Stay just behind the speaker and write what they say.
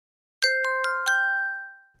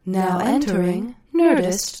Now entering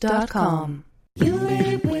Nerdist.com. You made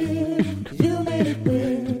it weird. You made it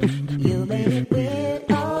weird. You made it weird.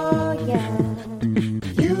 Oh yeah.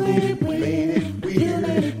 You made it weird. You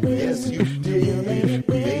made it weird. Yes, you did. You made it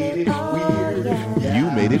weird. Oh yeah. You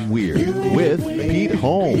Made It Weird with Pete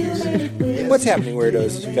Holmes. What's happening,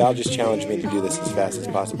 weirdos? Val just challenged me to do this as fast as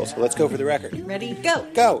possible, so let's go for the record. Ready? Go.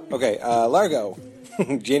 Go! Okay, Largo.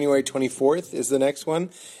 January 24th is the next one,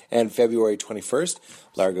 and February 21st,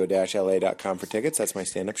 largo-la.com for tickets. That's my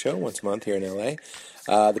stand-up show once a month here in LA.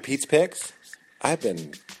 The Pete's Picks. I've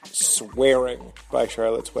been swearing by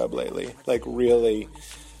Charlotte's Web lately. Like, really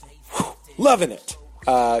loving it.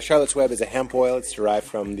 Charlotte's Web is a hemp oil. It's derived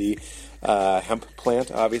from the hemp plant,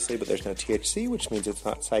 obviously, but there's no THC, which means it's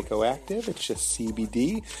not psychoactive. It's just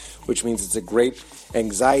CBD, which means it's a great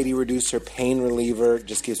anxiety reducer, pain reliever. It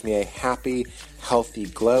just gives me a happy, healthy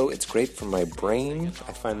glow. It's great for my brain.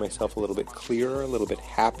 I find myself a little bit clearer, a little bit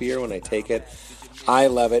happier when I take it. I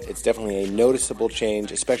love it. It's definitely a noticeable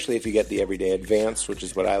change, especially if you get the Everyday Advanced, which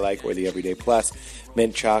is what I like, or the Everyday Plus.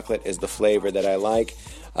 Mint chocolate is the flavor that I like.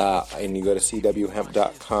 And you go to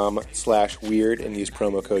cwhemp.com/weird and use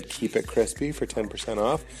promo code KeepItCrispy for 10%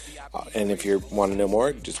 off. And if you want to know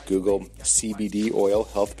more, just Google CBD oil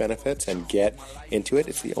health benefits and get into it.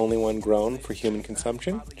 It's the only one grown for human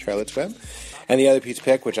consumption, Charlotte's Web. And the other Pete's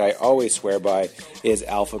Pick, which I always swear by, is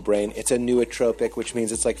Alpha Brain. It's a nootropic, which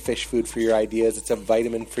means it's like fish food for your ideas. It's a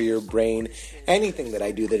vitamin for your brain. Anything that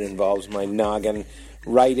I do that involves my noggin,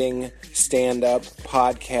 writing, stand-up,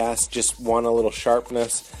 podcast, just want a little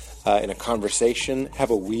sharpness in a conversation,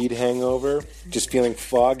 have a weed hangover, just feeling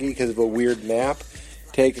foggy because of a weird nap,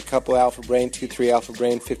 take a couple Alpha Brain, 2-3 Alpha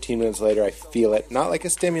Brain, 15 minutes later I feel it. Not like a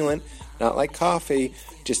stimulant, not like coffee,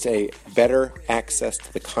 just a better access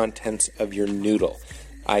to the contents of your noodle.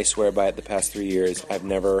 I swear by it the past 3 years. I've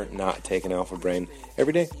never not taken Alpha Brain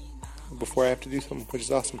every day before I have to do something, which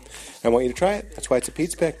is awesome. I want you to try it. That's why it's a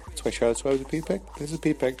Pete's Pick. That's why Charlotte's Web is a Pete's Pick. This is a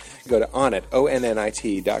Pete's Pick. Go to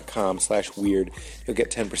onnit.com/weird. You'll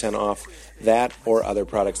get 10% off that or other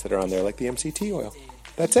products that are on there, like the MCT oil.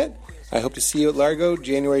 That's it. I hope to see you at Largo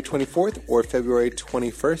January 24th or February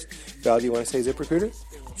 21st. Val, do you want to say ZipRecruiter?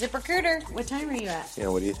 ZipRecruiter. What time are you at? Yeah,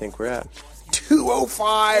 what do you think we're at?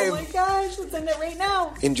 2:05. Oh my gosh, let's end it right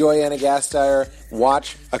now. Enjoy Anna Gasteyer.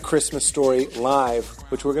 Watch A Christmas Story live,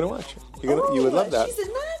 which we're going to watch. You would love that. She's in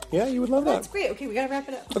that? Yeah, you would love that. That's great. Okay, we got to wrap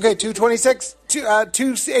it up. Okay, 2:26.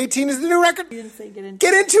 2:18 is the new record. You didn't say get into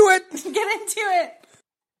Get into it. Get into it.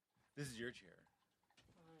 This is your chair.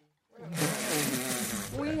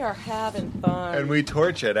 We are having fun. And we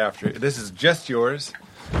torch it after. This is just yours.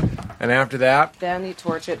 And after that, Then you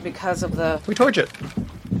torch it because of the we torch it.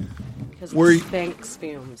 because We're- of the Spanx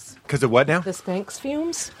fumes. Because of what now? The Spanx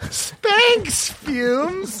fumes? Spanx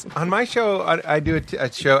fumes. On my show, I do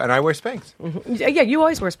a show, and I wear Spanx. Yeah, you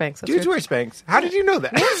always wear Spanx. That's Dudes right. wear Spanx. How did you know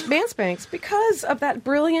that? Man Spanx because of that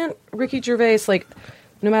brilliant Ricky Gervais. Like,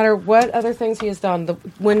 no matter what other things he has done,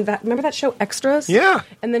 remember that show Extras? Yeah.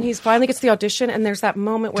 And then he finally gets the audition, and there's that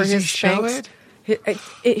moment where Does his he show Spanx, it?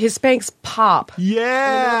 his Spanx pop. In the middle of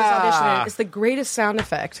his audition. Yeah. And it's the greatest sound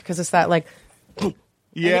effect because it's that like.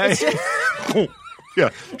 Yeah. It's just- Yeah.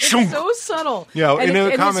 It's so subtle. Yeah, and, in a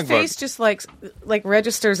and comic his face book. just like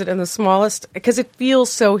registers it in the smallest because it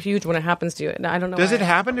feels so huge when it happens to you. And I don't know. Does why. it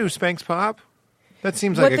happen to Spanx Pop? That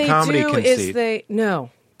seems What like a they comedy do conceit. is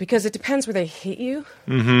because it depends where they hit you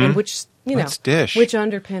and which Let's dish. which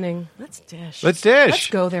underpinning. Let's dish. Let's dish. Let's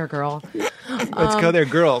go there, girl. Let's go there,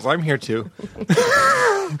 girls. I'm here too.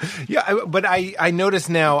 Yeah, but I notice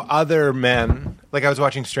now other men, like I was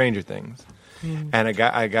watching Stranger Things, and a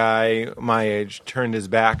guy my age turned his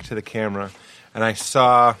back to the camera, and I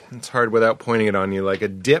saw, it's hard without pointing it on you, like a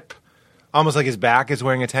dip, almost like his back is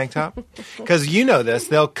wearing a tank top. Because you know this,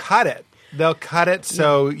 they'll cut it. They'll cut it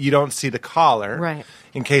so you don't see the collar. Right.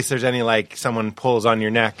 In case there's any, like, someone pulls on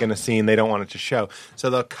your neck in a scene, they don't want it to show. So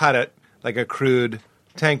they'll cut it like a crude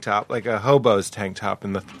tank top, like a hobo's tank top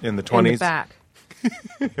in the 20s. In the back.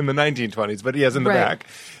 In the 1920s, but he has in the Right. back.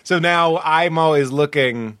 So now I'm always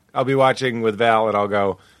looking, I'll be watching with Val and I'll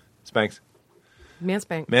go, Spanx,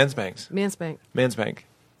 Manspank. Manspanx, Manspank. Manspank.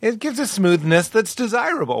 It gives a smoothness that's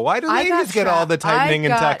desirable. Why do I got ladies get all the tightening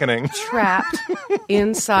and tuckening? trapped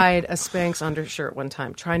inside a Spanx undershirt one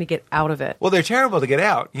time, trying to get out of it. Well, they're terrible to get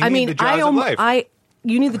out. You need the jaws of life.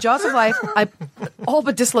 You need the jaws of life. I all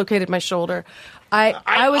but dislocated my shoulder. I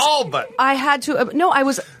had to. No, I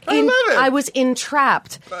was. I love it. I was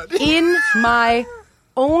entrapped in my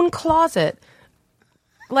own closet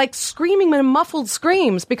like screaming in muffled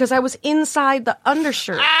screams because I was inside the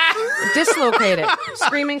undershirt, dislocated,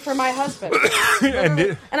 screaming for my husband.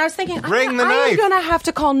 And I was thinking, Bring the I'm knife. going to have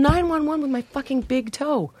to call 911 with my fucking big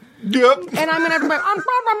toe. Yep. And I'm going to be like, I'm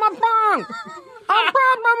proud of my bong. I'm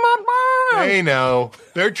proud of my bong. They know.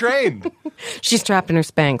 They're trained. She's trapped in her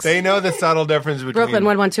Spanx. They know the subtle difference between... Brooklyn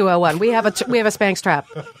 11201. We have a Spanx trap.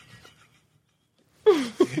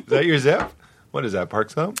 Is that your zip? What is that, Park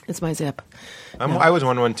Slope? It's my zip. I was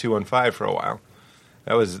 11215 for a while.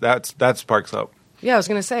 That's Park Slope. Yeah, I was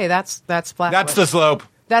going to say that's flat. That's the slope.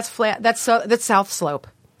 That's flat. That's South Slope.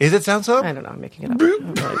 Is it South Slope? I don't know. I'm making it up. I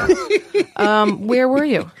really don't. Where were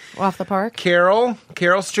you? Off the park? Carroll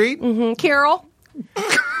Street. Mm-hmm. Carol.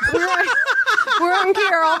 We're on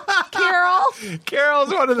Carol. Carol. Carol's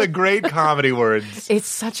one of the great comedy words. It's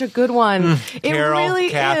such a good one. It Carol, really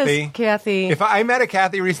Kathy. is. Kathy. If I met a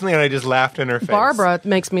Kathy recently and I just laughed in her face. Barbara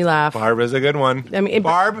makes me laugh. Barbara's a good one. I mean,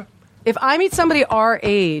 Barb. If I meet somebody our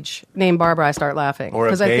age named Barbara, I start laughing. Or a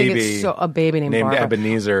Because I think baby it's a baby named Barbara.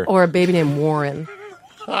 Ebenezer. Or a baby named Warren.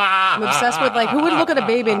 I'm obsessed with, like, who would look at a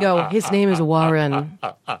baby and go, his name is Warren?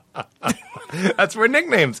 That's where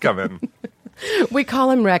nicknames come in. We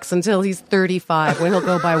call him Rex until he's 35 when he'll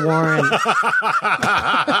go by Warren. You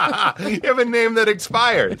have a name that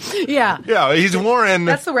expired. Yeah. Yeah, he's Warren.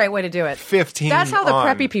 That's the right way to do it. 15 That's how the on.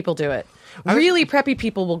 preppy people do it. Really preppy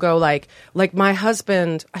people will go like my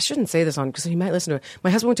husband, I shouldn't say this on because he might listen to it.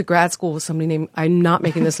 My husband went to grad school with somebody named, I'm not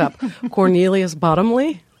making this up, Cornelius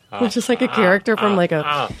Bottomley. Which is like a character from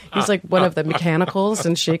he's like one of the mechanicals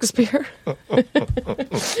in Shakespeare.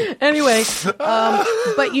 Anyway,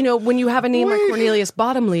 but you know, when you have a name like Cornelius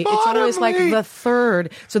Bottomley, it's always like the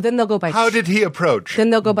third. So then they'll go by. How did he approach? Then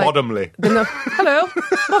they'll go by Bottomley. Hello,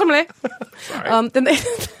 Bottomley. Then they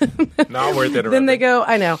Not worth it. then they go.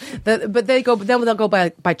 I know, but they go. Then they'll go by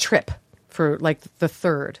trip for like the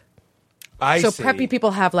third. I So see. preppy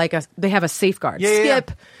people have they have a safeguard, Yeah, yeah, yeah.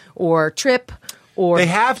 skip or trip or They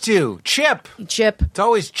have to. Chip. chip. It's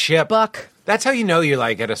always Chip. Buck. That's how you know you're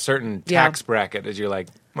like at a certain tax bracket. Is you're like,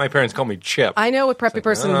 my parents call me Chip. I know a preppy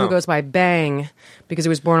person oh. who goes by Bang because he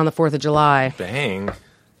was born on the 4th of July. Bang.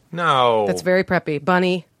 No. That's very preppy.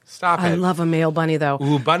 Bunny. Stop I it. love a male bunny though.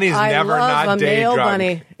 Ooh, Bunny's I never love not a day male drunk.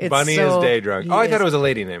 bunny. It's Bunny so- is day drunk. he Oh, I thought is. it was a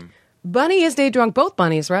lady name. Bunny is day drunk. Both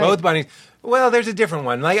bunnies, right? Both bunnies. Well, there's a different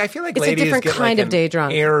one. Like I feel like It's a ladies different get kind like of day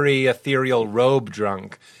drunk. airy, ethereal robe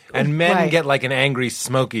drunk, and men Right. get like an angry,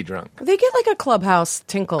 smoky drunk. They get like a clubhouse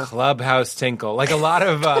tinkle. Clubhouse tinkle, like a lot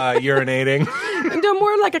of urinating. No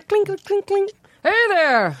more like a clink, clink, clink. Hey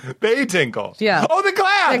there. Bay tinkle. Yeah. Oh, the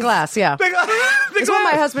glass. The glass, yeah. The It's what my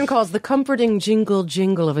glass. husband calls the comforting jingle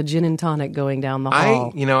jingle of a gin and tonic going down the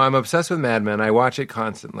hall. I'm obsessed with Mad Men. I watch it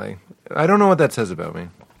constantly. I don't know what that says about me.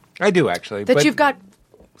 I do actually. That but you've got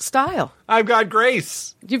style. I've got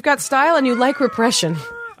grace. You've got style and you like repression.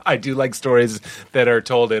 I do like stories that are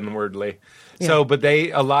told inwardly. Yeah. So, but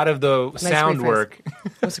a lot of the sound rephrase. work.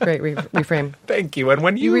 That's a great reframe. Thank you. And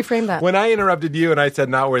when you reframe that. when I interrupted you and I said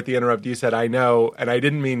not worth the interrupt, you said I know, and I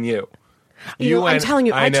didn't mean you. You know, I'm went, telling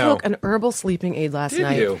you, I know. took an herbal sleeping aid last Did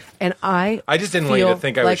night, you? and I just didn't want you to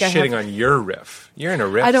think I was shitting on your riff. You're in a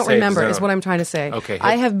riff. I don't safe remember. zone. Is what I'm trying to say. Okay,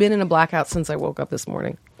 I hit- have been in a blackout since I woke up this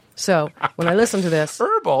morning. So when I listen to this,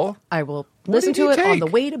 Herbal. I will listen did you to it on take? the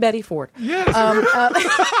way to Betty Ford. Yes.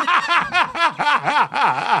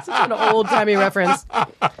 Such an old timey reference.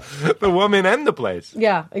 The woman and the place.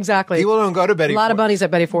 Yeah, exactly. People don't go to Betty. A lot of Ford. bunnies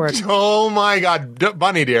at Betty Ford. Oh my God,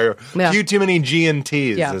 Bunny dear. Yeah. Few too many G and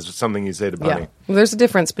T's Yeah. is something you say to Bunny. Yeah, well, there's a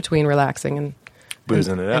difference between relaxing and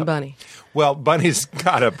Boozing it up. and bunny. Well, Bunny's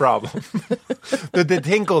got a problem. the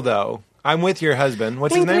tinkle though. I'm with your husband.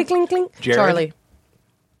 What's Clink, his name? clink, clink, clink. Jared? Charlie.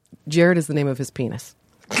 Jared is the name of his penis.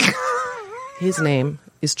 His name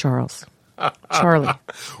is Charles. Charlie.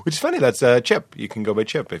 Which is funny. That's Chip. You can go by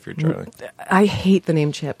Chip if you're Charlie. I hate the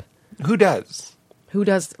name Chip. Who does? Who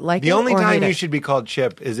does like The it only or time hate you it? should be called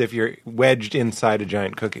Chip is if you're wedged inside a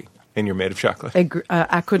giant cookie and you're made of chocolate.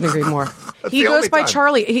 I couldn't agree more. He the goes only by time.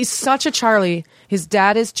 Charlie. He's such a Charlie. His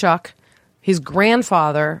dad is Chuck. His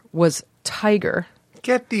grandfather was Tiger.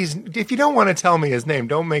 Get these. If you don't want to tell me his name,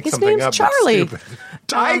 don't make His something name's up. Charlie. That's stupid.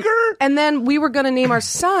 Tiger. And then we were going to name our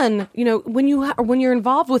son. You know, when you're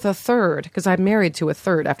involved with a third, because I'm married to a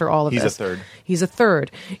third after all of He's a this. third. He's a third.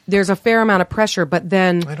 There's a fair amount of pressure, but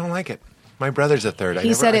then I don't like it. My brother's a third.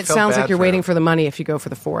 he said it sounds like you're waiting for the money if you go for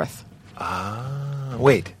the fourth.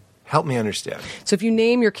 Wait, Help me understand. So if you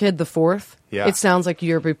name your kid the fourth, Yeah. it sounds like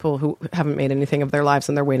you're people who haven't made anything of their lives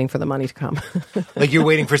and they're waiting for the money to come. Like you're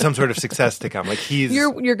waiting for some sort of success to come. Like he's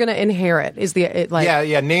You're going to inherit.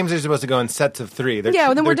 yeah. Names are supposed to go in sets of 3. They're,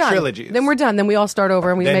 Yeah, then we're they're done. trilogies. Then we're done. Then we all start over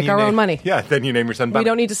and we Then make you our name- own money. Yeah. Then you name your son. We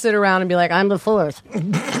don't need to sit around and be like, I'm the fourth.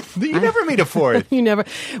 You never meet a fourth. You never.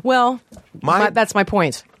 Well, that's my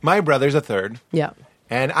point. My brother's a third. Yeah.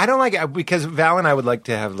 And I don't like it because Val and I would like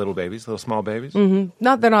to have little babies, little small babies. They're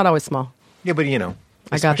not always small. Yeah, but you know,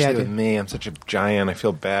 I got the especially idea. with me, I'm such a giant. I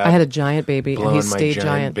feel bad. I had a giant baby blowing and he my stayed giant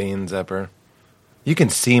giant. beans up her. You can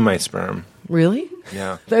see my sperm. Really?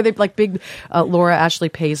 Yeah. They're they like big Laura Ashley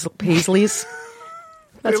Paisleys.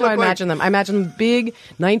 That's They how I look like- imagine them. I imagine them big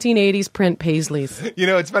 1980s print Paisleys. You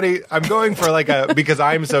know, it's funny. I'm going for like a because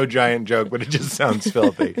I'm so giant joke, but it just sounds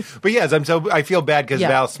filthy. But yes, I feel bad because Yeah.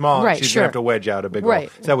 Val's small. Right, She's sure. gonna have to wedge out a big Right.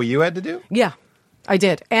 hole. Is that what you had to do? Yeah, I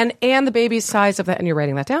did. And the baby's size of that, and you're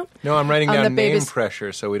writing that down? No, I'm writing the down name baby's-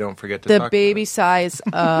 pressure so we don't forget to The talk baby size.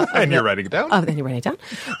 And you're writing it down? Then you write it down.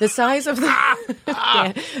 The size of the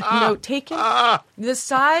note taken. The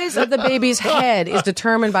size of the baby's head is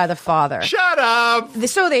determined by the father. Shut up!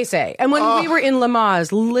 So they say. And when we were in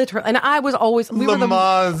Lamaze, literally, and I was always we were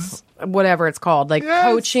Lamaze. whatever it's called, like Yes.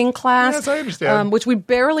 coaching class. Yes, I understand. Which we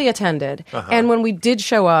barely attended. And when we did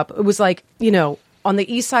show up, it was like, on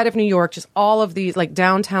the east side of New York, just all of these like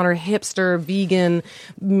downtowner, hipster, vegan,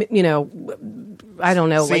 I don't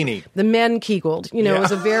know, Zany. like the men Kegeled. It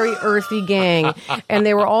was a very earthy gang, and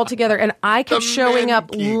they were all together. And I kept The showing men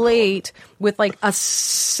up Kegeled. late with like a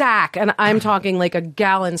sack, and I'm talking like a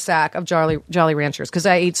gallon sack of Jolly Ranchers because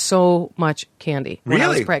I ate so much candy when I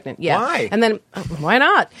was Really? pregnant. Yeah, Why? And then why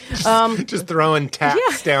not? Just throwing tacks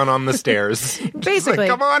Yeah. down on the stairs. Just Basically, like,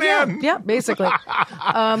 come on yeah, in. Yeah, basically.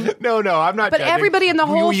 No, I'm not. But judging. everybody in the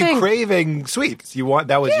whole were you thing- craving sweets?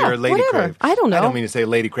 That was Yeah, your lady whatever. crave. I don't know. I don't mean to say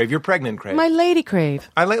lady crave. Your pregnant crave. My lady crave.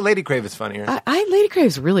 I like lady crave is funnier. Lady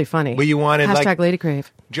Crave's really funny. But you wanted, hashtag like- Lady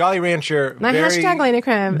Crave. Jolly Rancher. My very, hashtag Lady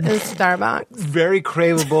Crave is Starbucks. very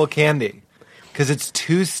craveable candy because it's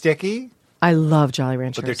too sticky. I love Jolly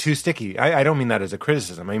Ranchers. But they're too sticky. I don't mean that as a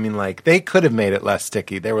criticism. I mean, like, they could have made it less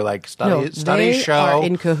sticky. They were like, No, study they show, are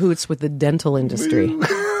in cahoots with the dental industry.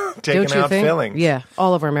 taking Don't you out think? fillings. Yeah,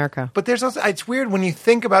 all over America. But there's also, it's weird when you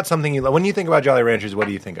think about something you love. When you think about Jolly Ranchers, what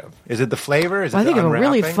do you think of? Is it the flavor? Is it I think the of a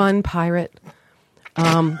really unwrapping? fun pirate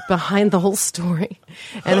behind the whole story,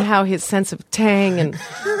 and how his sense of tang and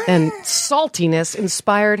saltiness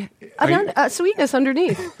inspired sweetness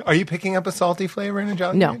underneath. Are you picking up a salty flavor in a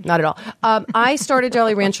Jolly No, Rancher? not at all. I started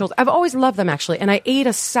Jolly Ranchers. I've always loved them actually, and I ate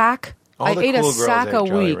a sack. All I the ate cool a girls sack ate a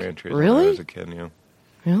Jolly week. Ranchers when I was Really? a kid, yeah.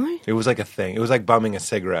 Really? It was like a thing. It was like bumming a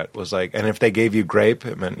cigarette. It was like, and if they gave you grape,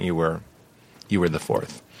 it meant you were the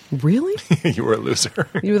fourth. Really? You were a loser.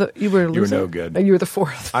 You were a You were loser? no good. You were the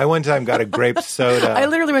fourth. I one time got a grape soda. I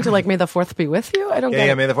literally went to like, may the fourth be with you? I don't get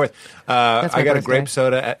yeah, it. May the 4th. That's I my got a birthday. grape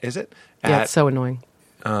soda. Is it? Yeah, it's so annoying.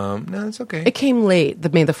 No, it's okay. It came late, the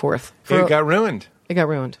May the 4th. It got ruined. It got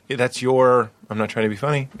ruined. That's your. I'm not trying to be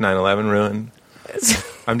funny. 9/11 ruined.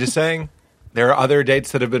 I'm just saying. There are other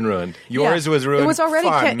dates that have been ruined. Yours Yeah. was ruined. It was already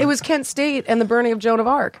fun. it was Kent State and the burning of Joan of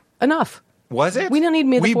Arc. Enough. Was it? We don't need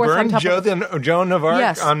May the 4th We on burned top of- Joan of Arc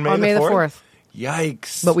Yes, on May on the May the 4th? 4th.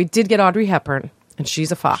 Yikes. But we did get Audrey Hepburn, and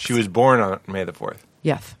she's a fox. She was born on May the 4th.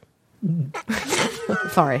 Yes.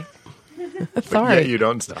 Sorry. But Sorry. yet you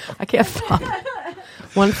don't stop. I can't stop.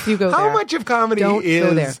 Once you go How there. much of comedy Don't is...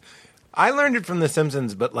 go there. I learned it from The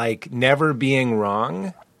Simpsons, but like never being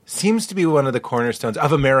wrong seems to be one of the cornerstones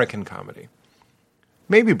of American comedy.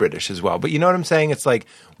 Maybe British as well. But you know what I'm saying? It's like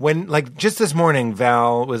when, like just this morning,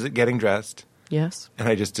 Val was getting dressed. Yes. And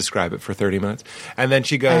I just describe it for 30 minutes. And then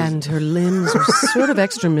she goes... And her limbs are sort of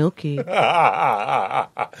extra milky.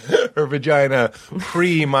 Her vagina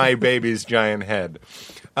pre my baby's giant head.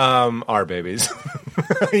 Our babies.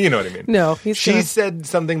 You know what I mean? No, She gonna- said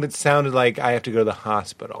something that sounded like I have to go to the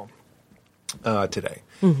hospital today.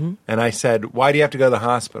 Mm-hmm. And I said, why do you have to go to the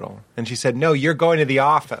hospital? And she said, no, you're going to the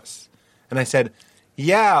office. And I said,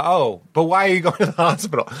 yeah, but why are you going to the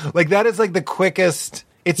hospital? Like that is like the quickest...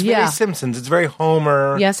 It's very Yeah. Simpsons. It's very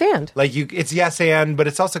Homer. Yes, and. Like it's yes and, but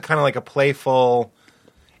it's also kind of like a playful.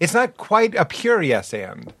 It's not quite a pure yes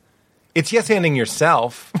and. It's yes anding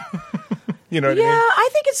yourself. You know what Yeah, I mean? I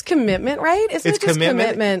think it's commitment, right? Isn't It's it just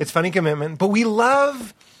commitment? It's funny commitment, but we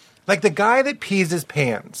love like the guy that pees his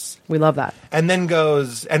pants We love that. and then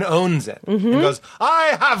goes and owns it and goes,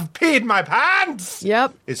 "I have peed my pants."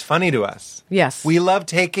 Yep. It's funny to us. Yes. We love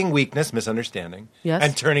taking weakness, misunderstanding, Yes.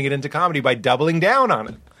 and turning it into comedy by doubling down on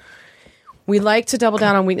it. We like to double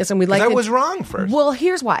down on weakness, and we like. I was wrong first. Well,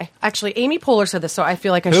 here's why. Actually, Amy Poehler said this, so I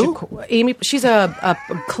feel like I Who? should. Amy, she's a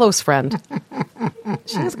close friend.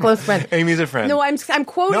 She's a close friend. Amy's a friend. No, I'm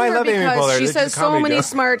quoting No, I her love Amy because Poehler. she It's says a so comedy many joke.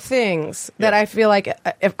 smart things that I feel like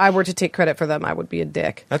if I were to take credit for them, I would be a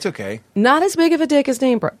dick. That's okay. Not as big of a dick as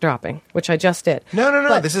name dropping, which I just did. No.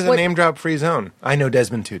 But This is a what- name drop free zone. I know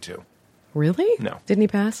Desmond Tutu. Really? No. Didn't he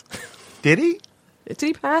pass? Did he? Did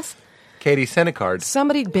he pass? Katie, send a card.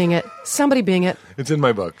 Somebody bing it. Somebody bing it. It's in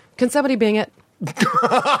my book. Can somebody bing it?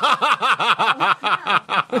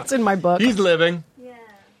 It's in my book. He's living.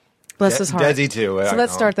 Bless his heart. Desi too. So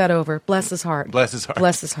let's start that over. Bless his heart. Bless his heart.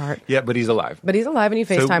 Bless his heart. Yeah, but he's alive. But he's alive, and you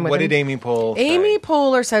FaceTime So with what him. did Amy Poehler say? Amy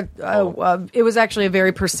Poehler said it was actually a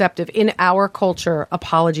very perceptive. In our culture,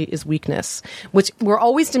 apology is weakness, which we're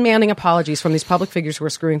always demanding apologies from these public figures who are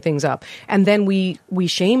screwing things up, and then we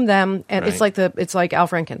shame them. And it's Right. like Al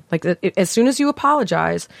Franken. Like as soon as you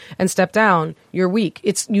apologize and step down, you're weak.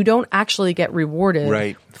 You don't actually get rewarded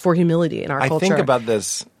Right. for humility in our I culture. think about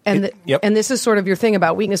this. And Yep. and this is sort of your thing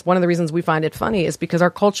about weakness. One of the reasons we find it funny is because our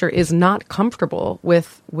culture is not comfortable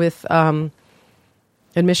with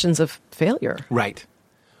admissions of failure. Right.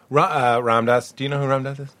 Ram Dass. Do you know who Ram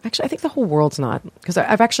Dass is? Actually, I think the whole world's not, because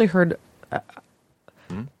I've actually heard.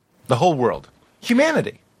 The whole world.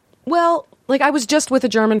 Humanity. Well, like I was just with a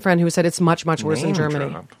German friend who said it's much worse in Name Germany.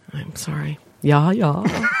 drop. I'm sorry. Yeah.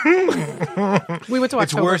 We went to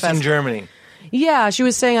It's worse in Oktoberfest. Germany. Yeah, she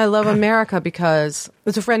was saying I love America because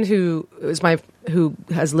it's a friend who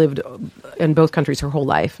has lived in both countries her whole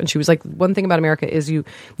life, and she was like, one thing about America is you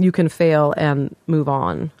can fail and move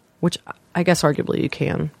on, which I guess arguably you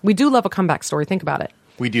can. We do love a comeback story. Think about it.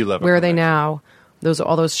 We do love it. Where are they now?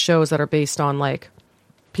 All those shows that are based on like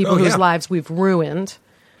people whose yeah. lives we've ruined,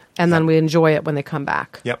 and then we enjoy it when they come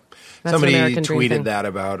back. Yep. That's Somebody an American dream thing. tweeted that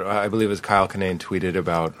about, I believe it was Kyle Kinane tweeted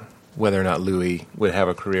about whether or not Louis would have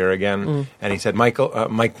a career again. Mm. And he said, Michael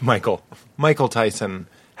Tyson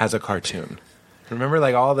has a cartoon. Remember,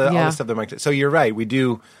 like all the stuff that Mike did. So you're right. We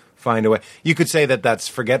do find a way. You could say that that's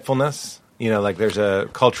forgetfulness. You know, like there's a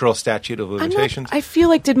cultural statute of limitations. I feel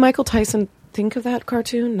like, did Michael Tyson think of that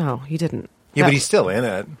cartoon? No, he didn't. Yeah, but he's still in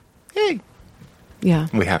it. Hey. Yeah.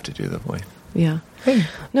 We have to do the voice. Yeah.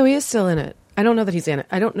 No, he is still in it. I don't know that he's in it.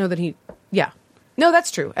 I don't know that he. Yeah. No,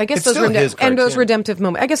 that's true. I guess It's still his and those cartoon. redemptive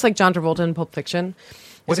moments. I guess like John Travolta in Pulp Fiction.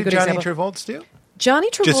 What is a did good Johnny example. Travolta do? Johnny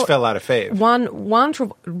Travolta Just fell out of fave. Juan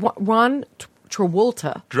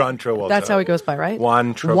Travolta. John Travolta. That's how he goes by, right?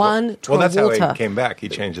 Juan Travolta. Juan Well, that's how he Travolta. came back. He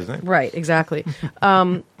changed his name. Right, exactly.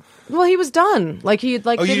 Well, he was done. Like he had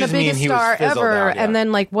Oh, you been the just mean biggest he was star fizzled ever, out, yeah. and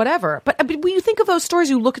then like whatever. But when you think of those stories,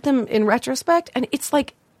 you look at them in retrospect, and it's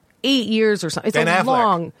like 8 years or something. It's Ben a Affleck.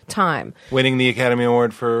 long time. Winning the Academy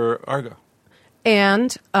Award for Argo.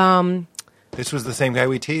 And This was the same guy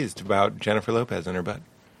we teased about Jennifer Lopez and her butt.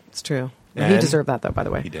 it's true. He And deserved that, though. By the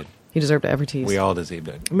way, he did. He deserved every tease. We all deserved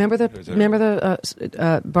it. Remember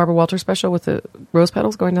the Barbara Walters special with the rose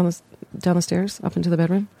petals going down the stairs up into the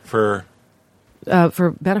bedroom For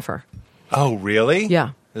Bennifer. oh, really?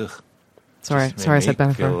 Yeah. Ugh. Sorry, Just made I said me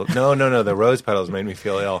Bennifer. feel- No. The rose petals made me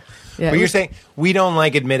feel ill. Yeah, But it you're was- saying we don't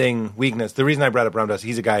like admitting weakness. The reason I brought up Ram Dass,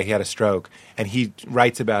 he's a guy. He had a stroke, and he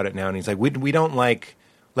writes about it now. And he's like, we don't like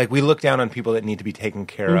we look down on people that need to be taken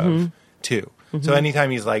care of too. So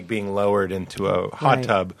anytime he's like being lowered into a hot Right.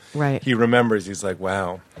 tub, Right. he remembers. He's like,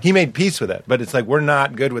 wow, he made peace with it. But it's like we're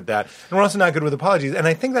not good with that, and we're also not good with apologies. And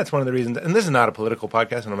I think that's one of the reasons. And this is not a political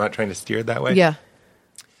podcast, and I'm not trying to steer it that way. Yeah.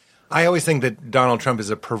 I always think that Donald Trump is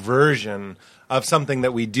a perversion of something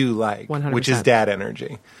that we do like, 100%. which is dad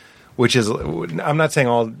energy. Which is, I'm not saying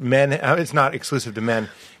all men, it's not exclusive to men.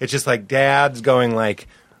 It's just like dads going like,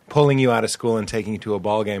 pulling you out of school and taking you to a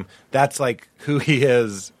ball game. That's like who he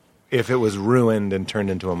is if it was ruined and turned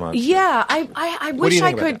into a monster. Yeah, I What do wish you I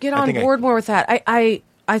think about could that? get I on think board more with that. I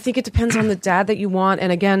think it depends on the dad that you want. And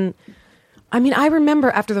again, I mean, I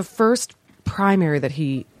remember after the first primary that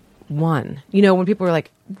he won, you know, when people were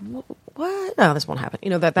like, what? No, this won't happen. You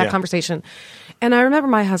know, that Yeah. conversation. And I remember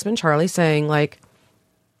my husband, Charlie, saying like,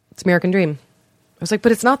 it's American Dream. I was like,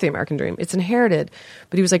 but it's not the American dream. It's inherited.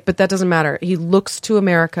 But he was like, but that doesn't matter. He looks to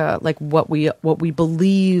America like what we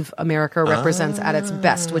believe America represents at its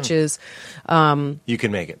best, which is You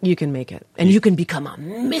can make it. you can make it and you can become a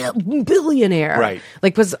billionaire. Right.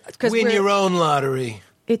 Like because Win your own lottery.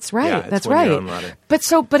 It's right. Yeah, it's That's win right. your own lottery.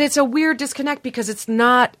 But it's a weird disconnect because it's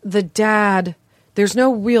not the dad. There's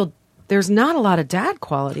not a lot of dad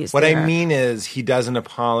qualities. What there. I mean is he doesn't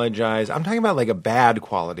apologize. I'm talking about like a bad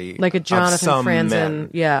quality. like a of Jonathan some Franzen. men.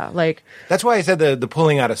 Yeah. Like, That's why I said the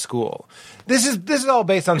pulling out of school. This is all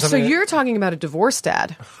based on so something. you're talking about a divorced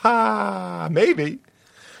dad. Maybe.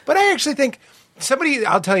 But I actually think somebody.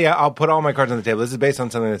 I'll tell you. I'll put all my cards on the table. This is based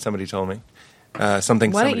on something that somebody told me. Why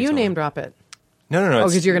don't you name drop it? No. Oh,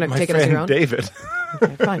 because you're going to take it as your own? David.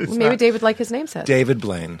 Okay, fine. Well, maybe David, like his name said. David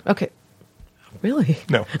Blaine. Okay. Really?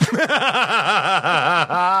 No. Now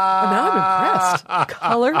I'm impressed.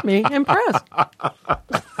 Color me impressed.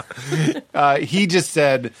 He just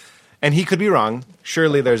said, and he could be wrong,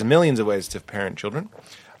 surely there's millions of ways to parent children,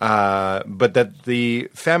 but that the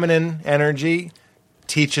feminine energy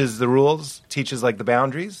teaches the rules, teaches like the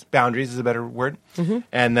boundaries. Boundaries is a better word. Mm-hmm.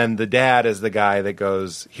 And then the dad is the guy that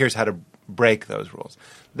goes, here's how to break those rules.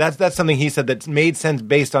 That's something he said that made sense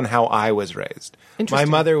based on how I was raised. My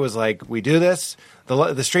Interesting. mother was like, we do this,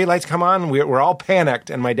 the street lights come on, we're all panicked,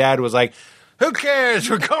 and my dad was like, who cares?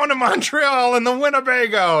 We're going to Montreal and the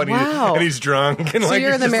Winnebago, and, Wow. he's drunk. And So like,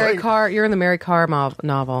 you're in the he's just Mary like, Carr. You're in the Mary Carr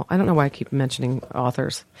novel. I don't know why I keep mentioning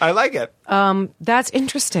authors. I like it. That's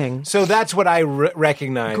interesting. So that's what I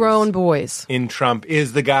recognize. Grown boys. In Trump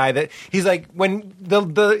is the guy that he's like when the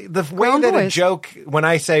way Grown that a boys. joke when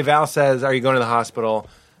I say Val says, "Are you going to the hospital?"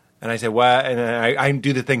 and I say what, and I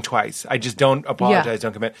do the thing twice. I just don't apologize, Yeah.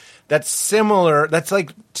 don't commit. That's similar. That's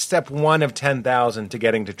like step 1 of 10,000 to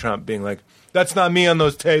getting to Trump being like, "That's not me on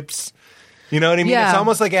those tapes." You know what I mean? Yeah. It's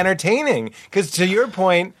almost like entertaining because to your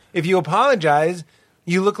point, if you apologize,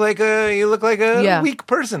 you look like a Yeah. weak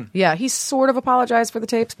person. Yeah, he sort of apologized for the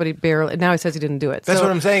tapes, but he barely. Now he says he didn't do it. That's So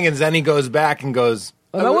what I'm saying. And then he goes back and goes,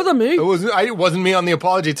 that wasn't me. It wasn't me on the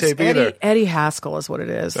apology tape either. Eddie Haskell is what it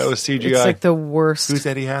is. That was CGI. It's like the worst. Who's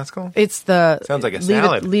Eddie Haskell? It's the Sounds like a leave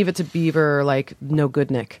salad. Leave it to Beaver, like no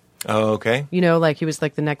good Nick. Oh, okay. You know, like he was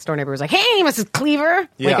like the next door neighbor was like, "Hey, Mrs. Cleaver,"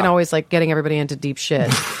 Yeah. like and always like getting everybody into deep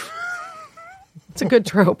shit. It's a good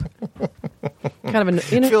trope. Kind of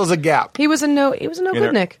a you know. Fills a gap. He was a no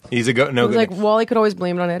good Nick. He's a no It was good like Nick. Wally could always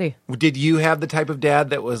blame it on Eddie. Did you have the type of dad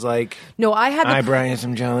that was like, No, I had I the brought you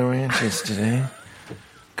some Jolly Ranchers today?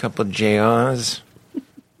 Couple JRs.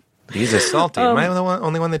 These are salty. Am I the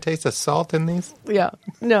only one that tastes of salt in these? Yeah.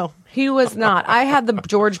 No, he was not. I had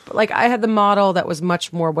I had the model that was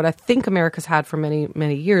much more what I think America's had for many,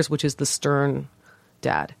 many years, which is the stern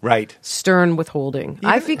dad. Right. Stern withholding.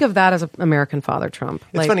 I think of that as an American father, Trump.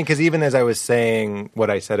 It's funny because even as I was saying what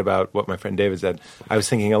I said about what my friend David said, I was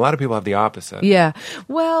thinking a lot of people have the opposite. Yeah.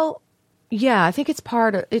 Well, yeah, I think it's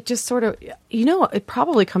it just sort of, it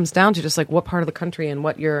probably comes down to just like what part of the country and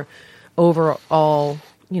what your overall,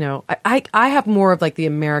 I have more of like the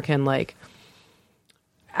American, like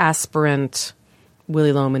aspirant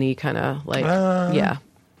Willy Loman-y kind of like, yeah.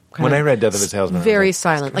 When I read Death of a Salesman, very I was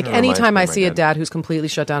silent. this Like kinda reminds anytime me I of my see a dad. dad who's completely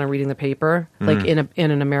shut down and reading the paper, like in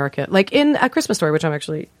an American, like in A Christmas Story, which I'm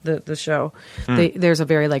actually the show. There's a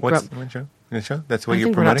very like. What show? The show? That's what I you're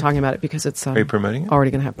think we're not promoting? talking about it because it's Are you promoting it?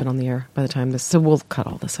 already going to happen on the air by the time this. So we'll cut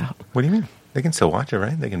all this out. What do you mean? They can still watch it,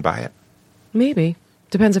 right? They can buy it. Maybe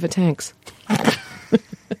depends if it tanks.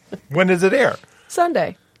 When does it air?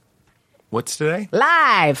 Sunday What's today?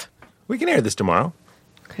 live. We can air this tomorrow.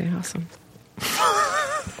 Okay, awesome.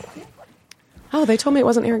 Oh, they told me it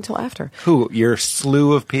wasn't airing till after. Who? Your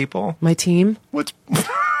slew of people? My team. What's?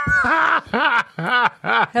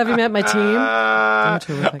 Have you met my team? They're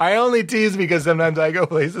terrific. I only tease because sometimes I go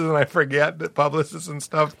places and I forget that publicists and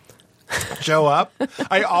stuff show up.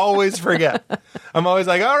 I always forget. I'm always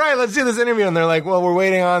like, all right, let's do this interview. And they're like, well, we're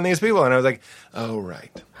waiting on these people. And I was like, oh,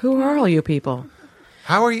 right. Who are all you people?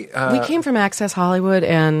 How are you? We came from Access Hollywood,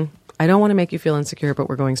 and I don't want to make you feel insecure, but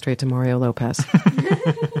we're going straight to Mario Lopez.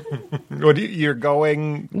 You're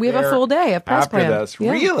going. We have a there full day of press after plan. this.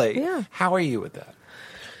 Yeah. Really? Yeah. How are you with that?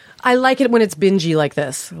 I like it when it's bingy like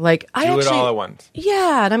this. Like I Do it actually, all at once.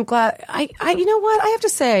 Yeah, and I'm glad. I, you know what? I have to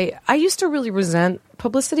say, I used to really resent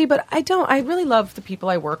publicity, but I don't. I really love the people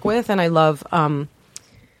I work with, and I love. I'm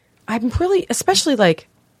really, especially like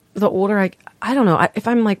the older I don't know. if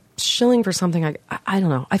I'm like shilling for something, I don't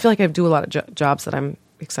know. I feel like I do a lot of jobs that I'm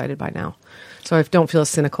excited by now, so I don't feel as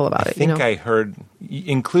cynical about it. I think I heard,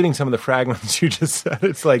 including some of the fragments you just said,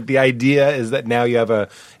 it's like the idea is that now you have an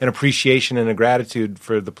appreciation and a gratitude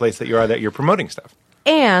for the place that you're promoting stuff.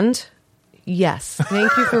 And yes,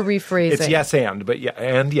 thank you for rephrasing. It's yes and, but yeah,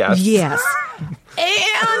 and yes. Yes.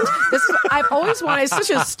 And this is, I've always wanted, it's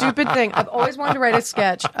such a stupid thing. I've always wanted to write a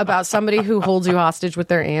sketch about somebody who holds you hostage with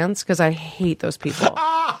their aunts because I hate those people.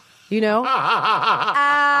 You know?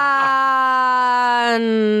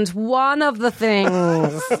 And one of the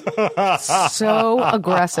things, so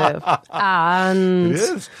aggressive. And It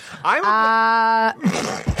is.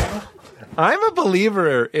 I'm a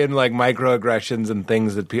believer in like microaggressions and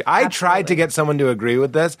things that people. I tried to get someone to agree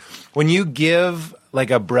with this. When you give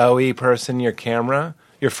like a bro-y person your camera,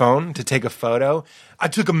 your phone to take a photo, I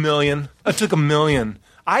took a million.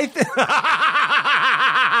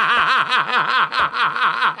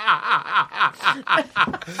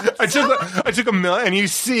 I took a million, and you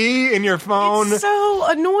see in your phone. It's so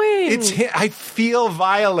annoying. I feel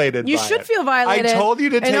violated. You by should it. feel violated. I told you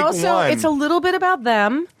to take and also, one. it's a little bit about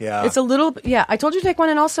them. Yeah. It's a little. Yeah, I told you to take one,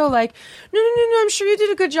 and also like, no. I'm sure you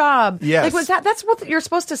did a good job. Yes. Like, was that's what you're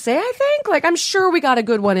supposed to say? I think. Like, I'm sure we got a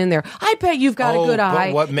good one in there. I bet you've got a good but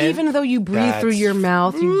eye, what meant- even though you breathe through That's- your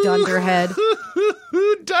mouth. You dunderhead.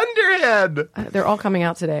 Dunderhead. They're all coming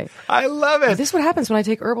out today. I love it. This is what happens when I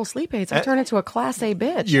take herbal sleep aids. I turn into a class A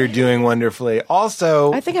bitch. You're doing wonderfully.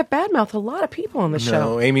 Also, I think I badmouth a lot of people on the no,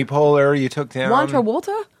 show. Amy Poehler, you took down. Juan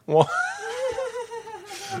Travolta? Well,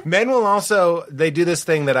 men will also, they do this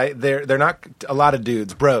thing that they're not, a lot of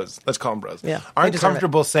dudes, bros, let's call them bros, Yeah, they aren't deserve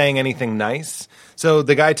comfortable saying anything nice. So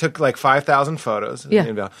the guy took like 5,000 photos. Yeah.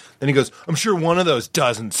 Then he goes, I'm sure one of those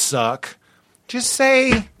doesn't suck. Just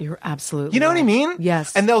say, You're absolutely you know what I right. mean?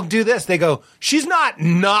 Yes. And they'll do this. They go, she's not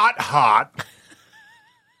hot.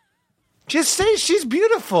 Just say she's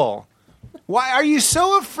beautiful. Why are you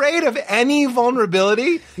so afraid of any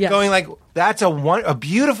vulnerability? Yes. Going like, that's a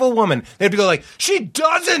beautiful woman. They'd go like, she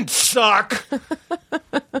doesn't suck.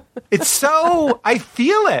 It's so, I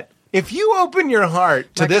feel it. If you open your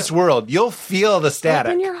heart to this world, you'll feel the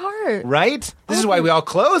static. Open your heart. Right? This is why we all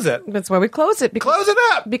close it. That's why we close it. Close it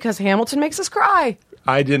up. Because Hamilton makes us cry.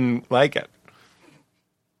 I didn't like it.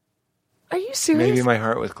 Are you serious? Maybe my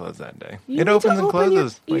heart was closed that day. You It need to opens and open your-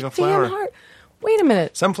 closes like your a flower. Damn heart. Wait a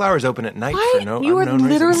minute. Some flowers open at night Why? for no You are unknown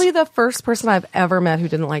literally reasons. the first person I've ever met who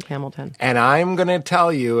didn't like Hamilton. And I'm going to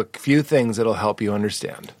tell you a few things that'll help you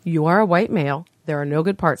understand. You are a white male. There are no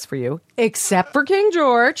good parts for you, except for King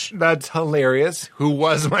George. That's hilarious. Who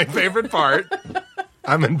was my favorite part?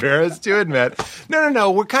 I'm embarrassed to admit. No.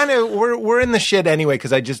 We're in the shit anyway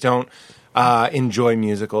because I just don't enjoy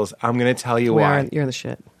musicals. I'm going to tell you why. You're in the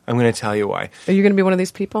shit. I'm going to tell you why. Are you going to be one of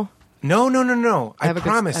these people? No. I have a good-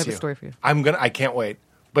 promise I have a you. story for you. I can't wait.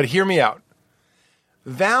 But hear me out.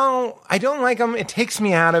 Val, I don't like him. It takes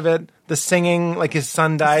me out of it. The singing, like his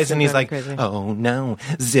son dies, and he's like, crazy. "Oh no,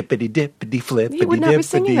 zippity dippity flippity." You would not be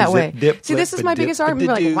singing that way. Dip, See, this is my biggest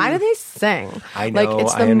argument. Like, why do they sing? I know, Like,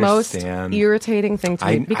 it's the I most understand. irritating thing to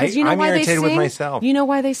me. Because you know I'm why they irritated sing? with myself. You know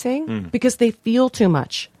why they sing? Because they feel too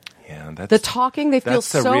much. Yeah, that's The talking, they feel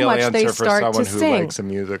that's the so real much answer they for start someone to who sing. likes a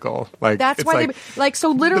musical. Like That's it's why like, they like. So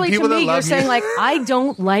literally, the to people that me, you're love saying mu- like, I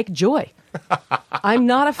don't like joy. I'm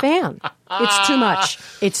not a fan. It's too much.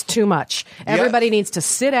 It's too much. Everybody needs to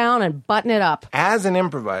sit down and button it up. as an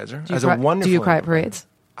improviser, Do you as cry, a wonderful. do you cry at improviser, parades?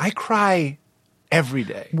 I cry every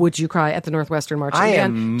day. Would you cry at the Northwestern March I again,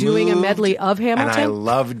 am doing a moved, medley of Hamilton? and I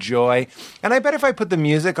love joy. And I bet if I put the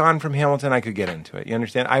music on from Hamilton, I could get into it. You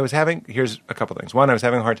understand? Here's a couple things. One, I was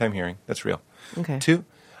having a hard time hearing. That's real. Okay. Two,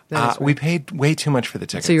 That is real. we paid way too much for the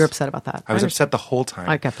tickets. So you're upset about that. I was I upset the whole time.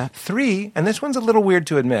 I get that. Three, and this one's a little weird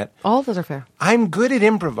to admit. All of those are fair. I'm good at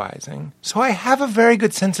improvising, so I have a very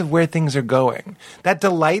good sense of where things are going. That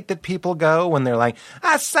delight that people go when they're like,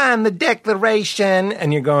 I signed the Declaration,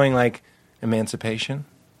 and you're going like, emancipation?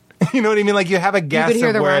 You know what I mean? Like you have a guess could hear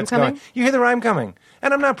of the where rhyme it's coming? going. You hear the rhyme coming.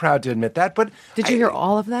 And I'm not proud to admit that, but... Did you hear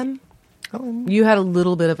all of them? You had a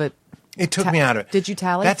little bit of a... It took me out of it. Did you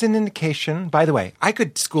tally? That's an indication. By the way, I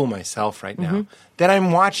could school myself right Mm-hmm. now that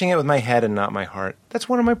I'm watching it with my head and not my heart. That's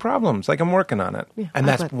one of my problems. Like I'm working on it. And I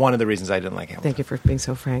that's bet. one of the reasons I didn't like Hamilton. Thank you for being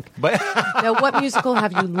so frank. But... Now, what musical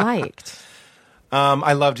have you liked?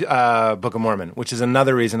 I loved Book of Mormon, which is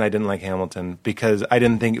another reason I didn't like Hamilton, because I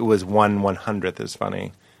didn't think it was 1/100th as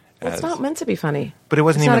funny. It's not meant to be funny. But it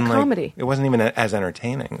wasn't It's even not a like, comedy. It wasn't even as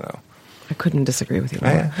entertaining, though. I couldn't disagree with you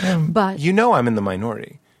more. But You know I'm in the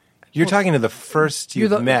minority. You're talking to the first you're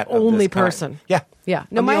you've the met of only this kind. person. Yeah. Yeah.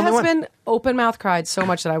 No, I'm the my only one. husband open mouth cried so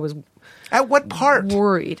much that I was At what part?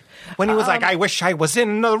 worried. When he was like, I wish I was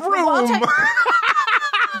in the room.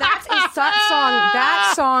 That's a song.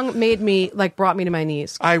 That song made me brought me to my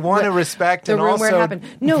knees. I want to respect the and room also where it happened.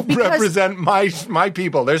 No, because represent my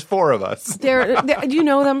people. There's 4 of us. they're do you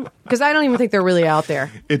know them? Because I don't even think they're really out there.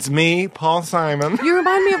 It's me, Paul Simon. You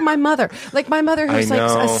remind me of my mother. Like my mother who's I like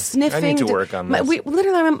know. a sniffing. I need to work on this.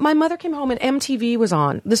 My mother came home and MTV was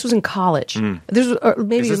on. This was in college. This was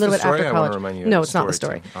maybe Is this a little the bit story? after I wanna college. remind you No, of it's the not the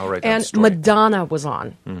story, story. too. I'll write down And the story. Madonna was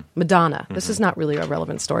on. Madonna. This is not really a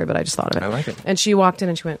relevant story, but I just thought of it. I like it. And she walked in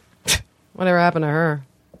and she went, "Whatever happened to her?"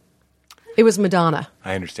 It was Madonna.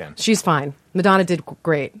 I understand. She's fine. Madonna did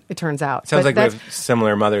great, it turns out. Sounds But like we have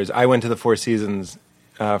similar mothers. I went to the Four Seasons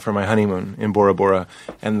for my honeymoon in Bora Bora,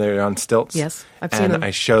 and they're on stilts. Yes, I've seen and them.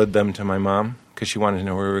 I showed them to my mom because she wanted to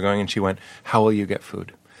know where we were going, and she went, "How will you get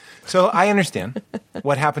food?" So I understand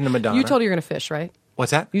what happened to Madonna. You told her you're going to fish, right?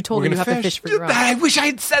 What's that? You told We're her you gonna have to fish for your own. I wish I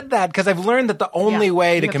had said that because I've learned that the only Yeah,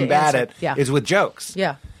 way you to have to combat answer. it Yeah. is with jokes.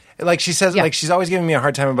 Yeah. Like she says, Yeah. like she's always giving me a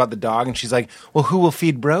hard time about the dog, and she's like, "Well, who will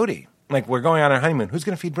feed Brody? Like we're going on our honeymoon. Who's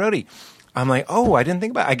going to feed Brody?" I'm like, "Oh, I didn't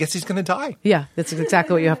think about it. I guess he's going to die. Yeah, that's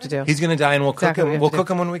exactly what you have to do. He's going to die, and we'll Exactly what cook you him. have We'll to do. cook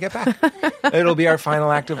him when we get back. It'll be our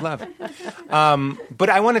final act of love." But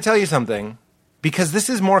I want to tell you something because this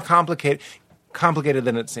is more complicated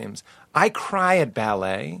than it seems. I cry at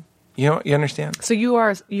ballet. You understand? So you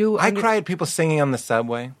I cry at people singing on the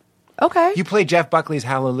subway. Okay. You play Jeff Buckley's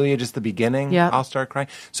Hallelujah, just the beginning. Yeah. I'll start crying.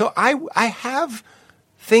 So I have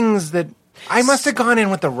things that I must have gone in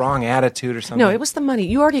with the wrong attitude or something. No, it was the money.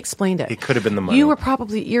 You already explained it. It could have been the money. You were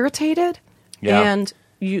probably irritated. Yeah. And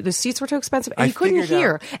the seats were too expensive, and I you couldn't figured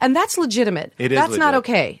hear. out- And that's legitimate. It is That's not legit.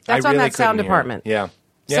 okay. I That's on really that sound couldn't hear. department. Yeah.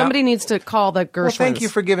 Yeah. Somebody needs to call the Gershwins. Well, thank you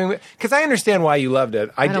for giving me because I understand why you loved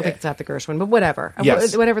it. I don't think it's at the Gershwin, but whatever.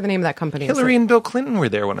 Yes. Whatever the name of that company Hillary is. and Bill Clinton were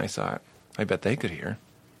there when I saw it. I bet they could hear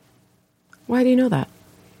Why do you know that?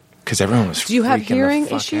 because everyone was. Do you have freaking the hearing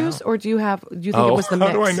fuck issues, out. or do you think it was the how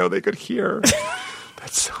mix? do I know they could hear?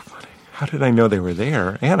 That's so funny. How did I know they were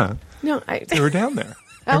there, Anna? No, They were down there.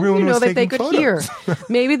 How do Everyone you know was that they taking could hear? photos.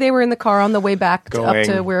 Maybe they were in the car on the way back up Going.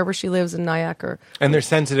 to wherever she lives in Nyack, or And they're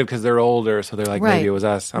sensitive because they're older, so they're like, right. maybe it was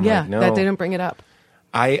us. I'm yeah, like, no. that they didn't bring it up.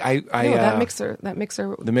 I No, that mixer.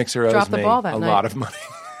 The mixer owes dropped the me ball that a night. lot of money.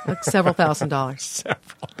 Like several $1,000s.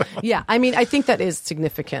 Yeah, I mean, I think that is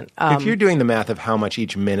significant. If you're doing the math of how much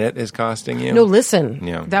each minute is costing you, No, listen.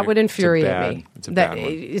 Yeah, that would it's a infuriate bad- me. it's a that bad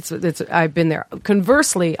one. it's. I've been there.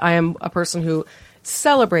 Conversely, I am a person who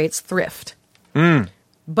celebrates thrift,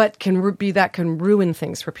 but can ruin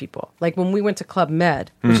things for people. Like when we went to Club Med,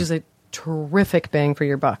 which is a terrific bang for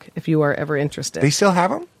your buck. If you are ever interested, they still have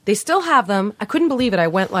them. they still have them. I couldn't believe it. I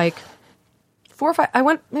went like 4 or 5. I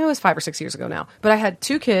went. Maybe it was 5 or 6 years ago now. But I had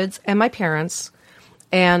 2 kids and my parents,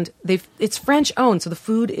 and it's French owned, so the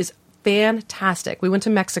food is fantastic. We went to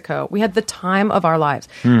Mexico. We had the time of our lives,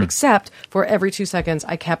 except for every 2 seconds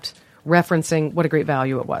I kept referencing what a great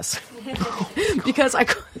value it was because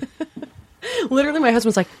literally my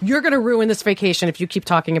husband's like, "You're going to ruin this vacation if you keep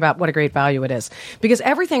talking about what a great value it is," because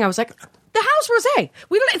everything I was like, the house rosé,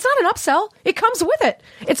 it's not an upsell, it comes with it.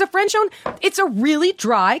 It's a French owned, it's a really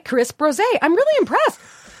dry crisp rosé. I'm really impressed.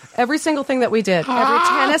 Every single thing that we did, every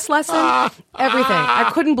tennis lesson, everything, I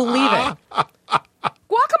couldn't believe it.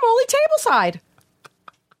 Guacamole tableside.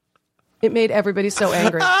 It made everybody so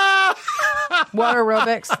angry. Water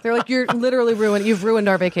aerobics. They're like, you've ruined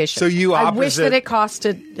our vacation. So you I wish opposite- that it cost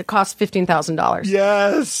 $15,000.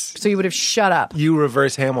 Yes, So you would have shut up. you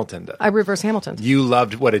reverse Hamilton. I reverse Hamilton. You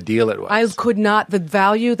loved what a deal it was. I could not, the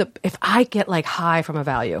value, if I get like high from a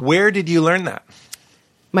value, Where did you learn that?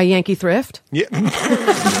 my Yankee thrift, Yeah.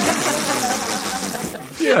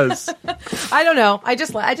 Yes. I don't know. I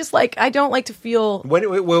don't like to feel.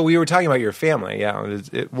 Well, we were talking about your family. Yeah. How Yeah,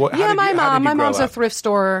 did my you mom. My grow mom's a up? thrift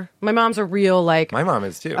store. My mom's a real My mom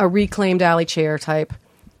is too. a reclaimed alley chair type.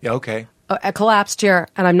 Yeah. Okay. A collapsed chair,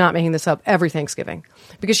 and I'm not making this up, every Thanksgiving.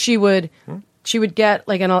 Because she would get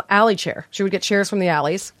like an alley chair. She would get chairs from the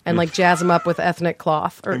alleys and like jazz them up with ethnic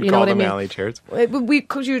cloth, or And you know call what I them mean? alley chairs.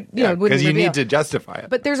 Because you know, wouldn't Because you reveal. need to justify it.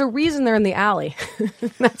 But there's a reason they're in the alley.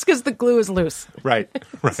 That's because the glue is loose. Right.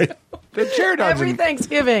 Right. The chair doesn't. Every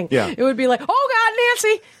Thanksgiving, Yeah. it would be like, "Oh God,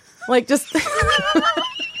 Nancy!" Like just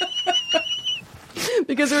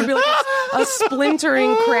because there would be like a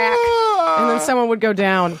splintering crack, and then someone would go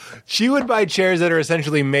down. She would buy chairs that are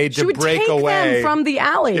essentially made She to would break take away them from the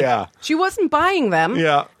alley. Yeah. She wasn't buying them.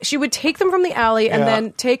 Yeah. She would take them from the alley and Yeah.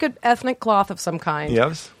 then take an ethnic cloth of some kind.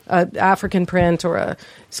 Yes. An African print or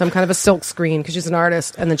some kind of a silk screen because she's an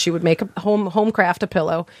artist, and then she would make a home craft a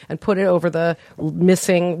pillow and put it over the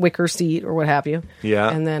missing wicker seat or what have you. Yeah.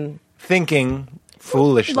 And then Thinking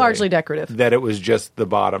foolishly. Largely decorative. That it was just the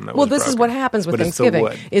bottom that well, was this is broken. what happens with But it's the Thanksgiving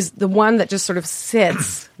wood. is the one that just sort of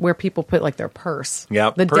sits where people put like their purse.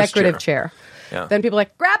 Yep, The purse decorative chair. chair. Yeah. Then people are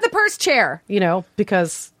like, grab the purse chair,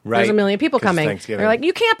 because Right. there's a million people 'Cause coming. Thanksgiving. They're like,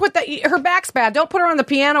 you can't put that, her back's bad. Don't put her on the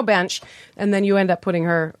piano bench. And then you end up putting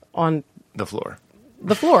her on The floor.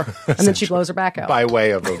 the floor. And then she blows her back out. By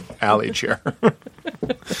way of an alley chair.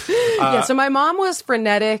 Yeah, so my mom was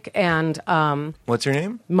frenetic and What's her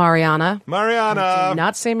name? Mariana. Mariana. Do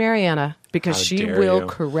not say Mariana because How she dare will you.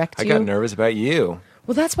 correct I you. got nervous about you.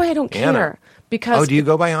 Well, that's why I don't Anna. care. Because Oh, do you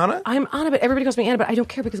go by Anna? I'm Anna, but everybody calls me Anna, but I don't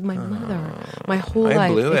care because my mother, my whole I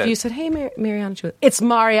life, blew if it. you said, hey, Mariana, she would, it's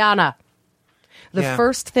Mariana. The Yeah.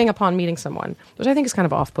 first thing upon meeting someone, which I think is kind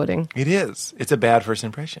of off-putting. It is. It's a bad first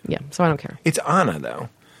impression. Yeah, so I don't care. It's Anna, though.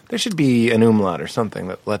 There should be an umlaut or something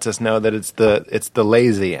that lets us know that it's the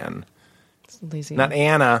lazy N. It's lazy. Not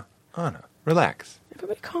Anna. Anna. Relax.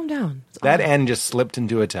 Everybody calm down. It's That Anna. N just slipped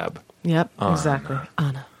into a tub. Yep, exactly.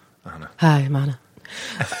 Anna. Hi, I'm Anna.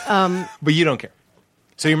 But you don't care.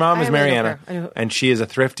 So your mom I is really don't Mariana, care. I know. and she is a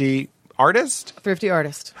thrifty artist? Thrifty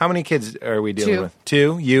artist. How many kids are we dealing 2. with?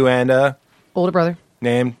 2? You and Older brother,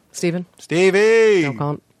 named Stephen. Stevie. Don't call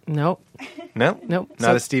him. Nope. No? Nope. Not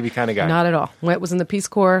So- a Stevie kind of guy. Not at all. Went was in the Peace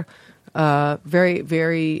Corps, very,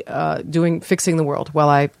 very fixing the world while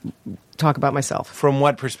I talk about myself. From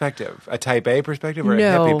what perspective? A type A perspective or a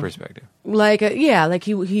No. hippie perspective? Like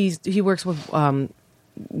he works with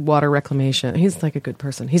water reclamation. He's like a good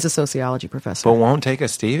person. He's a sociology professor. But won't take a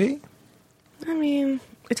Stevie? I mean,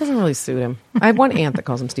 it doesn't really suit him. I have one aunt that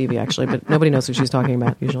calls him Stevie actually, but nobody knows who she's talking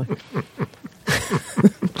about usually.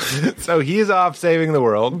 So he's off saving the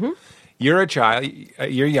world. You're a child.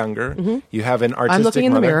 You're younger. You have an artistic looking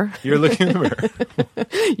in the mother. mirror. You're looking in the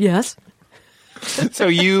mirror. Yes, So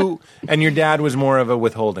you and your dad was more of a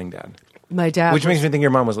withholding dad, my dad. which makes me think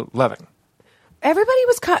your mom was loving. Everybody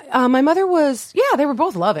was. My mother was. Yeah, they were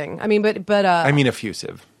both loving. I mean, but I mean,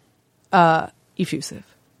 effusive. effusive.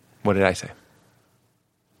 What did I say?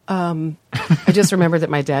 I just remembered that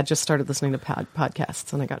my dad just started listening to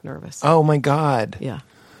podcasts, and I got nervous. Oh my God! Yeah,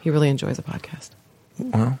 he really enjoys a podcast.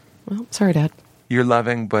 Well, Well, sorry, Dad. you're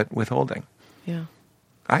loving but withholding. Yeah,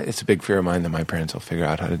 It's a big fear of mine that my parents will figure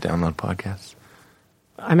out how to download podcasts.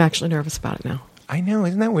 I'm actually nervous about it now. I know,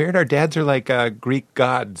 isn't that weird? Our dads are like Greek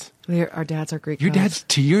gods. Our dads are Greek. Your gods.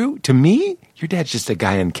 dad's to me. Your dad's just a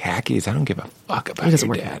guy in khakis. I don't give a fuck about He doesn't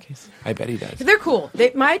your wear dad. khakis. I bet he does. They're cool.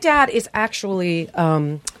 My dad is actually.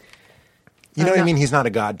 You know what I mean? He's not a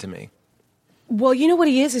god to me. Well, you know what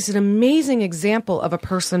he is? He's an amazing example of a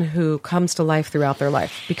person who comes to life throughout their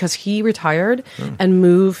life because he retired and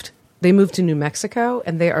moved. They moved to New Mexico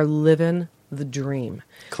and they are living the dream.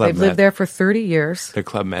 Club They've Med. lived there for 30 years. They're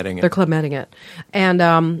club medding it. They're club medding it.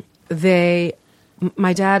 And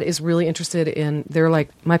my dad is really interested in, they're like,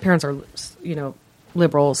 my parents are,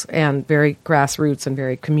 liberals and very grassroots and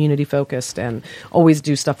very community focused and always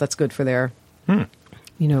do stuff that's good for their,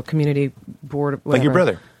 community board. Whatever. Like your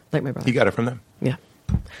brother. Like my brother. You got it from them. Yeah.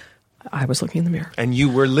 I was looking in the mirror. And you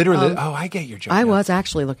were literally, I get your joke. I now. was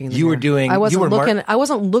actually looking in the You mirror. were doing- I wasn't you were looking. I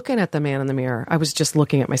wasn't looking at the man in the mirror. I was just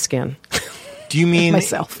looking at my skin. Do you mean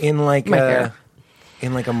myself. in like My hair.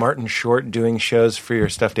 in like a Martin Short doing shows for your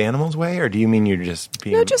stuffed animals way, or do you mean you're just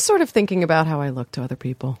being No, just sort of thinking about how I look to other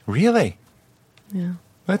people. really? Yeah.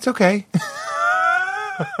 That's okay.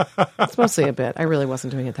 It's mostly a bit. I really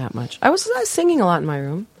wasn't doing it that much. I was singing a lot in my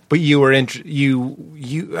room. But you were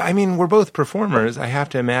you. I mean, we're both performers. I have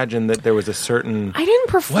to imagine that there was a certain. I didn't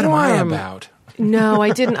perform. What am I about? No,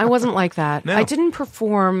 I didn't. I wasn't like that. No. I didn't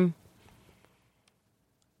perform.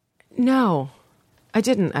 No, I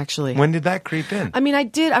didn't actually. When did that creep in? I mean, I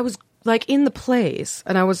did. I was like in the plays,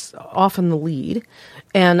 and I was often the lead,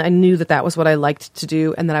 and I knew that was what I liked to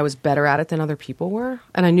do, and that I was better at it than other people were,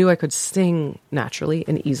 and I knew I could sing naturally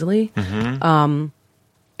and easily.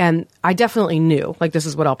 And I definitely knew, like, this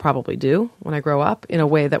is what I'll probably do when I grow up in a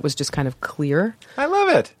way that was just kind of clear. I love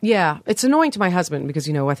it. Yeah, it's annoying to my husband because,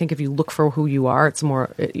 I think if you look for who you are,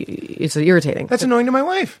 it's irritating. That's annoying to my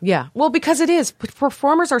wife. Yeah, well, because it is.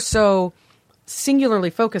 Performers are so singularly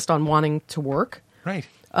focused on wanting to work. Right.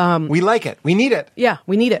 We like it. We need it. Yeah,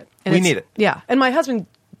 we need it. And We it's- need it. Yeah, and my husband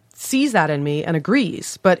sees that in me and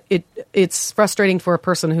agrees, but it's frustrating for a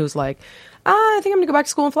person who's like, I think I'm going to go back to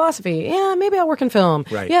school in philosophy. Yeah, maybe I'll work in film.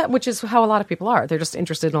 Right. Yeah, which is how a lot of people are. They're just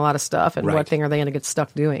interested in a lot of stuff, and Right. what thing are they going to get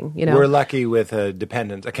stuck doing? We're lucky with a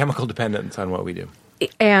chemical dependence on what we do,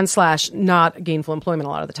 and / not gainful employment a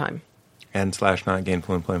lot of the time. and / not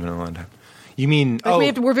gainful employment in a long time. You mean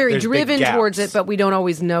Like we're very there's big driven gaps. towards it, but we don't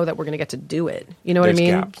always know that we're going to get to do it. You know what I There's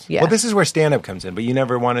mean? gaps. Yeah. Well, this is where stand-up comes in, but you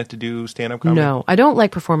never wanted to do stand-up comedy? No, I don't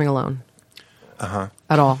like performing alone.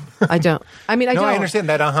 At all. I don't. I mean, I No, don't. I understand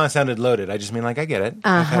that sounded loaded. I just mean, like, I get it.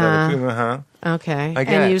 Okay. I get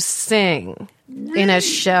and it. you sing in a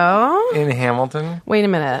show? In Hamilton. Wait a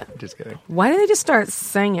minute. Just kidding. Why did they just start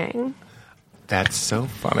singing? That's so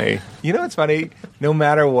funny. You know what's funny? No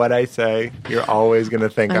matter what I say, you're always going to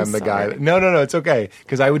think I'm I'm the guy. sorry. No, it's okay,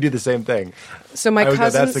 because I would do the same thing. So my I would go,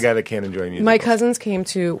 cousins, that's the guy that can't enjoy music. my cousins came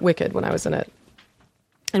to Wicked when I was in it.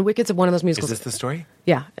 And Wicked's one of those Is musicals. this the story?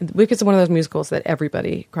 Yeah. Wicked's one of those musicals that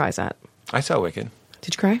everybody cries at. I saw Wicked.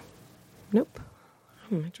 Did you cry? Nope.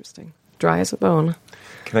 Interesting. Dry as a bone.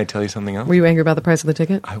 Can I tell you something else? Were you angry about the price of the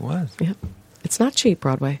ticket? I was. Yep. It's not cheap,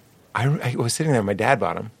 Broadway. I was sitting there. My dad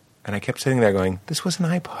bought him, and I kept sitting there going, "This was an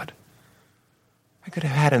iPod. I could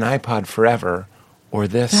have had an iPod forever, or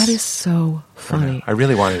this." That is so for now." funny. I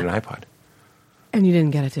really wanted an iPod. And you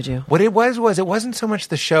didn't get it, did you? What it was it wasn't so much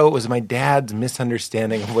the show, it was my dad's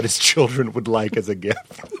misunderstanding of what his children would like as a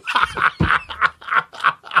gift.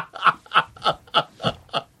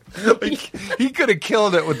 Like, he could have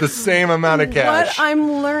killed it with the same amount of cash. What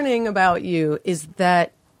I'm learning about you is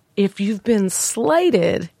that if you've been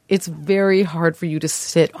slighted, it's very hard for you to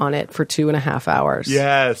sit on it for 2.5 hours.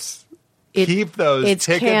 Yes. Keep those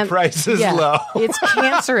ticket prices low. It's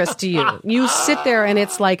cancerous to you. You sit there and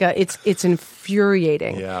it's like it's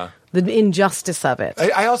infuriating. Yeah. The injustice of it.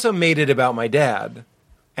 I also made it about my dad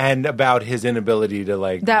and about his inability to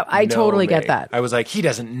I know totally me. get that. I was like, he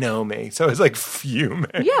doesn't know me. So I was like fuming.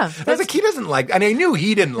 Yeah, I was like, he doesn't like, and I knew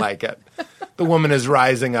he didn't like it. The woman is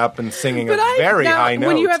rising up and singing a very high note.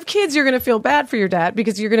 When you have kids, you're going to feel bad for your dad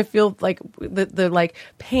because you're going to feel like the like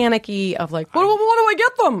panicky of like, what do I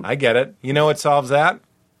get them? I get it. You know what solves that?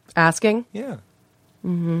 Asking. Yeah.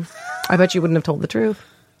 I bet you wouldn't have told the truth.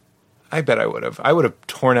 I bet I would have. I would have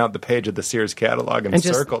torn out the page of the Sears catalog and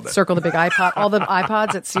just circled it. Circle the big iPod, all the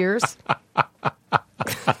iPods at Sears.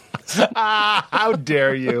 How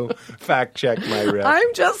dare you fact check my riff?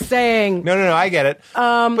 I'm just saying. No, I get it.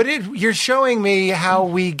 But you're showing me how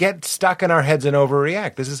we get stuck in our heads and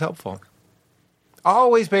overreact. This is helpful.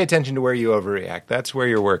 Always pay attention to where you overreact. That's where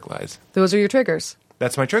your work lies. Those are your triggers.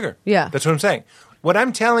 That's my trigger. Yeah. That's what I'm saying. What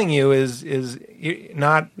I'm telling you is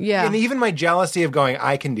not, Yeah. and even my jealousy of going,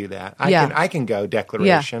 I can do that. I can go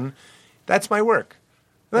declaration. That's my work.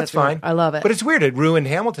 That's fine. I love it. But it's weird. It ruined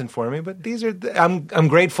Hamilton for me. But these are. I'm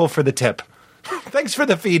grateful for the tip. Thanks for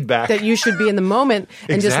the feedback. That you should be in the moment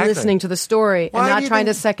and just Exactly. listening to the story Why and do not you trying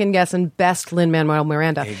to think- second guess and best Lin-Manuel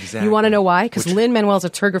Miranda. Exactly. You want to know why? Because Lin-Manuel's a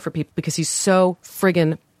trigger for people because he's so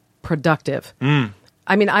friggin' productive.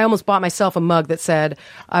 I mean, I almost bought myself a mug that said,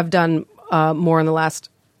 I've done more in the last...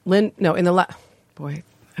 Boy,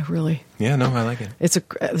 I really... Yeah, no, I like it.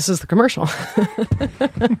 This is the commercial.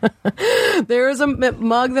 There is a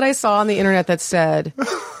mug that I saw on the internet that said...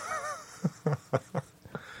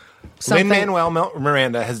 Lin-Manuel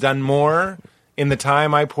Miranda has done more in the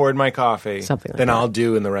time I poured my coffee Something like than that. I'll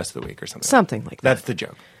do in the rest of the week or something. Something like that. That's the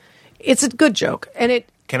joke. It's a good joke. And it...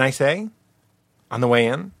 Can I say, on the way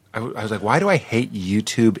in, I was like, why do I hate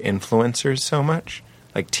YouTube influencers so much?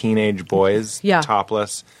 Like teenage boys, Yeah.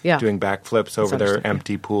 topless, Yeah. doing backflips over their understandable.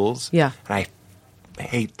 empty pools. Yeah. And I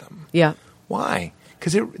hate them. Yeah. Why?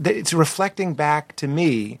 Because it's reflecting back to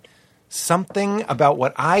me something about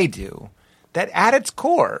what I do that at its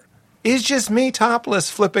core is just me topless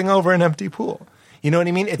flipping over an empty pool. You know what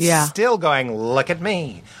I mean? It's Yeah. still going, look at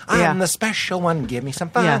me. I'm Yeah. the special one. Give me some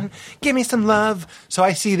fun. Yeah. Give me some love. So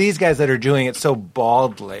I see these guys that are doing it so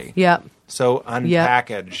baldly. Yeah. So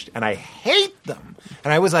unpackaged. And I hate them.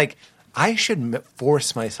 And I was like, I should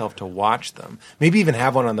force myself to watch them. Maybe even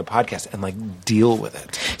have one on the podcast and like deal with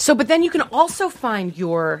it. So, but then you can also find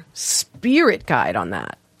your spirit guide on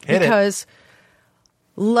that. Hit it. Because,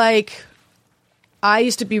 like, I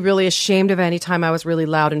used to be really ashamed of any time I was really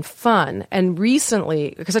loud and fun. And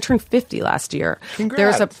recently, because I turned 50 last year,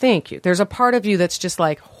 Congrats. thank you. There's a part of you that's just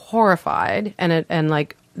like horrified and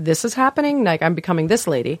like, this is happening. Like, I'm becoming this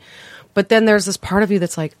lady. But then there's this part of you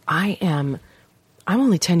that's like, I'm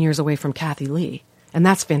only 10 years away from Kathy Lee. And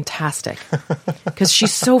that's fantastic because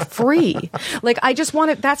she's so free. Like, I just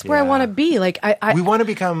want to, that's where I Yeah. want to be. Like, We want to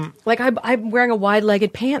become. like I'm wearing a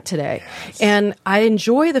wide-legged pant today, and I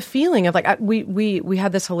enjoy the feeling of like we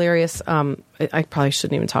had this hilarious. I probably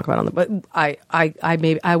shouldn't even talk about it on the, but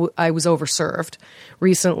I was overserved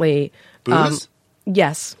recently. Booze?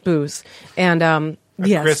 Yes, booze, and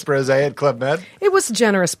yes, Chris Brose at Club Med. it was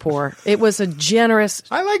generous pour. It was a generous.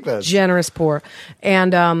 I like this. Generous pour,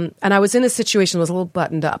 and I was in a situation that was a little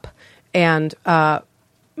buttoned up, and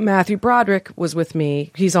Matthew Broderick was with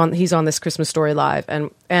me. He's on this Christmas Story Live,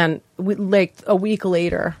 and we, like a week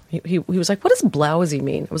later, he was like, "What does blousy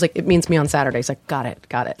mean?" I was like, "It means me on Saturday." He's like, "Got it."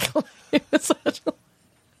 It was such a-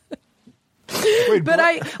 Wait, but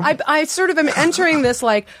I sort of am entering this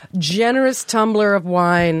like generous tumbler of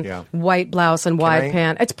wine, Yeah. white blouse and wide I-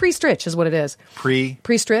 pant. It's pre-stitch, is what it is. What's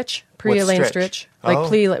Pre-stitch, pre-Elaine stitch? Stritch,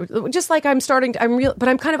 like Oh. just like I'm starting. I'm real, but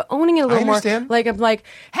I'm kind of owning it a little more. understand. Like I'm like,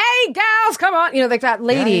 hey gals, come on, you know, like that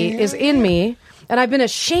lady Yeah. is in me, and I've been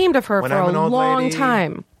ashamed of her When for I'm a an old long lady-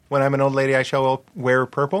 time. When I'm an old lady, I shall wear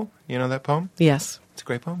purple. You know that poem? Yes, It's a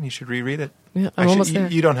great poem. You should reread it. Yeah, I'm almost there.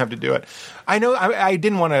 You don't have to do it. I know. I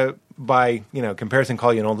didn't want to, by comparison,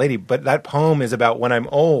 call you an old lady, but that poem is about when I'm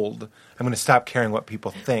old, I'm going to stop caring what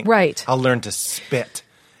people think. Right. I'll learn to spit.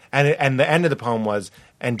 And the end of the poem was,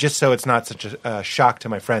 and just so it's not such a shock to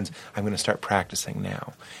my friends, I'm going to start practicing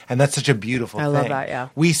now. And that's such a beautiful I thing. love that, yeah.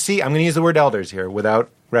 We see. I'm going to use the word elders here without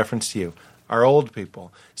reference to you. are old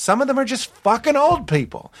people. Some of them are just fucking old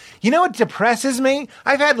people. You know what depresses me?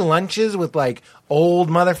 I've had lunches with like old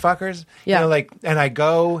motherfuckers. Yeah. You know, like, and I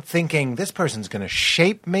go thinking this person's going to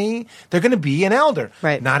shape me. They're going to be an elder.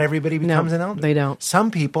 Right. Not everybody becomes an elder. they don't.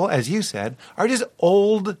 Some people, as you said, are just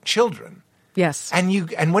old children. Yes. And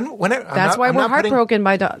That's why we're heartbroken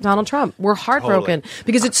by Donald Trump. We're heartbroken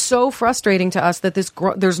because it's so frustrating to us that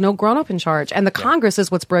there's no grown-up in charge. And the Congress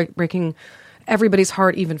is what's breaking everybody's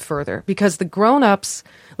heart even further because the grown-ups,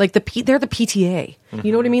 like they're the PTA.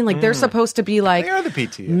 You know what I mean? Like they're supposed to be like, They are the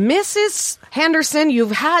PTA. Mrs. Henderson,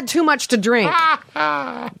 you've had too much to drink.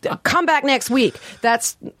 Come back next week.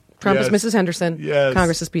 That's... Trump Yes. is Mrs. Henderson. Yes.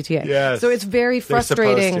 Congress is PTA. Yes. So it's very They're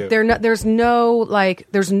frustrating. supposed to.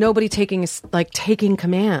 There's nobody taking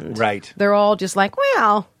command. Right. They're all just like,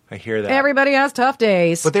 well, I hear that. everybody has tough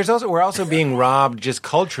days. But we're also being robbed just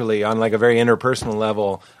culturally on like a very interpersonal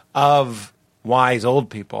level of wise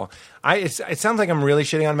old people. It sounds like I'm really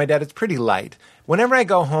shitting on my dad. It's pretty light. Whenever I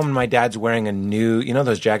go home and my dad's wearing a new, you know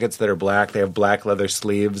those jackets that are black? They have black leather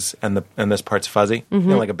sleeves and this part's fuzzy, you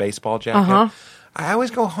know, like a baseball jacket. Uh-huh. I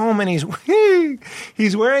always go home and he's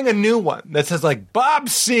wearing a new one that says like Bob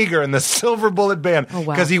Seger and the Silver Bullet Band Oh,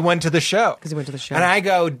 wow. because he went to the show. And I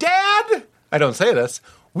go, Dad, I don't say this.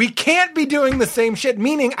 We can't be doing the same shit,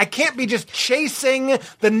 meaning I can't be just chasing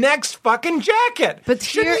the next fucking jacket. But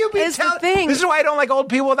Shouldn't here you be is the thing. This is why I don't like old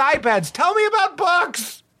people with iPads. Tell me about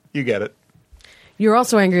books. You get it. You're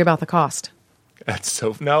also angry about the cost. That's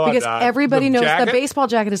so no, Because I'm not. everybody knows jacket? the baseball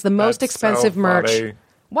jacket is the most That's expensive so merch. funny.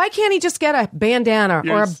 Why can't he just get a bandana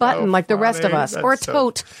You're or a button so like the rest of funny. us? Or a That's so-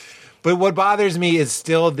 tote? But what bothers me is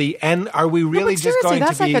still the end. Are we really but just seriously, going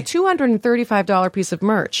that's to be? like a $235 piece of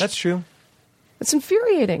merch. That's true. It's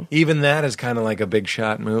infuriating. Even that is kind of like a big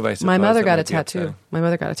shot move, I suppose. My mother that got a might be tattoo. upsetting. My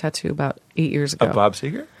mother got a tattoo about 8 years ago. Of Bob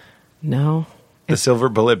Seger? No. The Silver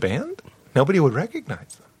Bullet Band? Nobody would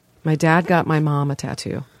recognize them. My dad got my mom a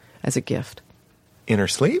tattoo as a gift. In her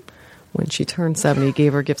sleep? When she turned 70, he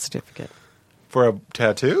gave her a gift certificate. For a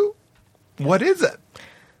tattoo? What is it?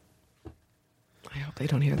 I hope they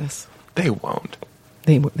don't hear this. They won't.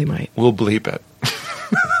 They might. We'll bleep it.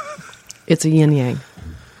 It's a yin yang.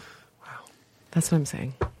 Wow. That's what I'm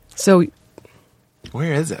saying. So,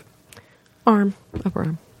 Where is it? upper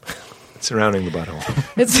arm. Surrounding the butthole.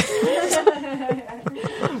 It's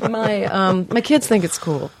my kids think it's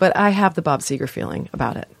cool, but I have the Bob Seger feeling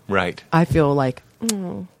about it. Right. I feel like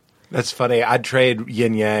That's funny. I'd trade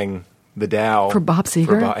yin yang, the Tao. For Bob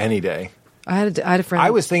Seger? Any day. I had a friend. I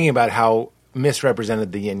was thinking about how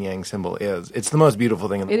misrepresented the yin yang symbol is. It's the most beautiful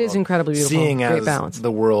thing in the world. It is incredibly beautiful. Seeing Great as balance.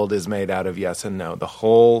 the world is made out of yes and no. The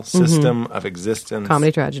whole system of existence.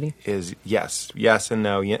 Comedy tragedy. Is yes and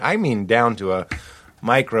no. I mean, down to a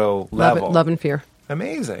micro Love, level. love and fear.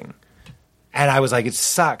 Amazing. And I was like, it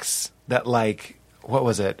sucks that like, what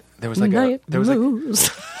was it? There was like Night there was like moves.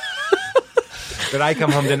 that I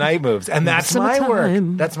come home to night moves, and that's my work.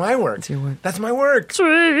 Summertime. That's my work. That's your work. That's my work.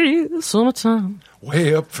 Sweet summertime.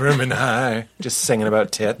 Way up firm and high, just singing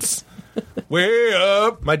about tits. Way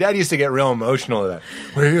up. My dad used to get real emotional at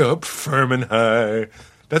that. Way up firm and high.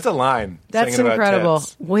 That's a line. That's singing about incredible.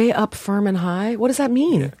 tits. Way up firm and high. What does that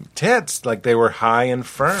mean? Tits, like they were high and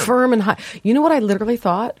firm. Firm and high. You know what I literally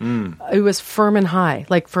thought? It was firm and high,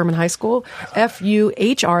 like firm in high school.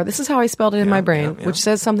 F-U-H-R. This is how I spelled it in my brain, yeah. which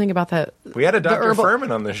says something about that. We had a the Dr. herbal-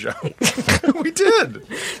 Furman on this show. We did.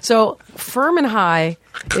 So firm and high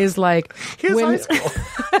is like His when high school.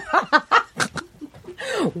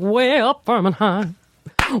 way up firm and high.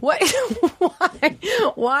 What?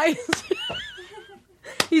 Why?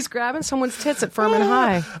 He's grabbing someone's tits at firm and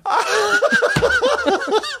high.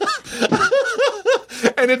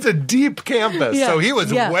 And it's a deep campus, Yeah, so he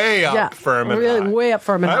was yeah, way up yeah. firm and Really high. way up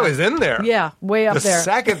firm and I high. was in there. Yeah, way up the there.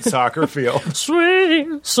 second soccer field. Sweet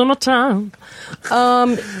summertime.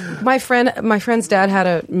 My friend's dad had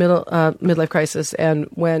a midlife crisis and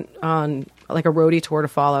went on like a roadie tour to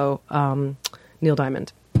follow Neil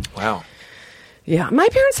Diamond. Wow. Yeah, my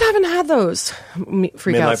parents haven't had those freakouts.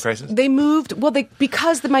 Midlife crisis? They moved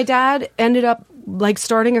because my dad ended up like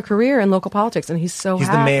starting a career in local politics, and he's the He's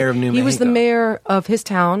the mayor of New He was the Mexico. mayor of his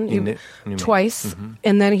town New twice,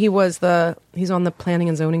 and then he's on the planning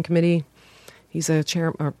and zoning committee. He's a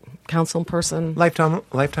chair or council person, Lifetime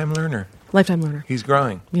learner. lifetime learner. He's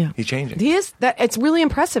growing. Yeah, He's changing. He is. That it's really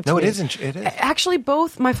impressive. To No, me. it isn't. It is. Actually,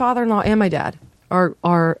 both my father-in-law and my dad are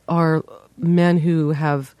men who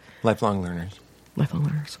have Lifelong learners. lifelong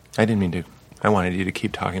learners. I didn't mean to. I wanted you to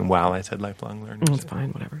keep talking while I said lifelong learners. Oh, it's fine.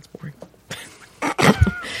 Whatever. It's boring.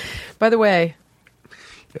 By the way,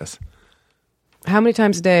 Yes. how many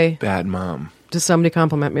times a day Bad mom. does somebody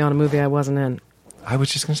compliment me on a movie I wasn't in? I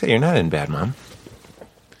was just going to say, you're not in Bad Mom.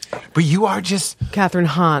 But you are just... Catherine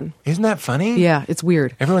Hahn. Isn't that funny? Yeah, it's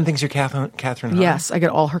weird. Everyone thinks you're Catherine Hahn. Yes, I get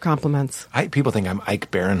all her compliments. People think I'm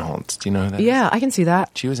Ike Barinholtz. Do you know who that is? Yeah, I can see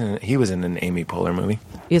that. He was in an Amy Poehler movie.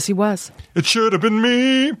 Yes, he was. It should have been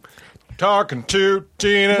me talking to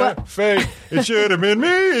Tina What? Fey. It should have been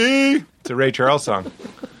me. It's a Ray Charles song.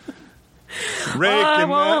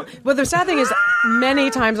 But the sad thing is, many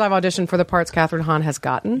times I've auditioned for the parts Catherine Hahn has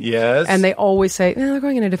gotten. Yes. And they always say, no, they're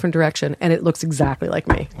going in a different direction. And it looks exactly like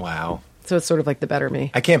me. Wow. So it's sort of like the better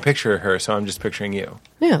me. I can't picture her, so I'm just picturing you.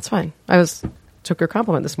 Yeah, it's fine. Took your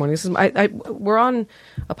compliment this morning. This is, we're on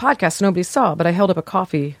a podcast nobody saw, but I held up a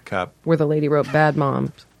coffee Cup. where the lady wrote Bad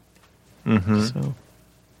Moms. Mm-hmm. So,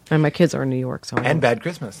 and my kids are in New York. So And Bad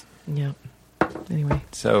Christmas. Yeah. Anyway.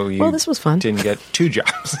 So you this was fun. Didn't get 2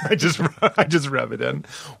 jobs. I just rub it in.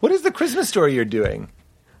 What is the Christmas story you're doing?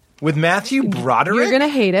 With Matthew Broderick? You're going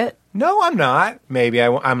to hate it. No, I'm not. Maybe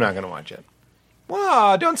I'm not going to watch it.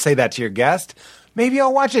 Well, don't say that to your guest. Maybe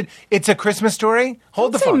I'll watch it. It's a Christmas story.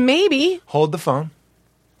 Hold the Say phone. maybe. Hold the phone.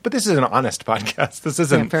 But this is an honest podcast. This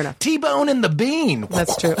isn't fair enough. T-Bone and the Bean.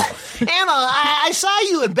 That's true. Anna, I saw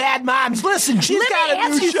you in Bad Moms. Listen, she's got a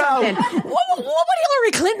new show. What would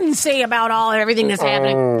Hillary Clinton say about everything that's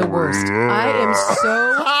happening? The worst. I am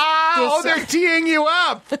so... Oh, they're teeing you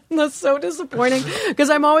up. That's so disappointing because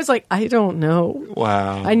I'm always like, I don't know.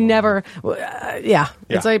 Wow. I never,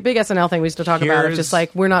 It's like a big SNL thing we used to talk about. It's just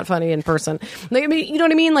like, we're not funny in person. Like, I mean, you know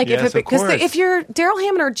what I mean? Like, Yes, of course. if you're Daryl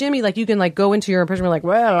Hammond or Jimmy, like, you can like go into your impression and be like,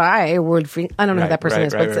 well, I would feel, I don't know who that person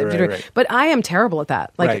is, but I am terrible at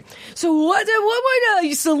that. Like, Right. so what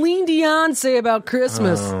would Celine Dion say about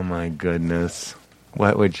Christmas? Oh, my goodness.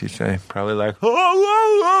 What would she say? Probably like, oh,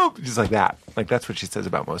 oh, oh. Just like that. Like, that's what she says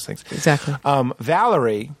about most things. Exactly.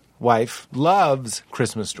 Valerie, wife, loves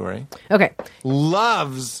Christmas Story. Okay.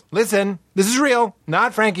 Loves, listen, this is real,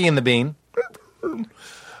 not Frankie and the Bean.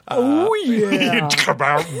 Oh, yeah.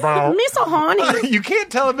 Miss Honey. You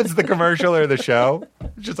can't tell if it's the commercial or the show.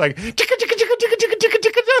 It's just like, chicka, chicka, chicka, chicka, chicka, chicka,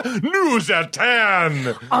 chicka, chicka, news at 10.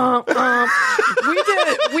 We did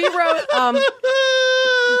it.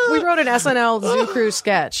 We wrote an SNL Zoo Crew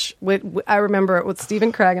sketch. I remember it with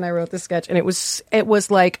Stephen Craig, and I wrote this sketch, and it was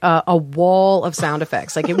like a wall of sound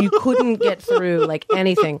effects. Like you couldn't get through like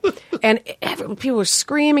anything, and people were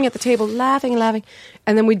screaming at the table, laughing and laughing.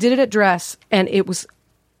 And then we did it at Dress, and it was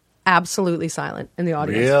absolutely silent in the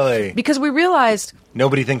audience. Really? Because we realized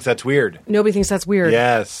Nobody thinks that's weird. nobody thinks that's weird.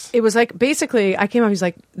 Yes. It was like basically I came up. He's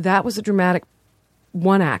like, that was a dramatic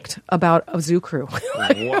one act about a zoo crew.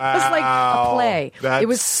 Like, it was like a play. That's- It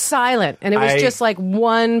was silent, and it was just like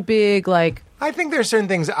one big like. I think there are certain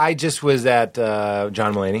things. I just was at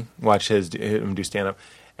John Mulaney, watched him do stand up,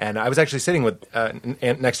 and I was actually sitting with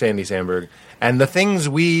next to Andy Samberg, and the things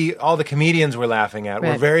all the comedians were laughing at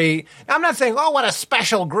were Right. very. I'm not saying, oh, what a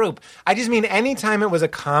special group. I just mean anytime it was a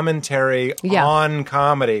commentary Yeah. on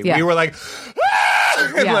comedy, Yeah. we were like.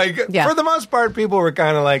 And Yeah. for the most part, people were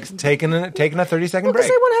kind of like taking a 30-second Because break.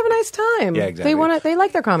 they want to have a nice time. Yeah, exactly. They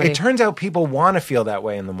like their comedy. It turns out people want to feel that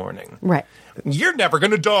way in the morning. Right. You're never going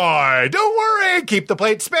to die. Don't worry. Keep the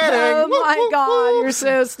plate spinning. Oh Woo, my woo, God, woo. you're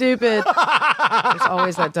so stupid. There's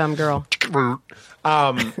always that dumb girl.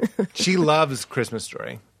 She loves Christmas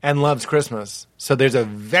Story and loves Christmas. So there's a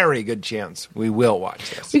very good chance we will watch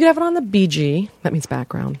this. We could have it on the BG. That means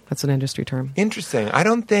background. That's an industry term. Interesting. I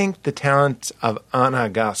don't think the talent of Anna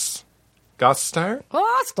Gasteyer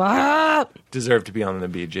Oh, stop! deserve to be on the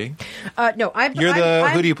BG. No,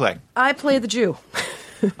 Who do you play? I play the Jew.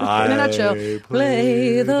 In I a nutshell,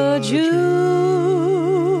 play the Jew.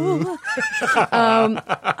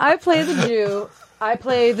 I play the Jew. I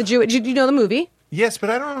play the Jew. Do you know the movie? Yes, but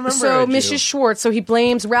I don't remember. So a Jew. Mrs. Schwartz. So he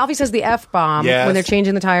blames Ralphie says the F-bomb Yes. when they're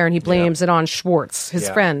changing the tire, and he blames it on Schwartz, his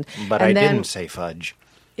Yeah. friend. But and I then, didn't say fudge.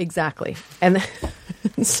 exactly. And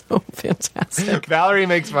then, so fantastic. Valerie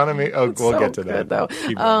makes fun of me. Oh, we'll So get to good, that. though.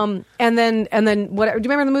 Keep going. And then what? Do you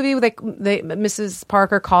remember the movie? Mrs.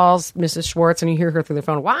 Parker calls Mrs. Schwartz, and you hear her through the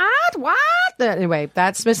phone. What? Anyway,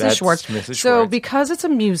 that's Mrs. That's Schwartz. Mrs. So Schwartz. because it's a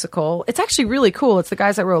musical, it's actually really cool. It's the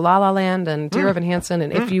guys that wrote La La Land and Dear Evan Hansen.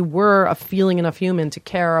 And if you were a feeling enough human to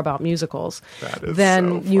care about musicals, That is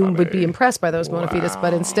then so you would be funny. impressed by those bona fides.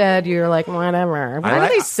 But instead, you're like, whatever. Why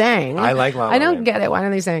do they sing? I like La La I don't Land. get it. Why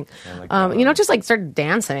do they sing? like La La You don't just like start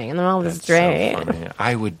dancing in the middle of this That's so day. funny.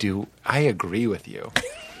 I agree with you.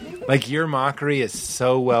 Like, your mockery is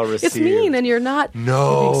so well received. It's mean, and you're not. you're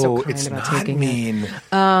being so No, kind it's about not taking it. mean.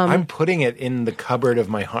 I'm putting it in the cupboard of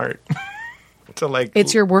my heart. to like.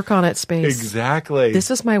 It's your work on it space. Exactly.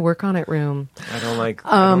 This is my work on it room. I don't like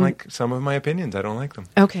some of my opinions. I don't like them.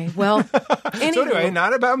 Okay, well. So anyway,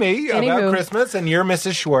 not about me. About Anywho. Christmas, and you're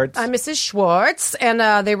Mrs. Schwartz. I'm Mrs. Schwartz, and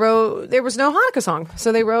there was no Hanukkah song.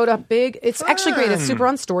 So they wrote a big, it's actually great. It's super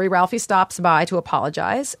on story. Ralphie stops by to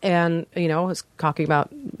apologize and, is talking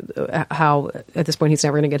about how at this point he's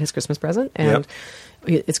never going to get his Christmas present. And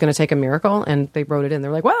it's going to take a miracle. And they wrote it in.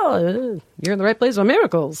 They're like, well, you're in the right place on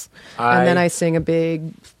miracles. And then I sing a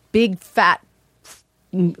big, fat,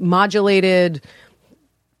 modulated,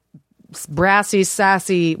 brassy,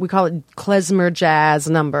 sassy, we call it klezmer jazz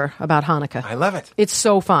number about Hanukkah. I love it. It's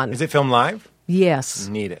so fun. Is it filmed live? Yes.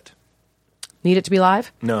 Need it. Need it to be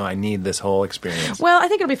live? No, I need this whole experience. Well, I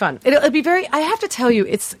think it'll be fun. It'll be very, I have to tell you,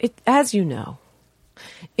 as you know,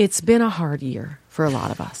 it's been a hard year for a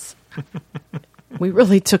lot of us. We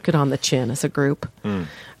really took it on the chin as a group.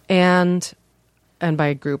 And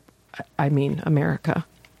by group, I mean America.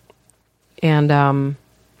 And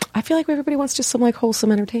I feel like everybody wants just some like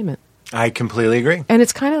wholesome entertainment. I completely agree. And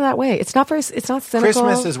it's kind of that way. It's not cynical.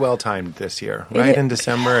 Christmas is well timed this year, right? In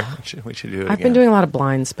December, we should do it again. I've been doing a lot of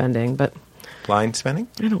blind spending, but blind spending?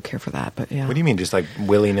 I don't care for that, but yeah. What do you mean, just like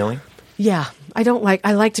willy-nilly? Yeah. I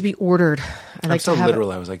like to be ordered. I'm so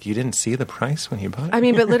literal. I was like, you didn't see the price when you bought it? I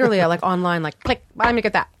mean, but literally, I like online, like, click, I'm going to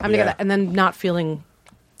get that. I'm going to get that. And then not feeling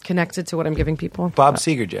connected to what I'm giving people. Bob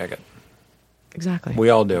Seger jacket. Exactly. We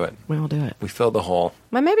all do it. We all do it. We fill the hole.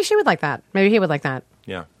 Well, maybe she would like that. Maybe he would like that.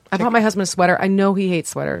 Yeah. I bought my husband a sweater. I know he hates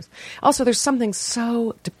sweaters. Also, there's something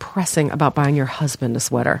so depressing about buying your husband a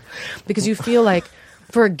sweater because you feel like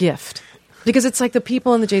for a gift. Because it's like the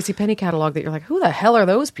people in the JCPenney catalog that you're like, who the hell are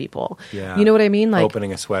those people? Yeah. You know what I mean? Like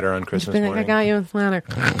opening a sweater on Christmas being like, morning. I got you a sweater.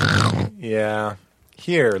 Yeah.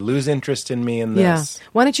 Here, lose interest in me in Yeah. this.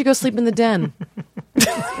 Why don't you go sleep in the den?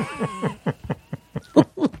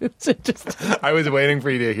 I was waiting for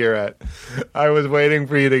you to hear it. I was waiting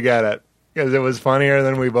for you to get it because it was funnier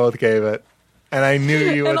than we both gave it. And I knew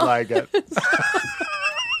you would like it.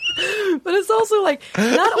 But it's also like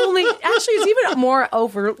not only actually it's even more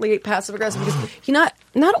overtly passive aggressive because he not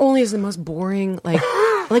only is the most boring like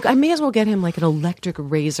I may as well get him like an electric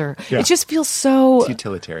razor. Yeah. It just feels so It's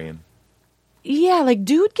utilitarian. yeah, like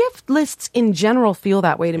dude gift lists in general feel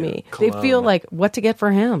that way to me. They cologne. feel like what to get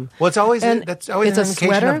for him. Well, that's always And an it's indication a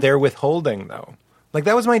sweater? of their withholding, though. Like,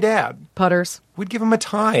 that was my dad. Putters. We'd give him a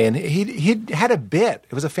tie, and he had a bit.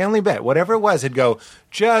 It was a family bit. Whatever it was, he'd go,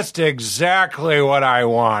 just exactly what I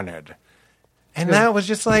wanted. And that was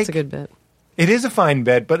just like... That's a good bit. It is a fine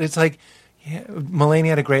bit, but it's like... Yeah, Mulaney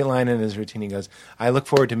had a great line in his routine. He goes, I look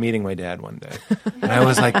forward to meeting my dad one day. And I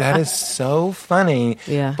was like, that is so funny.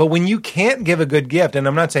 Yeah. But when you can't give a good gift, and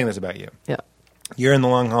I'm not saying this about you. Yeah. You're in the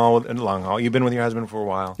long haul. You've been with your husband for a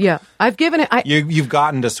while. Yeah. I've given it You've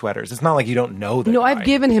gotten to sweaters. It's not like you don't know that. no, I've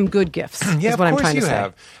given him good gifts. Yeah, is of what I'm course trying you to say.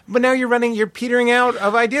 have. But now you're petering out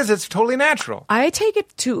of ideas. It's totally natural. I take it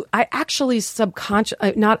to, I actually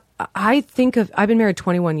I think of, I've been married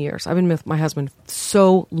 21 years. I've been with my husband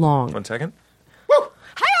so long. 1 second.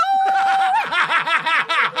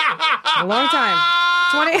 A long time.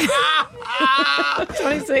 26.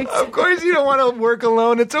 Of course you don't want to work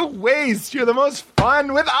alone. It's a waste. You're the most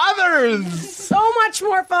fun with others. So much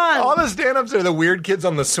more fun. All the stand-ups are the weird kids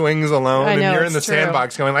on the swings alone, I know, and you're in the it's true.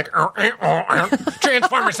 sandbox going like,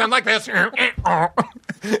 Transformers sound like this. Everybody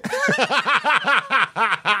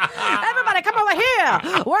come over here.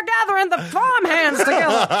 We're gathering the farmhands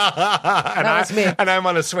together. That was me. And I'm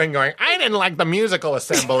on a swing going, I didn't like the musical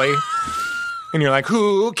assembly. And you're like,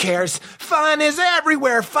 who cares? Fun is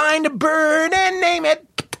everywhere. Find a bird and name it.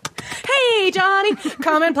 Hey, Johnny,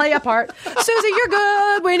 come and play a part. Susie, you're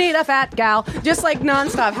good. We need a fat gal. Just like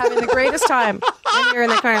nonstop, having the greatest time. And you're in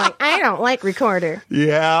the car like, I don't like recorder.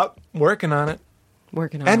 Yeah, working on it.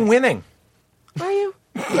 Working on And it. winning. Are you?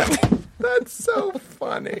 That's so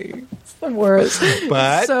funny. It's the worst.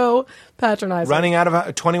 But so patronizing. running out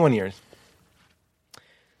of 21 years.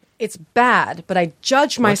 It's bad, but I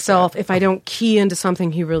judge myself if I don't key into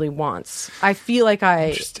something he really wants. I feel like I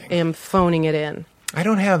Interesting. am phoning it in. I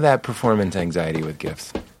don't have that performance anxiety with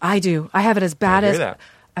gifts. I do. I have it as bad I hear as that.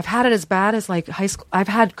 I've had it as bad as like high school. I've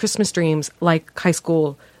had Christmas dreams like high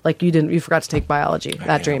school. Like you forgot to take biology.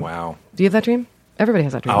 That Yeah, dream. Wow. Do you have that dream? Everybody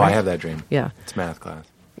has that dream. Oh, right? I have that dream. Yeah. It's math class.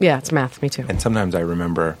 Yeah, it's math. Me too. And sometimes I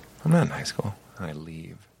remember I'm not in high school and I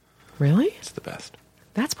leave. Really? It's the best.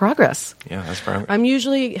 That's progress. Yeah, that's progress. I'm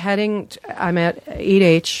usually I'm at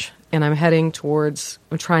 8H and I'm heading towards,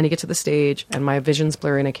 I'm trying to get to the stage and my vision's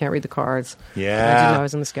blurry and I can't read the cards. Yeah. I didn't know I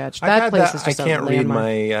was in the sketch. I've That had place is just I a can't read landmark.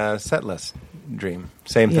 my set list dream.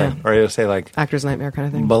 Same Yeah. thing. Or it'll say like Actor's nightmare kind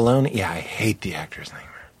of thing. baloney. Yeah, I hate the actor's nightmare.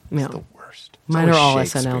 It's Yeah. the worst. worst. It's Mine are all always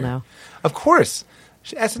SNL Shakespeare. now. Of course,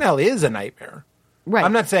 SNL is a nightmare. Right.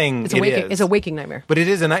 I'm not saying it's it a waking, is. It's a waking nightmare. But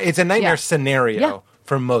it's a nightmare Yeah. scenario Yeah.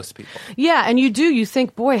 for most people. Yeah, and you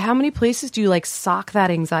think, boy, how many places do you like sock that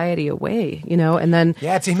anxiety away? You know, and then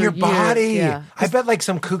Yeah, it's in for your years- body. Yeah. I bet like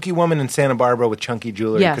some kooky woman in Santa Barbara with chunky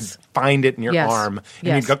jewelry Yes. could find it in your Yes. arm. And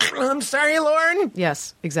Yes. you'd go, I'm sorry, Lauren.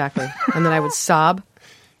 Yes, exactly. And then I would sob,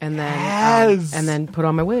 and then Yes. and then put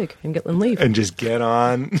on my wig and leave. And just get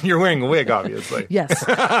on. You're wearing a wig, obviously. Yes,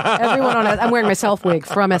 everyone on it. I'm wearing my self wig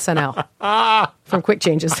from SNL, from Quick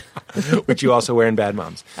Changes. Which you also wear in Bad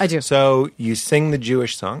Moms. I do. So you sing the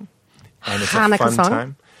Jewish song, and it's Hanukkah a fun song.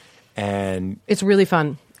 time. And It's really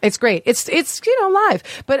fun. It's great. It's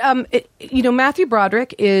live. But Matthew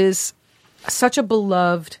Broderick is such a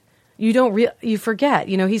beloved. You forget.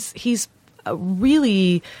 He's a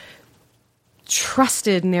really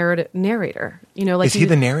trusted narrator. Like Is he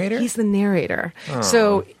the narrator? He's the narrator.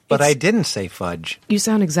 So, but it's- I didn't say fudge. you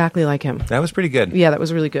sound exactly like him. That was pretty good. Yeah, that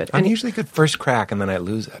was really good. I'm And usually good first crack, and then I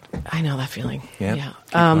lose it. I know that feeling. Yeah. Yeah.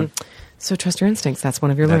 Keep going. So trust your instincts. That's one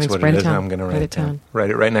of your That's learnings. what Write it it is. down. I'm going to write it down.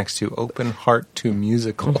 Write it right next to Open Heart to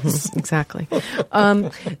Musicals. Exactly.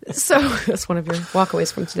 So that's one of your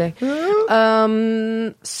walkaways from today.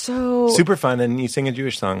 So Super fun, and you sing a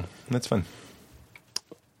Jewish song. That's fun.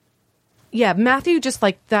 yeah, Matthew just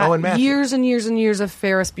like that. Oh, and Matthew. Years and years and years of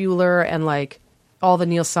Ferris Bueller and like all the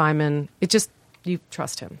Neil Simon. It just you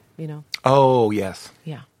trust him. Oh, yes.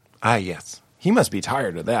 Yeah. Yes. He must be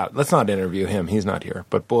tired of that. Let's not interview him. He's not here.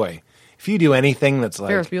 But boy, if you do anything that's like,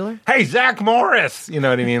 Ferris Bueller? Hey, Zach Morris, you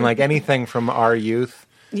know what I mean? Like anything from our youth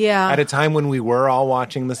Yeah. at a time when we were all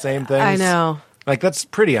watching the same things. I know. Like that's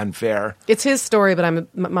pretty unfair. It's his story,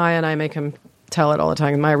 but Maya and I make him tell it all the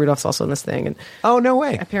time. And Maya Rudolph's also in this thing. And Oh, no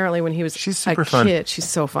way. apparently, when he was She's a super fun. kid, she's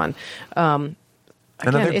so fun.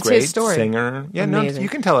 Another it's great his story. singer. Yeah, no, Amazing. you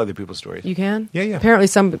can tell other people's stories. You can? Yeah, yeah. Apparently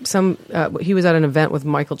he was at an event with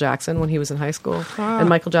Michael Jackson when he was in high school. And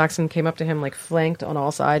Michael Jackson came up to him like flanked on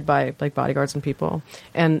all sides by like bodyguards and people.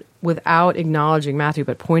 And without acknowledging Matthew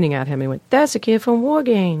but pointing at him, he went, "That's a kid from War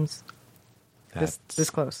Games." This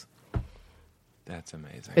close. That's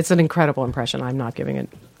amazing. It's an incredible impression. I'm not giving it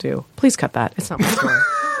due. Please cut that. It's not my story.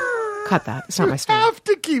 Cut that. It's not my story. have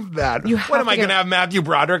to keep that. You What have am to I going to give- have Matthew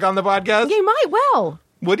Broderick on the podcast? He might well.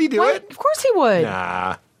 Would he do Why- it? Of course he would.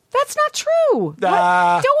 Nah. That's not true.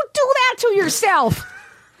 Nah. What? Don't do that to yourself.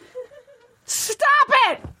 Stop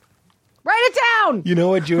it. Write it down. You know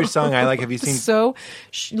what Jewish song I like? Have you seen? So,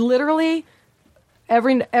 literally,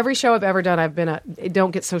 every show I've ever done, I've been at. It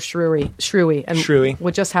don't get so shrewy. And Shrewy.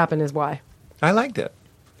 what just happened is why. I liked it.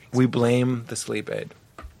 We blame the sleep aid.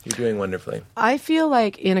 You're doing wonderfully. I feel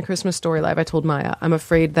like in A Christmas Story Live, I told Maya, I'm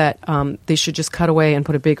afraid that they should just cut away and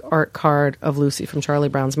put a big art card of Lucy from Charlie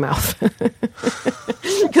Brown's mouth.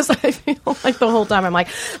 Because I feel like the whole time I'm like,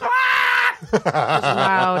 ah! It's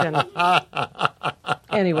loud. And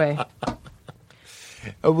anyway.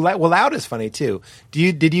 Oh, well, Loud is funny too.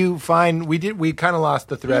 Did you find we kind of lost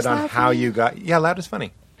the thread Is on Loud how funny? you got? Yeah, Loud is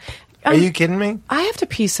funny. Are you kidding me? I have to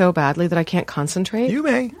pee so badly that I can't concentrate. You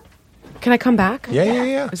may. Can I come back?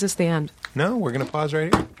 Yeah. Is this the end? No, we're gonna pause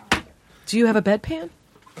right here. Do you have a bedpan?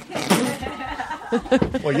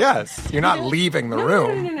 Well, yes. You're not leaving the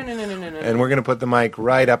room. No. And we're gonna put the mic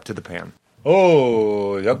right up to the pan.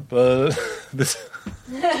 Oh, yep. This.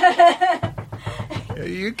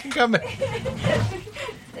 You can come in.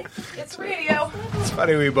 It's radio. It's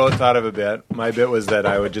funny, we both thought of a bit. My bit was that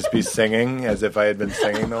I would just be singing as if I had been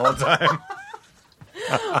singing the whole time.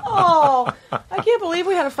 Oh, I can't believe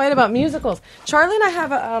we had a fight about musicals. Charlie and I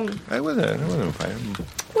have a. I wasn't fighting.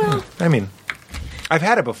 Well, I mean, I've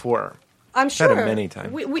had it before. I'm Had sure it many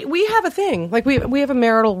times. We have a thing like we have a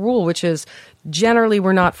marital rule, which is generally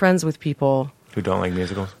we're not friends with people. Who don't like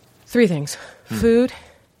musicals? 3 things: food,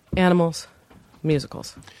 animals,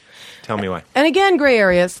 musicals. Tell me why. And again, gray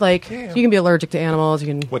areas like Yeah. you can be allergic to animals, you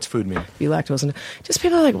can What's food mean? be lactose, and just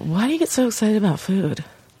people are like, why do you get so excited about food?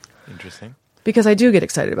 Interesting. Because I do get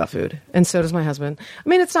excited about food, and so does my husband. I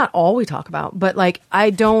mean, it's not all we talk about, but like, I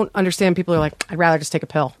don't understand people who are like, I'd rather just take a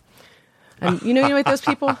pill. And you know like those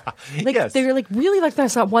people? Like, Yes. they're like, really like,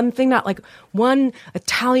 that's not one thing, not like one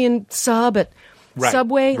Italian sub at Right,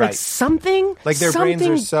 Subway, like right. something. Like their something,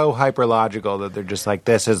 brains are so hyperlogical that they're just like,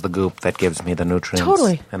 this is the goop that gives me the nutrients.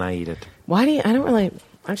 Totally. And I eat it. Why do you,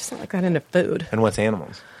 I'm just not like that into food. And what's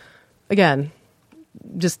animals? Again,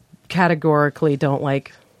 just categorically don't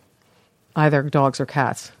like either dogs or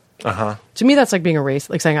cats. Uh-huh. To me, that's like being a race,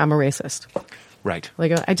 like saying I'm a racist. Right.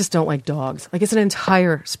 Like, I just don't like dogs. Like, it's an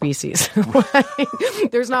entire species. Like,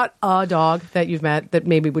 there's not a dog that you've met that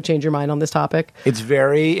maybe would change your mind on this topic.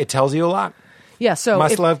 It tells you a lot. Yeah, so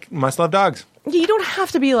must love dogs. you don't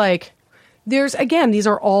have to be like, these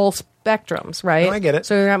are all spectrums, right? No, I get it.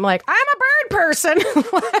 So I'm like, I'm a bird person.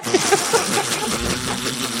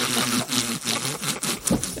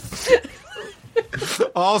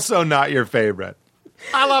 Also not your favorite.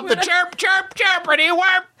 I love the chirp, chirp, chirpity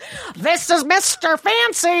chirp. This is Mr.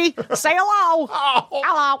 Fancy. Say hello.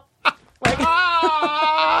 Oh.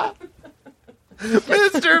 Hello.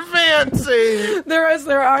 Mr. Fancy.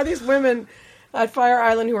 There are these women at Fire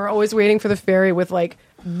Island who are always waiting for the ferry with like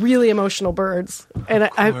really emotional birds, and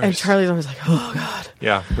and Charlie's always like, oh god,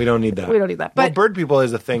 Yeah, we don't need that. we don't need that. Well, But bird people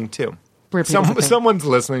is a thing too. bird people are the thing. Someone's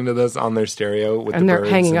listening to this on their stereo with and the they're birds,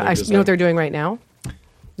 hanging. and You they're know what just they're doing right now?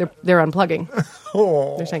 They're unplugging.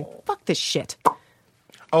 like, They're saying, "Fuck this shit."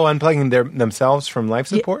 oh, unplugging themselves from life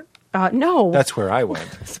support. No. That's where I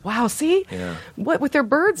went. Wow. See, Yeah. what with their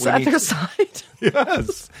birds We at need their to- side?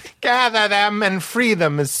 Yes, gather them and free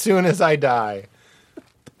them as soon as I die.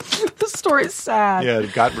 The story's sad. Yeah,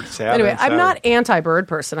 it got sad. Anyway, and I'm sad. not anti-bird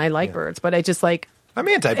person. I like birds, but I just like. I'm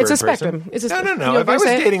anti-bird It's a person. spectrum. It's a no. you know If I was what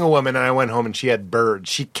I'm saying? dating a woman and I went home and she had birds,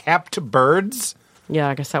 she kept birds. Yeah,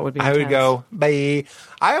 I guess that would be. I would intense. go, bye.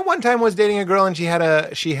 I at one time was dating a girl and she had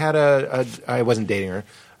a I wasn't dating her.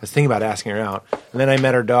 I was thinking about asking her out. And then I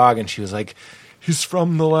met her dog and she was like, he's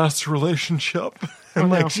from the last relationship. And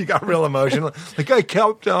no. like she got real emotional. Like I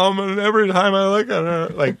kept him and every time I look at her,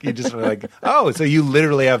 like you just were like, oh, so you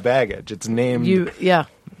literally have baggage. It's named Yeah,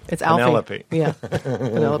 it's Alfie. Penelope. Yeah,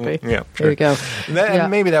 Penelope. Yeah, There you go. And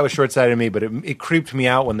maybe that was short-sighted of me, but it creeped me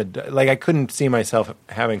out when I couldn't see myself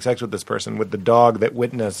having sex with this person, with the dog that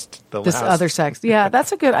witnessed the This last. other sex. Yeah,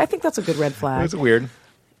 I think that's a good red It flag. was weird.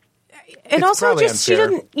 And it's also, probably just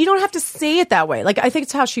unfair. you don't have to say it that way. Like I think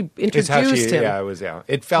it's how she It's how introduced she, him. yeah, it was, yeah.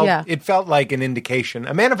 It felt like an indication,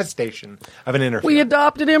 a manifestation of an interview. We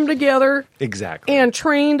adopted him together Exactly. and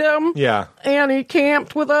trained him. Yeah. And he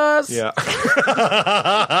camped with us. Yeah.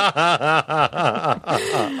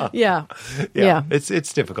 Yeah. Yeah.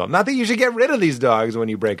 It's difficult. Not that you should get rid of these dogs when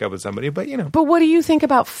you break up with somebody, but you know. But what do you think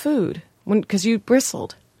about food? Because you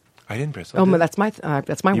bristled. I didn't bristle. Oh, did I?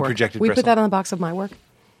 that's my You work. projected we bristle. put that on the box of my work.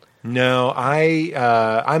 No,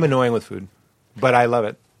 I'm annoying with food, but I love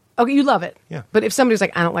it. Okay, you love it. Yeah. But if somebody was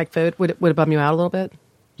like, I don't like food, would it bum you out a little bit?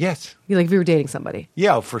 Yes. You like if you were dating somebody.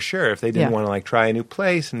 Yeah, for sure. If they didn't Yeah. want to like try a new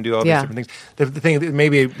place and do all these Yeah. different things, the thing that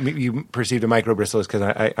maybe you perceived a micro bristle is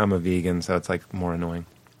because I'm a vegan, so it's like more annoying.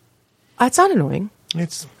 It's not annoying.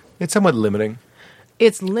 It's somewhat limiting.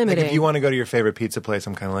 It's Like limiting. if you want to go to your favorite pizza place,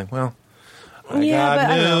 I'm kind of like, well, I Yeah, but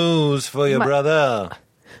got I don't know. news for you, My- brother.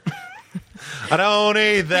 I don't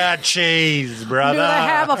eat that cheese, brother. Do they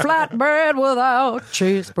have a flatbread without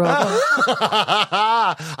cheese, brother?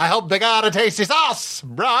 I hope they got a tasty sauce,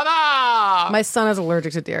 brother. My son is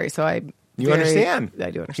allergic to dairy, so I. You understand? I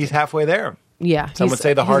do understand. He's halfway there. Yeah. Some would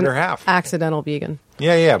say the harder an half. Accidental vegan.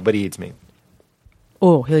 Yeah, but he eats meat.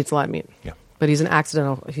 Oh, he eats a lot of meat. Yeah. But he's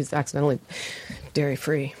accidentally dairy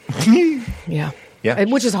free. Yeah. Yeah.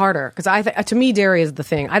 Which is harder because to me dairy is the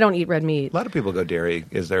thing. I don't eat red meat. A lot of people go dairy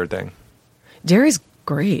is their thing. Dairy's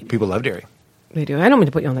great. People love dairy. They do. I don't mean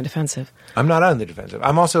to put you on the defensive. I'm not on the defensive.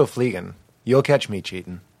 I'm also a fleegan. You'll catch me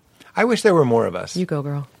cheating. I wish there were more of us You go,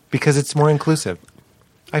 girl. because it's more inclusive.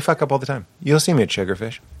 I fuck up all the time. You'll see me at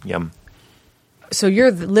Sugarfish. Yum. So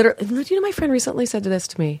you're literally. Do you know my friend recently said this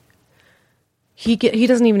to me? He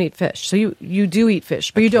doesn't even eat fish. So you do eat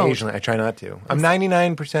fish, but you don't. Occasionally, I try not to. I'm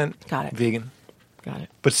 99% Got it. vegan, Got it.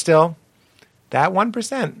 but still, that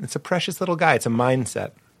 1%. It's a precious little guy. It's a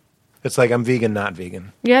mindset. It's like I'm vegan, not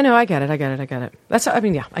vegan. Yeah, no, I get it. I get it. I get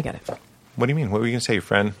it. What do you mean? What were you going to say? Your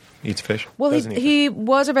friend eats fish? Well, Doesn't eat fish. he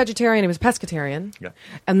was a vegetarian. He was pescatarian. Yeah.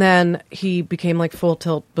 And then he became like full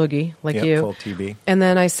tilt boogie, like Yeah, you. full TB. And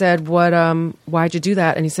then I said, why'd you do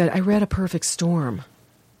that? And he said, I read A Perfect Storm.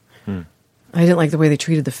 I didn't like the way they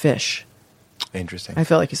treated the fish. Interesting. I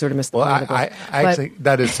felt like he sort of missed the Well, point of I it. actually,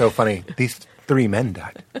 that is so funny. These 3 men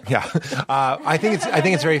died. Yeah. I think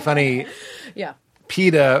it's very funny. Yeah.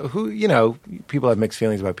 PETA, who, you know, people have mixed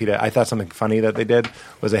feelings about PETA. I thought something funny that they did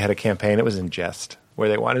was they had a campaign. It was in jest where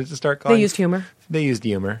they wanted to start calling. They used humor. They used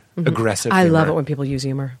humor. Aggressive I humor. love it when people use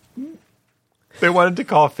humor. They wanted to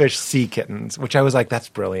call fish sea kittens, which I was like, that's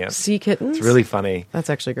brilliant. Sea kittens? It's really funny. That's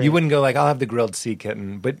actually great. You wouldn't go like, I'll have the grilled sea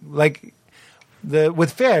kitten. But like,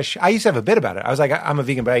 with fish, I used to have a bit about it. I was like, I'm a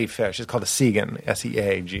vegan, but I eat fish. It's called a seagan,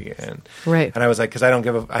 S-E-A-G-N. Right. And I was like, because I don't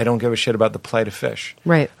give a shit about the plight of fish.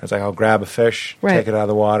 Right. I was like, I'll grab a fish, Right. take it out of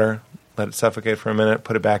the water, let it suffocate for a minute,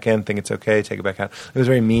 put it back in, think it's okay, take it back out. It was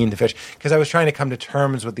very mean to fish because I was trying to come to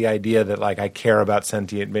terms with the idea that like I care about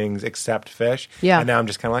sentient beings except fish. Yeah. And now I'm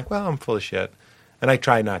just kind of like, well, I'm full of shit. And I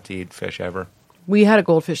try not to eat fish ever. We had a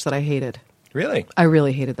goldfish that I hated. Really? I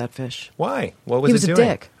really hated that fish. Why? What was He it was a doing?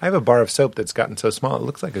 dick. I have a bar of soap that's gotten so small it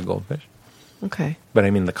looks like a goldfish. Okay. But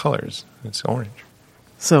I mean the colors. It's orange.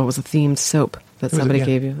 So it was a themed soap that was a- somebody yeah.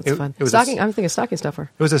 gave you. That's It- fun. it was a Stocking. s- I'm thinking stocking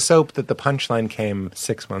stuffer. It was a soap that the punchline came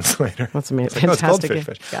 6 months later. That's amazing. It's like, oh, it's Fantastic.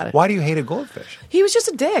 goldfish fish. Got it. Why do you hate a goldfish? He was just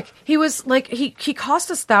a dick. He was like he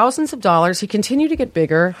cost us thousands of dollars. He continued to get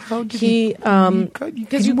bigger. You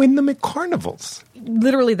Because can win them at carnivals.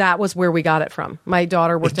 literally that was where we got it from. My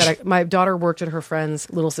daughter worked at her friend's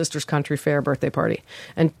little sister's country fair birthday party,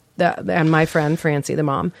 and my friend Francie, the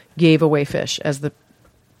mom, gave away fish as the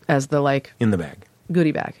like In the bag.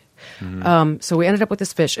 goodie bag. So we ended up with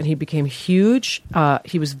this fish, and he became huge.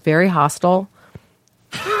 He was very hostile.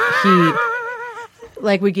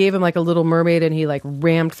 We gave him like a Little Mermaid, and he like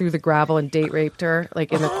rammed through the gravel and date raped her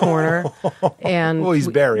like in the corner. And Well, he's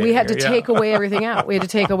burying we had to her, yeah. take away everything out. We had to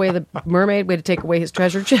take away the mermaid. We had to take away his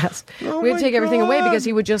treasure chest. We had to my take everything away God. because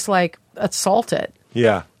he would just like assault it.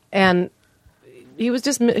 Yeah. And he was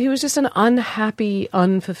just an unhappy,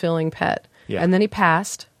 unfulfilling pet. Yeah. And then he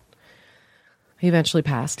passed. He eventually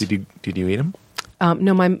passed. Did you eat them?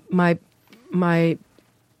 No, my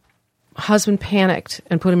husband panicked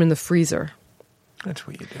and put him in the freezer That's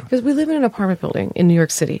what you do. because we live in an apartment building in New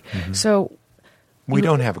York City. So We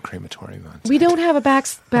don't have a crematorium on we don't have a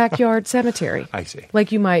backyard cemetery. I see.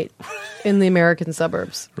 Like you might in the American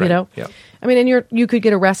suburbs, you Right, know? yeah. I mean, and you could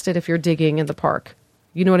get arrested if you're digging in the park.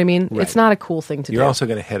 You know what I mean? Right. It's not a cool thing to You're do. also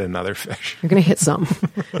going to hit another fish. You're going to hit some.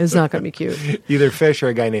 It's not going to be cute. Either fish or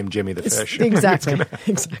a guy named Jimmy the Fish. Exactly.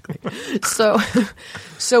 Exactly.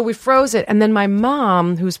 So we froze it, and then my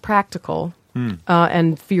mom, who's practical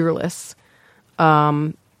and fearless,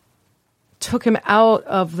 took him out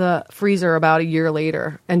of the freezer about a year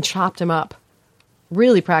later and chopped him up.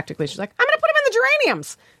 Really practically, she's like, "I'm going to put him in the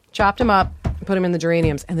geraniums." Chopped him up, put him in the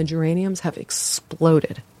geraniums, and the geraniums have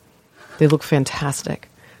exploded. They look fantastic.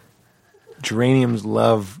 Geraniums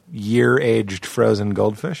love year-aged frozen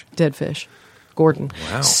goldfish. Dead fish. Gordon.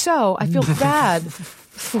 Wow. So I feel bad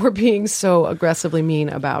for being so aggressively mean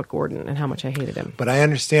about Gordon and how much I hated him. But I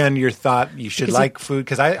understand your thought. You should Because like food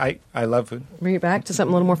because I love food. Bring it back to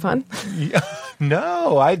something a little more fun.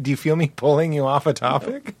 No, do you feel me pulling you off a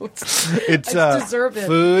topic? It's I deserved it.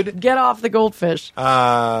 food, Get off the goldfish.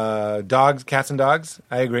 dogs, cats and dogs.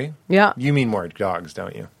 I agree. Yeah. You mean more dogs,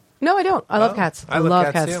 don't you? No, I don't. I love Oh, cats. I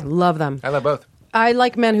love cats, too. Love them. I love both. I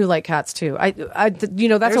like men who like cats too. That's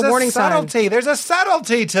There's a warning sign. subtlety. There's a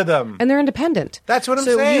subtlety to them. And they're independent. That's what I'm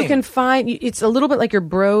so saying. you can find, it's a little bit like your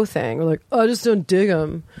bro thing. We're like, oh, I just don't dig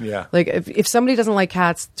them. Yeah. Like if somebody doesn't like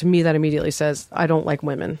cats, to me that immediately says, I don't like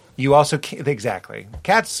women. You also can't, exactly.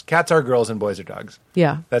 Cats are girls and boys are dogs.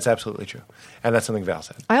 Yeah. That's absolutely true, and that's something Val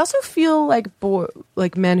said. I also feel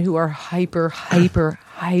like men who are hyper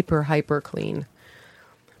clean,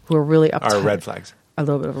 who are really uptight. Are red flags. A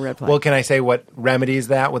little bit of a red flag. Well, can I say what remedies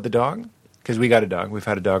that with the dog? Because we got a dog. We've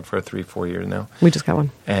had a dog for 3-4 years now, we just got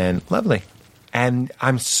one. and lovely. And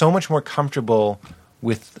I'm so much more comfortable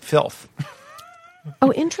with filth.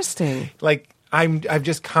 Oh, interesting. Like I've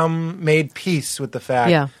just made peace with the fact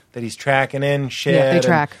Yeah. that he's tracking in shit. Yeah, they and-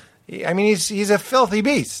 track. I mean, he's a filthy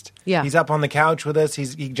beast. Yeah. He's up on the couch with us. He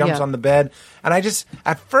jumps Yeah. on the bed, and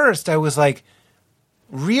at first I was like,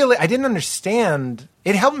 really, I didn't understand.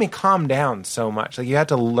 It helped me calm down so much. Like you had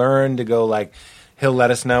to learn to go like. He'll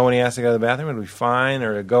let us know when he has to go to the bathroom. It'll be fine,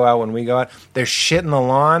 or go out when we go out. There's shit in the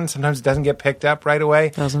lawn. Sometimes it doesn't get picked up right away.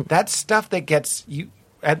 Doesn't. That's stuff that gets you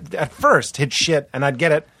at first hit shit, and I'd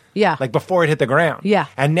get it. Yeah. Like before it hit the ground. Yeah.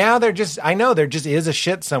 And now I know there just is a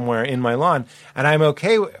shit somewhere in my lawn, and I'm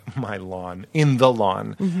okay with my lawn, in the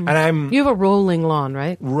lawn. Mm-hmm. And I'm You have a rolling lawn,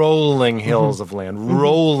 right? rolling hills Mm-hmm. of land,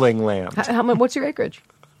 rolling land. What's your acreage?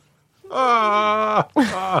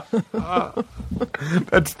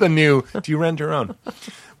 That's the new, do you rent or own?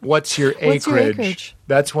 What's your acreage? What's your acreage?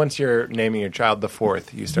 That's once you're naming your child the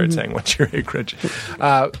fourth, you start saying, what's your acreage?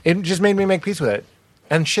 It just made me make peace with it.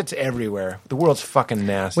 And shit's everywhere. The world's fucking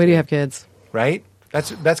nasty. Wait till you have kids. Right?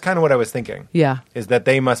 That's kind of what I was thinking. Yeah. Is that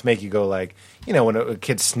they must make you go like, when a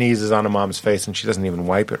kid sneezes on a mom's face and she doesn't even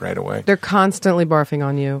wipe it right away. They're constantly barfing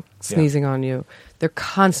on you, sneezing on you. They're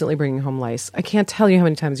constantly bringing home lice. I can't tell you how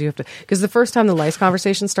many times you have to, because the first time the lice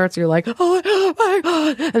conversation starts, you're like, oh my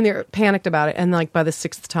God, and you're panicked about it. And like by the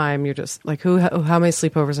sixth time, you're just like, how many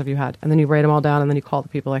sleepovers have you had? And then you write them all down, and then you call the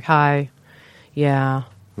people like, hi, yeah,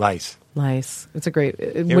 Lice. lice. It's a great.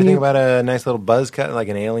 You ever think about a nice little buzz cut, like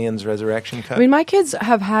an Alien's resurrection cut? I mean, my kids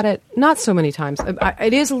have had it not so many times.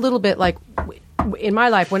 It is a little bit like in my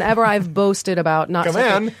life, whenever I've boasted about not Come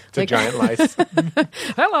stepping, in. It's a giant lice.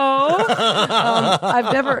 hello.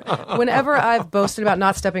 Whenever I've boasted about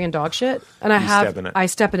not stepping in dog shit, and I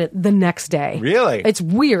step in it the next day. Really? It's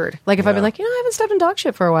weird. Like if I've been like, I haven't stepped in dog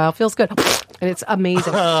shit for a while. It feels good, and it's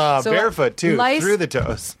amazing. Barefoot too, lice, through the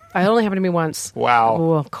toes. It only happened to me once. Wow.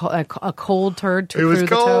 Ooh, a cold turd It was through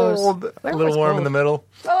the cold. toes. A little warm in the middle.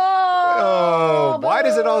 Oh, Why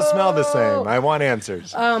does it all smell the same? I want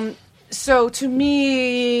answers. So to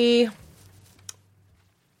me,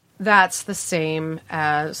 that's the same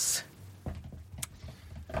as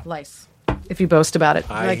lice. If you boast about it,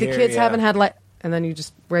 I like the hear kids ya. haven't had lice, and then you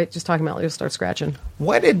just talking about it, you'll start scratching.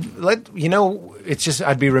 It's just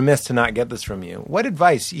I'd be remiss to not get this from you. What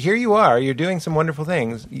advice? Here you are. You're doing some wonderful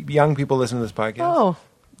things. Young people listen to this podcast. Oh,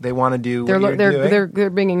 They want to do they're what you're doing.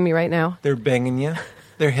 they're binging me right now. They're banging you.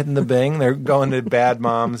 They're hitting the bing. They're going to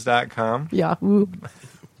badmoms.com Yeah. Ooh.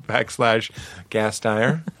 /gas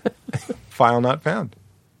tire. File not found.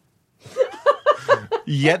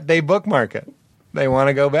 Yet they bookmark it. They want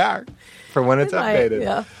to go back for when it's updated.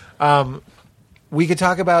 Yeah. We could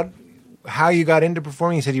talk about how you got into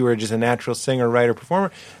performing. You said you were just a natural singer, writer,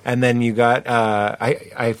 performer, and then you got.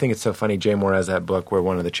 I think it's so funny. Jay Moore has that book where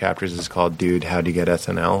one of the chapters is called "Dude, How'd You Get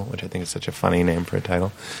SNL," which I think is such a funny name for a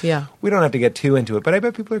title. Yeah. We don't have to get too into it, but I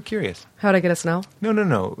bet people are curious. How'd I get SNL?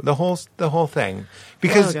 No. The whole thing,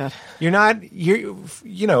 because Oh, God.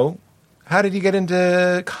 you're. How did you get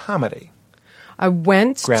into comedy? I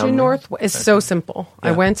went to Ground North. man. It's so simple. I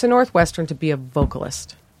Yeah. went to Northwestern to be a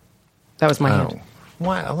vocalist. That was my hint.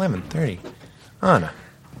 Why 11:30? Anna,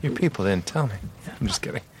 your people didn't tell me. I'm just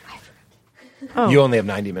kidding. Oh. You only have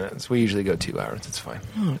 90 minutes. We usually go 2 hours. It's fine.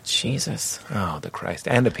 Oh, Jesus. Oh, the Christ.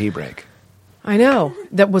 And a pee break. I know.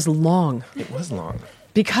 That was long. It was long.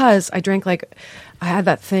 Because I had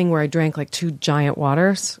that thing where I drank like 2 giant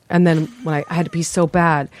waters. And then when I had to pee so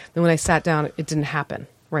bad, then when I sat down, it didn't happen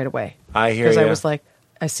right away. I hear Because I ya. was like,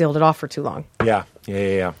 I sealed it off for too long. Yeah.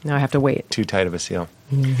 Now I have to wait. Too tight of a seal.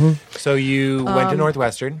 Mm-hmm. So you went to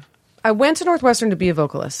Northwestern. I went to Northwestern to be a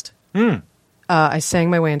vocalist. I sang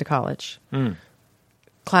my way into college.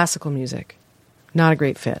 Classical music. Not a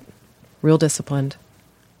great fit. Real disciplined.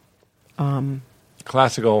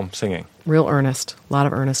 Classical singing. Real earnest. A lot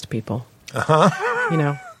of earnest people. You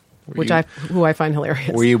know, who I find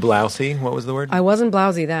hilarious. Were you blousy? What was the word? I wasn't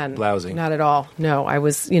blousy then. Blousy. Not at all. No, I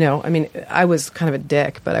was, I was kind of a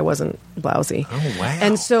dick, but I wasn't blousy. Oh, wow.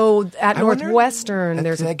 And so at I wonder- Northwestern,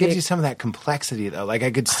 there's that a gives big, you some of that complexity, though. Like,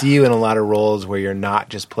 I could see you in a lot of roles where you're not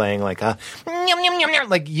just playing like a...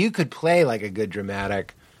 Like, you could play like a good,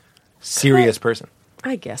 dramatic, serious person.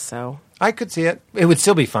 I guess so. I could see it. It would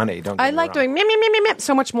still be funny. Don't get I me like wrong. doing meow, meow, meow, meow, meow,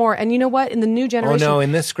 so much more. And you know what? In the new Oh, generation... no.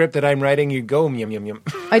 In this script that I'm writing, you go yum, yum, yum.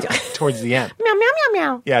 I, Towards the end. meow, meow, meow,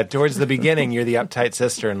 meow. Yeah, towards the beginning, you're the uptight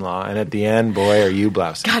sister-in-law. And at the end, boy, are you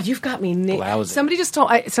blousy. God, you've got me. Blousy. Somebody just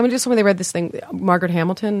told me they read this thing. Margaret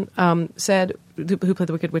Hamilton said, who played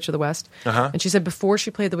the Wicked Witch of the West, and she said before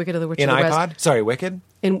she played the Wicked of the Witch In of the iPod? West, Sorry, Wicked?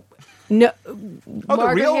 no,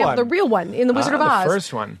 the real one. the real one in the Wizard of the Oz,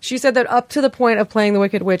 first one. She said that up to the point of playing the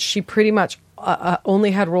Wicked Witch, she pretty much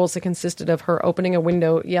only had roles that consisted of her opening a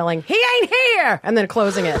window, yelling, "He ain't here," and then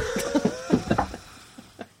closing it.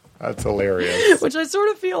 That's hilarious. Which I sort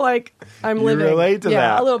of feel like I'm You living. relate to yeah,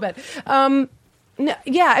 that. a little bit.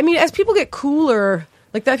 Yeah, I mean, as people get cooler,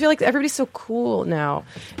 like I feel like everybody's so cool now,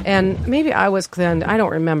 and maybe I was then. I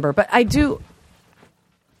don't remember, but I do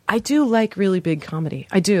like really big comedy.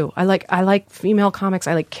 I do. I like female comics.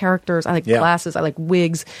 I like characters. I like glasses. I like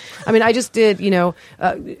wigs. I mean, I just did,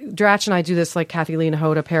 Dratch and I do this like Kathy Lee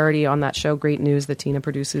Hoda parody on that show, Great News, that Tina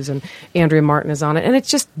produces, and Andrea Martin is on it. And it's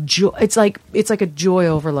just, it's like a joy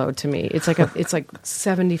overload to me. It's like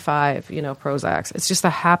 75, Prozacs. It's just the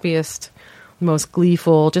happiest, most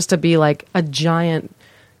gleeful, just to be like a giant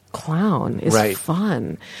clown is Right.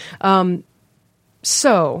 fun.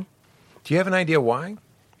 So Do you have an idea why?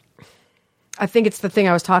 I think it's the thing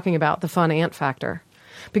I was talking about, the fun ant factor.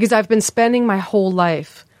 Because I've been spending my whole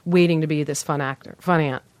life waiting to be this fun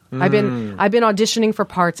ant. I've been auditioning for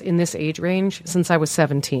parts in this age range since I was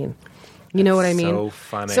 17. You know what I mean? So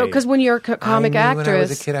funny. So because when you're a comic I knew actress, when I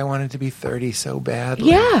was a kid, I wanted to be 30 so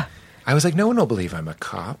badly. yeah, I was like, no one will believe I'm a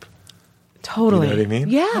cop. totally. You know what I mean?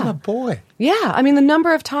 Yeah, I'm a boy. yeah. I mean, the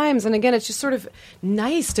number of times, and again, it's just sort of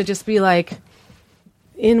nice to just be like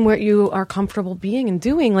in where you are comfortable being and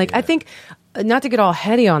doing. Like, I think, not to get all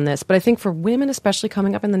heady on this, but I think for women, especially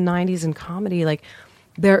coming up in the 90s in comedy, like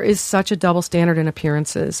there is such a double standard in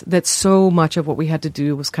appearances that so much of what we had to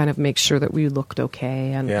do was kind of make sure that we looked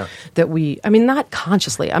okay and Yeah. that I mean, not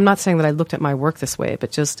consciously. I'm not saying that I looked at my work this way,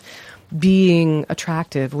 but just being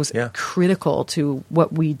attractive was Yeah. critical to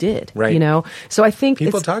what we did, Right. you know? So I think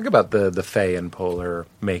People it's, talk about the Faye and Polar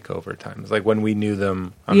makeover times. Like when we knew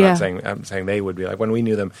them, Yeah. I'm saying they would be like, when we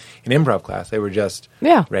knew them in improv class, they were just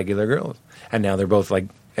Yeah. regular girls. And now they're both like,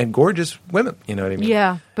 and gorgeous women, you know what I mean?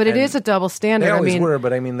 yeah, but it And is a double standard. They I always mean, were,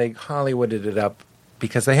 but I mean, they Hollywooded it up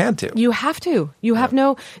because they had to. you have to. You have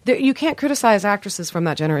you can't criticize actresses from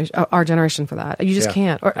that generation, our generation for that. You just Yeah.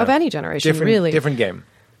 can't, or of Yeah. any generation, Different, really. different game.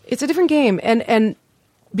 It's a different game, and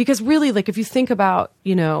because really, like if you think about,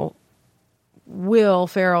 you know, Will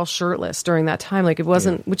Ferrell shirtless during that time, like it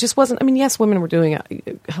wasn't, which just wasn't. I mean, yes, women were doing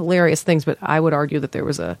hilarious things, but I would argue that there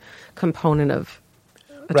was a component of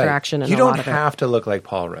attraction Right. and You a don't lot of have to look like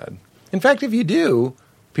Paul Rudd. In fact, if you do,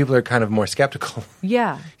 people are kind of more skeptical. it.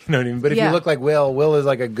 Yeah, You know what I mean? But if Yeah. you look like Will is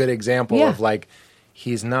like a good example Yeah. of like,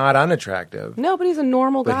 he's not unattractive, no, but he's a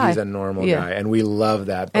normal but guy. he's a normal Yeah. guy. And we love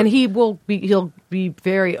that. But and he'll be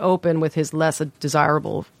very open with his less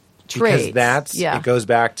desirable traits. because that's, it goes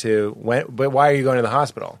back to, but why are you going to the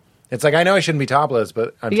hospital? It's like, I know I shouldn't be topless,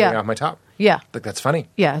 but I'm Yeah. taking off my top. Yeah. Like, that's funny.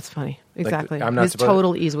 Yeah, it's funny. Exactly. I'm not His supposed-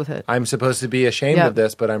 total ease with it. I'm supposed to be ashamed Yep. of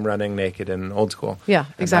this, but I'm running naked in old school. Yeah, And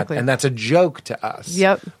exactly. and that's a joke to us.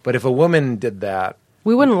 Yep. But if a woman did that,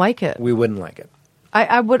 We wouldn't like it. we wouldn't like it.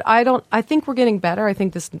 I think we're getting better. I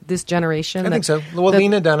think this generation. I think so. Well,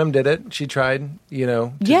 Lena Dunham did it. She tried,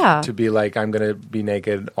 Yeah. to be like, I'm going to be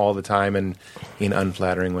naked all the time and in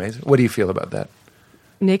unflattering ways. What do you feel about that?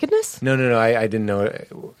 Nakedness? No. I didn't know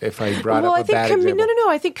if I brought Well, up I a think bad example. no.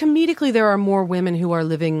 I think comedically there are more women who are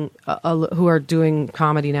living, who are doing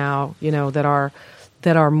comedy now. You know, that are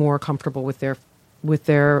more comfortable with their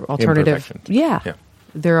alternative. Imperfections. Yeah. Yeah.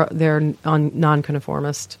 They're on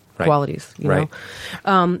nonconformist Right. qualities. You Right.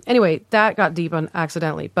 know. Anyway, that got deep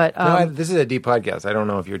accidentally, but No, this is a deep podcast. I don't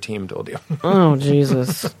know if your team told you. oh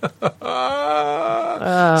Jesus,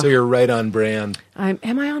 So you're right on brand.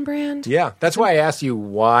 am I on brand? Yeah, that's why I asked you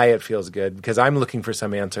why it feels good, because I'm looking for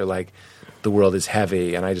some answer like the world is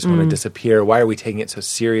heavy and I just want to disappear. Why are we taking it so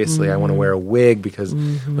seriously? I want to wear a wig because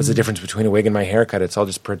what's the difference between a wig and my haircut? It's all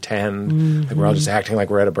just pretend. Like we're all just acting like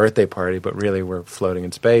we're at a birthday party, but really we're floating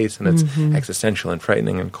in space and it's existential and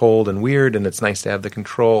frightening and cold and weird, and it's nice to have the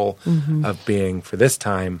control of being, for this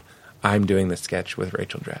time, I'm doing the sketch with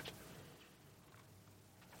Rachel Dratch.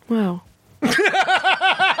 Wow.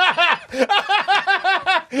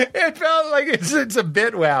 It felt like it's a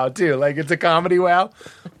bit wow, too. Like it's a comedy wow.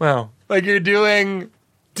 Wow. Like you're doing,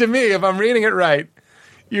 to me, if I'm reading it right,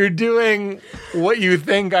 you're doing what you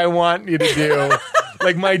think I want you to do.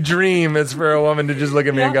 Like my dream is for a woman to just look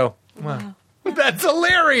at me and go, wow. That's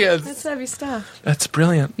hilarious. That's heavy stuff. That's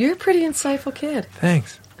brilliant. You're a pretty insightful kid.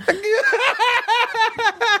 Thanks.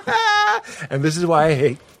 And this is why I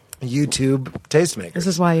hate YouTube tastemakers. This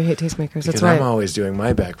is why you hate tastemakers. That's Because right. I'm always doing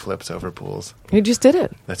my backflips over pools. You just did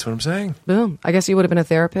it. That's what I'm saying. Boom. I guess you would have been a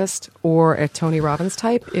therapist or a Tony Robbins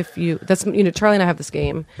type if you. That's Charlie and I have this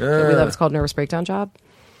game that we love. It's called Nervous Breakdown Job.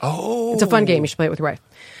 Oh. It's a fun game. You should play it with Ray.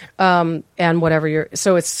 And whatever you're.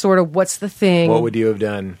 So it's sort of what's the thing? What would you have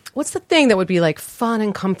done? What's the thing that would be like fun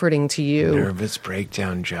and comforting to you? Nervous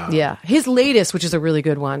breakdown job. Yeah. His latest, which is a really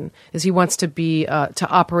good one, is he wants to be to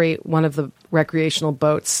operate one of the recreational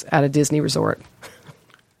boats at a Disney resort,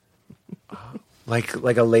 Like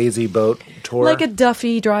a lazy boat tour. like a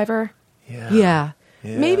Duffy driver. Yeah. Yeah.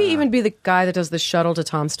 Yeah. Maybe even be the guy that does the shuttle to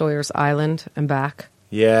Tom Sawyer's Island and back.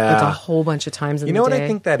 Yeah. Like a whole bunch of times in You the know what day. I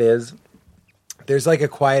think that is? There's like a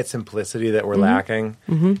quiet simplicity that we're lacking,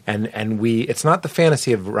 and we. It's not the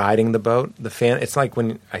fantasy of riding the boat. It's like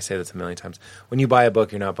when I say this a million times. When you buy a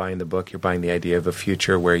book, you're not buying the book. You're buying the idea of a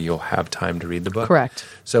future where you'll have time to read the book. Correct.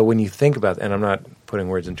 So when you think about, and I'm not putting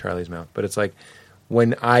words in Charlie's mouth, but it's like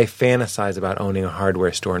when I fantasize about owning a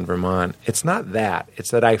hardware store in Vermont. It's not that. It's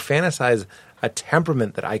that I fantasize a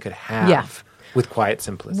temperament that I could have Yeah. with quiet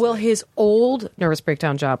simplicity. Well, his old Nervous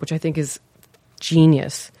Breakdown job, which I think is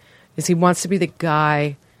genius, is he wants to be the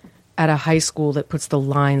guy at a high school that puts the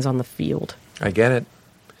lines on the field I get it.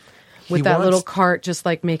 with He that wants- little cart, just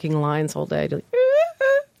like making lines all day. Like,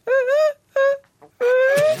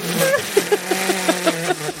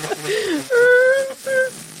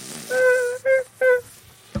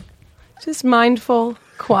 just mindful,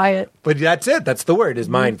 quiet. But that's it. That's the word, is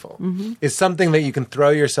mindful. Is something that you can throw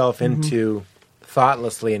yourself into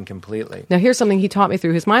thoughtlessly and completely. Now, here's something he taught me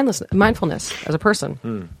through his mindfulness as a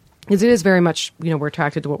person. Because it is very much, we're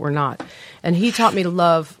attracted to what we're not. And he taught me to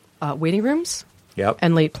love waiting rooms Yep.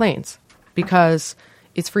 and late planes because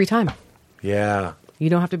it's free time. Yeah. You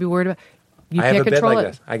don't have to be worried about. You I have can't a bit control like it.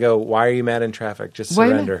 this. I go, why are you mad in traffic? Just Why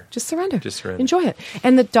not? surrender. Just surrender. Just surrender. Enjoy it,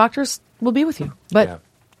 and the doctors will be with you. But Yeah.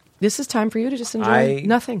 this is time for you to just enjoy I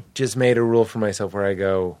nothing. just made a rule for myself where I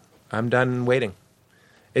go, I'm done waiting.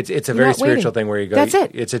 It's a You're very not spiritual waiting. thing where you go. That's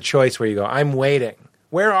it. It's a choice where you go, I'm waiting.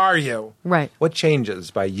 Where are you? Right. What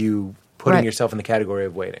changes by you putting Right. yourself in the category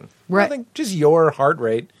of waiting? Right. Nothing. Just your heart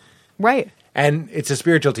rate. Right. And it's a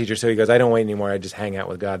spiritual teacher, so he goes, I don't wait anymore. I just hang out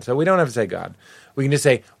with God. So we don't have to say God. We can just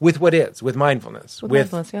say, with what is, with mindfulness. With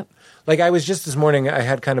mindfulness, yep. Like I was just this morning, I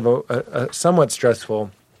had kind of a somewhat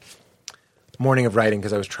stressful morning of writing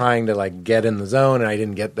because I was trying to like get in the zone and I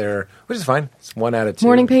didn't get there, which is fine. It's 1 out of 2.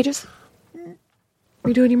 Morning pages. Are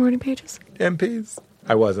you doing your morning pages? MPs.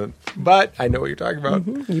 I wasn't, but I know what you're talking about.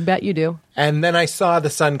 You bet you do. And then I saw the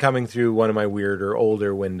sun coming through one of my weirder,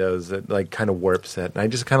 older windows that like kind of warps it. And I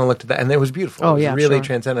just kind of looked at that, and it was beautiful. Oh, it was yeah, really sure.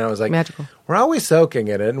 transcendent. I was like, Magical. We're always soaking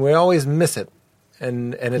in it, and we always miss it.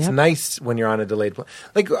 And it's Yep. nice when you're on a delayed flight.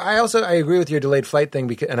 Like I agree with your delayed flight thing,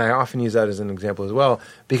 because, and I often use that as an example as well,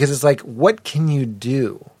 because it's like, what can you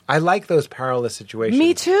do? I like those perilous situations.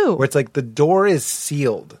 Me too. Where it's like the door is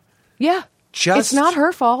sealed. Yeah. Just- it's not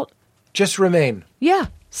her fault. Just remain. Yeah.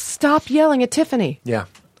 Stop yelling at Tiffany. Yeah.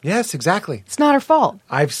 Yes, exactly. It's not her fault.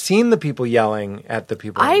 I've seen the people yelling at the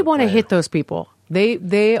people. I want to hit those people. They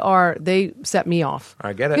set me off.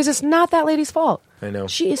 I get it. Because it's not that lady's fault. I know.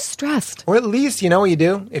 She is stressed. Or at least, you know what you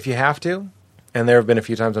do if you have to? And there have been a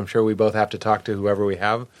few times I'm sure we both have to talk to whoever we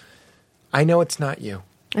have. I know it's not you.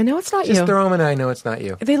 I know it's not Just you. throw them and I know it's not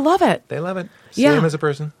you. They love it. They love it. Yeah. Same as a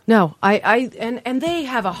person. No, and they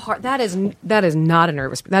have a heart. That is not a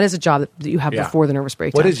nervous. That is a job that you have Yeah. before the nervous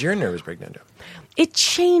breakdown. What is your nervous breakdown do? It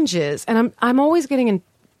changes, and I'm always getting in.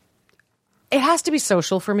 It has to be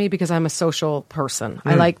social for me because I'm a social person.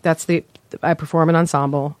 I like I perform an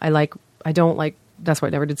ensemble. I don't like. That's why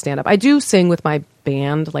I never did stand up. I do sing with my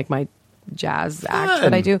band, like my jazz act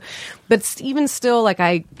that I do, but even still, like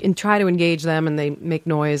I try to engage them, and they make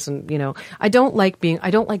noise, and I don't like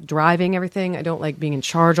driving everything. I don't like being in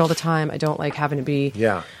charge all the time. I don't like having to be.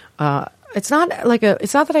 Yeah. It's not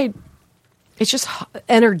that I. It's just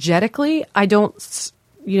energetically, I don't.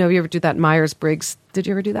 You ever do that Myers-Briggs? Did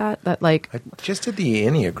you ever do that? That like. I just did the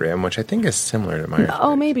Enneagram, which I think is similar to mine.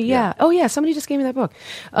 Oh, maybe, yeah. Oh, yeah. Somebody just gave me that book.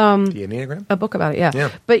 The Enneagram? A book about it, yeah.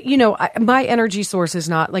 Yeah. But, my energy source is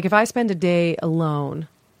not, like, if I spend a day alone,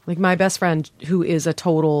 like my best friend, who is a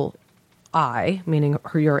total I, meaning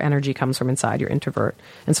your energy comes from inside, you're introvert,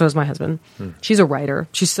 and so is my husband. She's a writer.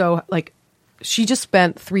 She's so, like, she just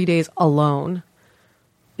spent 3 days alone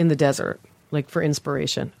in the desert, like, for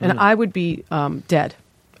inspiration. And I would be dead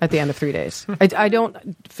at the end of 3 days. I don't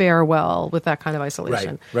fare well with that kind of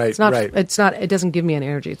isolation. Right, It's not. right. It's not. It doesn't give me any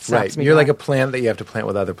energy. It Right. saps me. You're dry. like a plant that you have to plant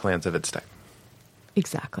with other plants of its type.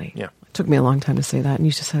 Exactly. Yeah. It took me a long time to say that, and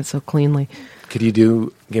you just said it so cleanly. Could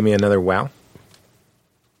you give me another wow?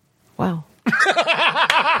 Wow.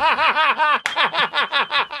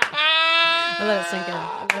 I let it sink in.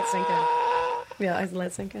 Yeah, I let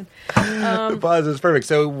it sink in. The pause is perfect.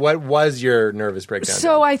 So what was your nervous breakdown?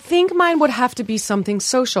 So I think mine would have to be something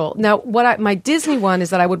social. Now, my Disney one is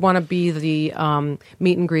that I would want to be the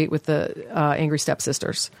meet and greet with the angry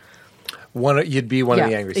stepsisters. You'd be one of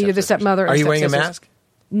the angry Either the stepsisters. stepmother or Are you wearing a stepsisters. mask?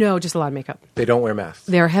 No, just a lot of makeup. They don't wear masks.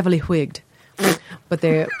 They're heavily wigged, but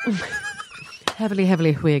they're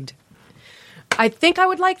heavily wigged. I think I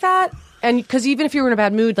would like that, and because even if you were in a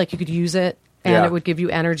bad mood, like you could use it, and Yeah. it would give you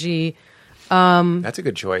energy. That's a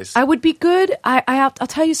good choice. I would be good. I'll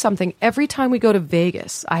tell you something. Every time we go to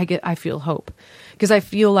Vegas, I feel hope because I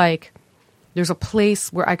feel like there's a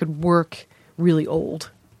place where I could work really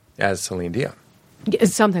old. As Celine Dion. Yeah,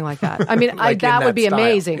 something like that. I mean, Like in that that would be style,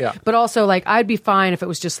 amazing. yeah. But also, like, I'd be fine if it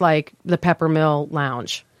was just like the Peppermill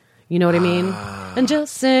Lounge. You know what I mean? And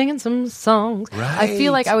just singing some songs. I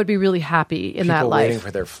feel like Right. I would be really happy in that People life. waiting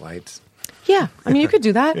for their flights. Yeah, I mean, you could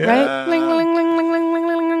do that, right? Ling, ling, ling, ling, ling, ling,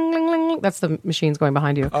 ling, ling, ling, ling. That's the machines going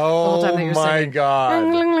behind you. Oh, the whole time that you're my singing. God.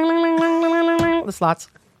 Ling, ling, ling, ling, ling, ling, ling, ling, ling. The slots.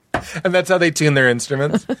 And that's how they tune their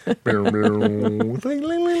instruments. That's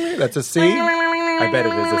a C. I bet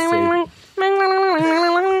it is a C.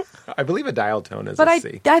 I believe a dial tone is But a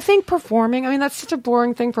C. I think performing, I mean, that's such a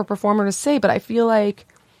boring thing for a performer to say, but I feel like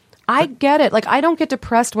I get it. Like, I don't get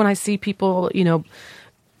depressed when I see people,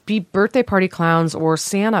 be birthday party clowns or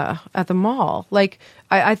Santa at the mall. Like,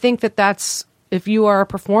 I think that's, if you are a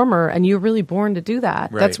performer and you're really born to do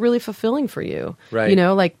that, Right. that's really fulfilling for you. Right.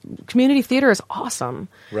 Like, community theater is awesome.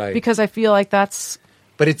 Right. Because I feel like that's,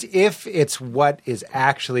 But it's what is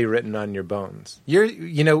actually written on your bones.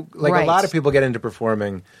 A Right. lot of people get into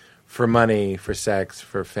performing for money, for sex,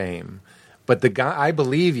 for fame. But the guy, I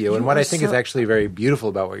believe you. And what I think is actually very beautiful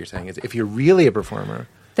about what you're saying is if you're really a performer,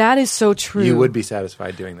 That is so true. you would be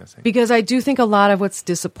satisfied doing this thing. Because I do think a lot of what's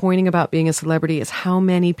disappointing about being a celebrity is how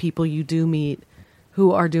many people you do meet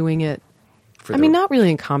who are doing it. For I the- mean, not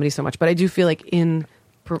really in comedy so much, but I do feel like you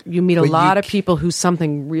meet a But you lot of c- people who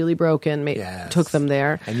something really broken Yes. took them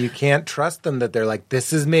there. And you can't trust them that they're like,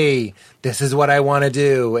 this is me. This is what I want to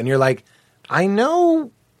do. And you're like, I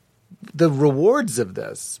know the rewards of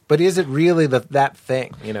this, but is it really that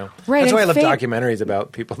thing? You know, Right, That's and why I love fame- documentaries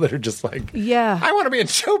about people that are just like, Yeah. I want to be in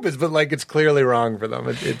showbiz, but like it's clearly wrong for them.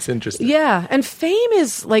 It's interesting. Yeah, and fame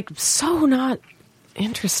is like so not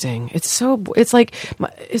interesting. It's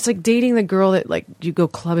like dating the girl that like you go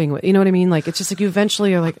clubbing with. You know what I mean? Like it's just like you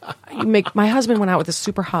eventually are like my husband went out with a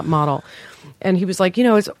super hot model. And he was like,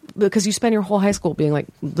 it's because you spend your whole high school being like,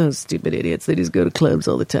 those stupid idiots, they just go to clubs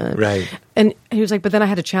all the time. Right. And he was like, but then I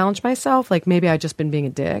had to challenge myself. Like, maybe I'd just been being a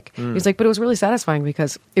dick. He's like, but it was really satisfying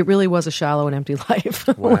because it really was a shallow and empty life.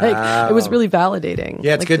 Like, it was really validating.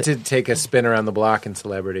 Yeah, it's Like, good to take a spin around the block in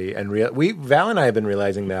celebrity. And Val and I have been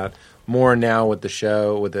realizing that more now with the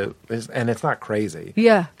show, and it's not crazy.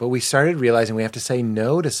 Yeah. But we started realizing we have to say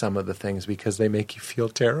no to some of the things because they make you feel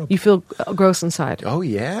terrible. You feel gross inside. Oh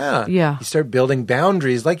yeah, Yeah. You start building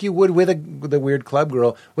boundaries like you would with a weird club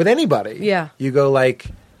girl with anybody. Yeah. You go like,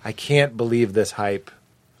 I can't believe this hype.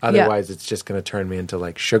 Otherwise, it's just going to turn me into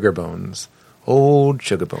like Sugar Bones, old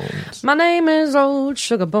Sugar Bones. My name is Old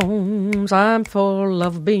Sugar Bones. I'm full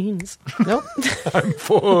of beans. Nope. I'm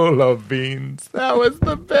full of beans. That was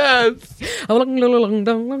the best.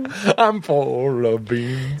 I'm full of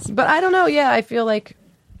beans. But I don't know. Yeah, I feel like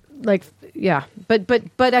yeah.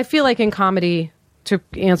 But I feel like in comedy, to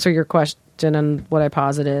answer your question and what I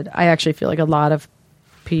posited, I actually feel like a lot of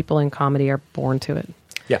people in comedy are born to it.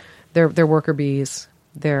 Yeah. They're worker bees.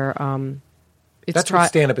 They're it's That's what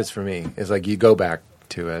stand-up is for me, is like you go back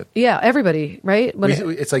to it. yeah, everybody, right? When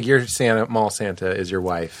It's like your Santa, mall Santa is your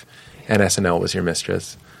wife, and SNL was your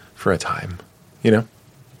mistress for a time, you know?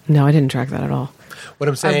 no, I didn't track that at all. What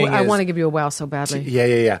I'm saying I is... want to give you a wow so badly,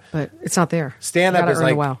 Yeah. but it's not there. Stand-up You is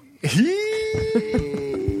gotta earn like... a wow.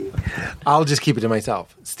 I'll just keep it to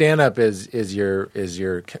myself. Stand-up is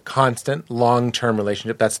your constant, long-term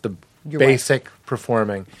relationship. That's the Your basic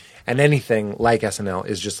performing. And anything like SNL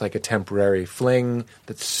is just like a temporary fling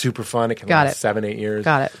that's super fun. It can Got last it. 7-8 years.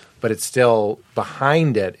 Got it. But it's still,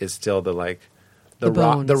 behind it is still the The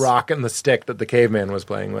bones. rock and the stick that the caveman was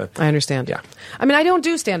playing with. I understand. Yeah. I mean, I don't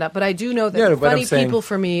do stand up, but I do know that Yeah, but funny I'm saying- people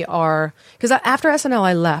for me are because after SNL,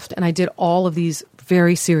 I left and I did all of these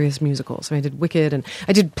very serious musicals. I mean, I did Wicked and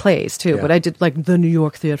I did plays too, Yeah. but I did like the New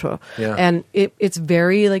York Theater, Yeah. and it's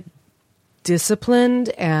very like disciplined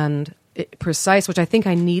and precise, which I think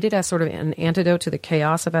I needed as sort of an antidote to the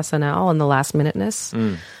chaos of SNL and the last minuteness.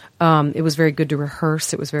 It was very good to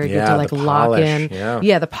rehearse. It was very good Yeah, to like the lock polish, in.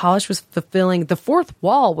 yeah. The polish was fulfilling. The fourth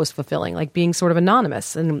wall was fulfilling, like being sort of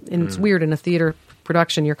anonymous. And it's weird in a theater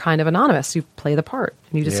production, you're kind of anonymous. You play the part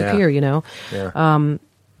and you disappear, you know? Yeah.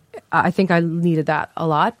 I think I needed that a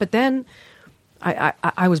lot. But then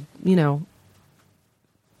I was,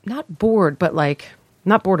 not bored, but like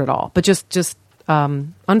not bored at all, but just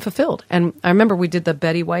unfulfilled. And I remember we did the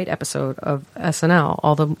Betty White episode of SNL.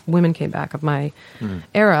 All the women came back of my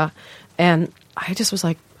era, and I just was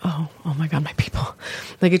like, oh my God, my people.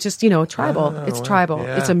 Like it's just, tribal. It's tribal.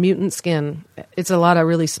 yeah. It's a mutant skin. It's a lot of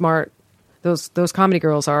really smart. Those comedy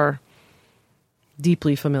girls are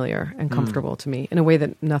deeply familiar and comfortable to me in a way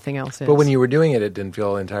that nothing else is. But when you were doing it, it didn't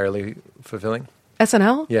feel entirely fulfilling?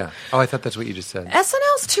 SNL? Yeah. Oh, I thought that's what you just said.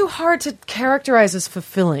 SNL's too hard to characterize as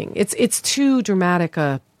fulfilling. It's too dramatic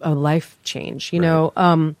a life change.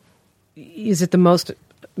 Is it the most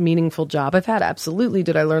meaningful job I've had? Absolutely.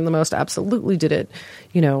 Did I learn the most? Absolutely. Did it,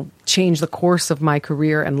 change the course of my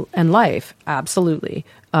career and life? Absolutely.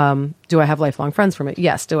 Do I have lifelong friends from it?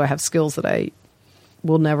 Yes. Do I have skills that I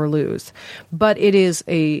will never lose? But it is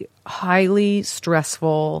a highly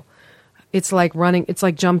stressful. It's like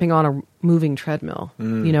jumping on a moving treadmill,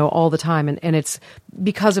 all the time. And it's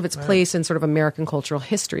because of its place in sort of American cultural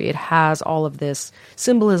history. It has all of this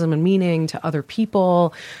symbolism and meaning to other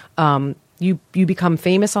people. You become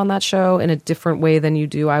famous on that show in a different way than you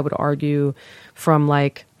do, I would argue, from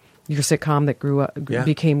like your sitcom that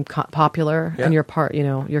became popular, and your part,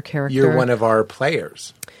 your character. You're one of our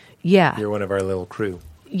players. Yeah. You're one of our little crew.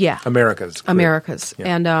 Yeah. America's crew.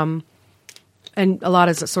 Yeah. And a lot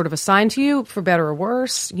is sort of assigned to you for better or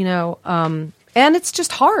worse, and it's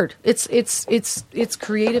just hard. It's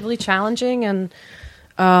creatively challenging, and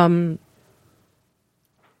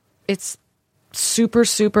it's super,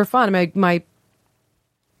 super fun.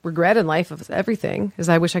 regret in life of everything is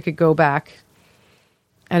I wish I could go back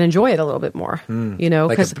and enjoy it a little bit more. You know,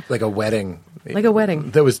 because like a wedding. Like a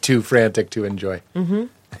wedding. That was too frantic to enjoy. Mm-hmm.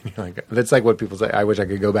 Like, that's like what people say. I wish I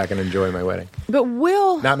could go back and enjoy my wedding. But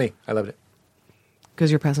Will, Not me. I loved it. because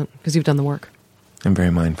you're present, because you've done the work. I'm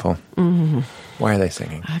very mindful. Mm-hmm. Why are they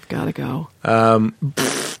singing? I've got to go.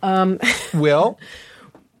 Will?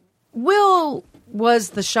 Will was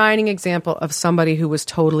the shining example of somebody who was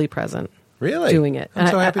totally present. Really? Doing it. I'm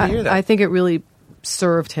so happy to hear that. I think it really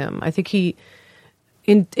served him. I think he,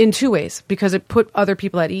 in two ways, because it put other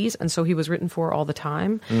people at ease, and so he was written for all the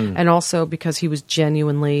time, and also because he was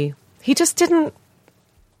genuinely, he just didn't,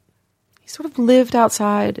 he sort of lived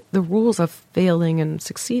outside the rules of failing and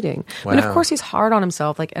succeeding. I mean, of Wow. course, he's hard on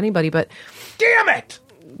himself like anybody, but Damn it!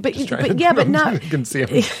 but not. You can see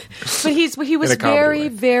him. But he was In a comedy very, way.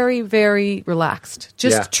 very, very relaxed.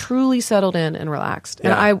 Just Yeah. truly settled in and relaxed.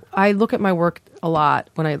 Yeah. And I look at my work a lot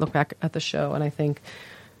when I look back at the show, and I think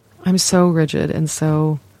I'm so rigid and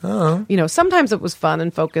so. You know, sometimes it was fun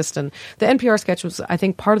and focused, and the NPR sketch was, I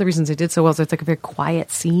think, part of the reasons they did so well is it's like a very quiet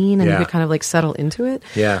scene, and Yeah. you could kind of like settle into it.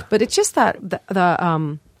 Yeah. But it's just that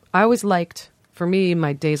I always liked, for me,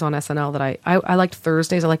 my days on SNL that I liked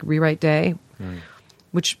Thursdays. I like rewrite day.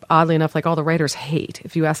 Which, oddly enough, like all the writers hate.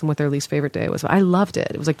 If you ask them what their least favorite day was, I loved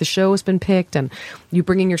it. It was like the show has been picked, and you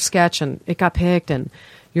bring in your sketch, and it got picked, and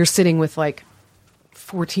you're sitting with like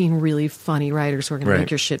 14 really funny writers who are going to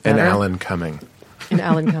make your shit better. And Alan Cumming. And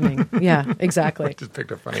Alan Cumming. Yeah, exactly. Just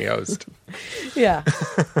picked a funny host. Yeah,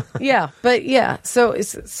 yeah, but yeah. So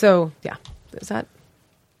yeah. Is that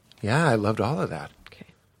Yeah, I loved all of that. okay?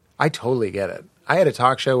 I totally get it. I had a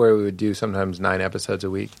talk show where we would do sometimes 9 episodes a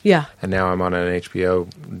week. Yeah, And now I'm on an HBO,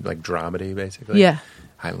 like, dramedy, basically. yeah,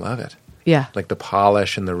 I love it. yeah. Like the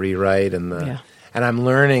polish and the rewrite and the... Yeah. And I'm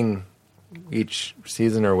learning each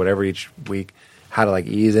season or whatever, each week, how to, like,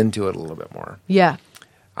 ease into it a little bit more. Yeah.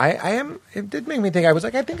 It did make me think, I was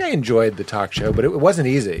like, I think I enjoyed the talk show, but it wasn't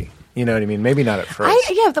easy. You know what I mean? Maybe not at first.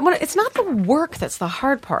 It's not the work that's the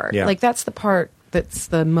hard part. Yeah. Like that's the part that's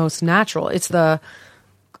the most natural. It's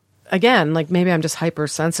again, like maybe I'm just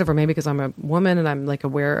hypersensitive, or maybe because I'm a woman and I'm like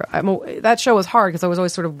aware. That show was hard because I was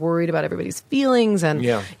always sort of worried about everybody's feelings, and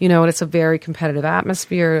Yeah. you know, and it's a very competitive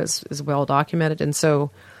atmosphere, is well documented, and so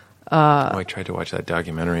I tried to watch that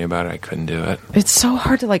documentary about it. I couldn't do it. it's so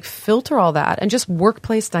hard to like filter all that and just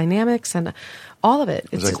workplace dynamics and all of it.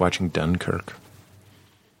 It was like watching Dunkirk,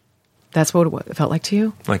 That's what it felt like to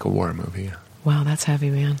you. like a war movie. Wow, that's heavy,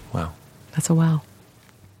 man. Wow. That's a wow.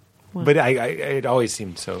 But it always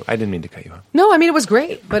seemed so... I didn't mean to cut you off. No, I mean it was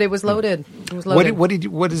great, but it was loaded. It was loaded.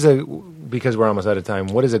 Because we're almost out of time,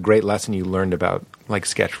 what is a great lesson you learned about, like,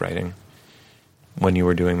 sketch writing when you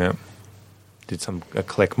were doing that? Did a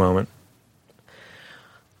click moment?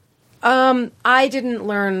 I didn't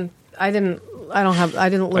learn. I didn't learn. I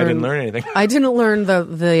didn't learn anything. I didn't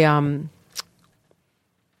learn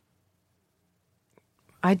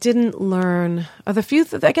I didn't learn the few.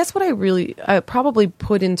 I guess what I probably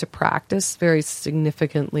put into practice very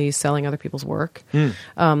significantly selling other people's work.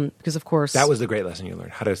 Because of course That was the great lesson you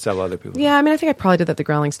learned, how to sell other people. Yeah, I mean, I think I probably did that at the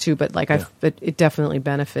Groundlings too, but like it definitely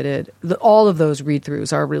benefited. All of those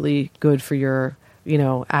read-throughs are really good for your, you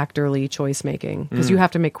know, actorly choice making, because you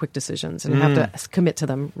have to make quick decisions and you have to commit to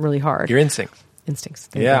them really hard. Your instincts. Instincts.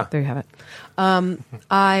 Yeah. There you have it.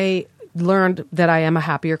 I learned that I am a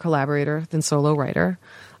happier collaborator than solo writer.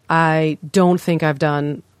 I don't think I've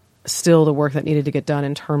done still the work that needed to get done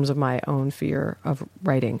in terms of my own fear of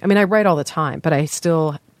writing. I mean, I write all the time, but I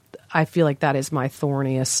feel like that is my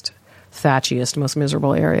thorniest, thatchiest, most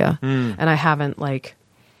miserable area. And I haven't like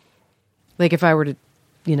if I were to,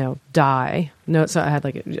 you know, die, so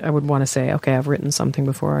I would want to say, okay, I've written something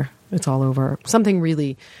before it's all over. Something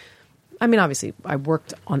really, I mean, obviously I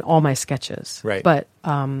worked on all my sketches, Right. But,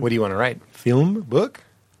 What do you want to write? Film? Book?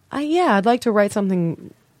 I'd like to write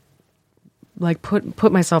something like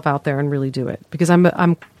put myself out there and really do it, because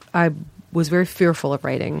I was very fearful of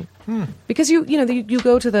writing because you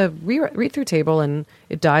go to the read through table and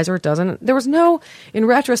it dies or it doesn't. There was in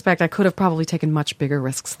retrospect, I could have probably taken much bigger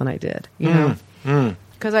risks than I did, you know,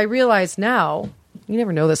 because I realize now you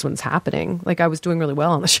never know this one's happening. Like I was doing really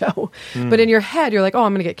well on the show, but in your head you're like, oh,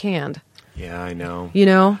 I'm going to get canned. Yeah, I know. You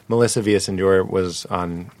know, Melissa Villasenor was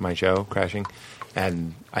on my show, Crashing,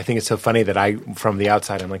 and I think it's so funny that from the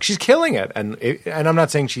outside, I'm like, she's killing it, and I'm not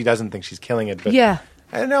saying she doesn't think she's killing it, but yeah.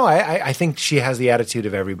 I don't know. I think she has the attitude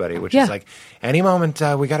of everybody, which Yeah. is like, any moment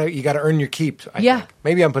you got to earn your keep. I Yeah. think.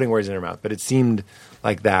 Maybe I'm putting words in her mouth, but it seemed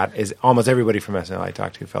like that is almost everybody from SNL I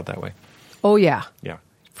talked to felt that way. Oh yeah, Yeah.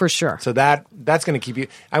 for sure. So that's going to keep you.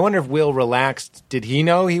 I wonder if Will relaxed. Did he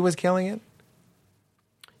know he was killing it?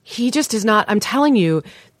 he just is not. I'm telling you,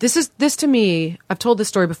 this to me. I've told this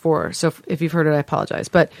story before, so if you've heard it, I apologize.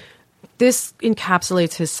 But this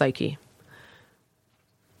encapsulates his psyche.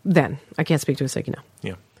 Then I can't speak to his psyche now.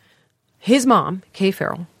 Yeah. His mom, Kay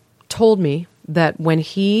Farrell, told me that when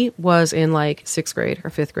he was in like 6th grade or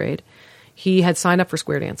 5th grade, he had signed up for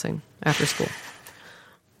square dancing after school,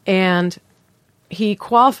 and he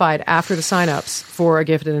qualified after the signups for a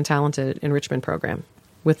gifted and talented enrichment program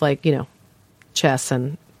with chess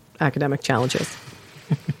and academic challenges.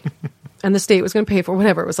 And the state was going to pay for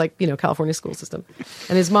whatever. It was like, California school system.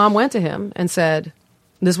 And his mom went to him and said,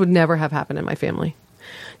 this would never have happened in my family.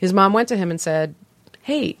 His mom went to him and said,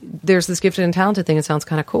 hey, there's this gifted and talented thing. It sounds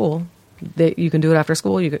kind of cool. That you can do it after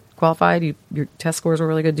school. You get qualified. Your test scores were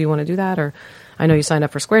really good. Do you want to do that? Or I know you signed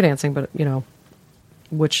up for square dancing, but,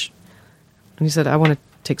 which... And he said, I want to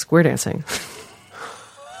take square dancing.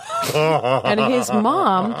 And his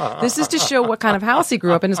mom, this is to show what kind of house he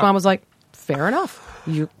grew up in. His mom was like, fair enough.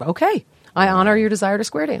 Okay. I honor your desire to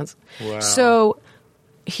square dance. Wow. So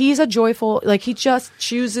he's a joyful, he just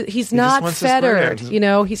chooses, he's not wants to square fettered.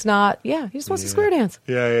 dance. He's not, he just wants to square dance.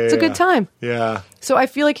 Yeah, It's a good time. Yeah. So I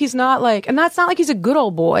feel like he's not and that's not like he's a good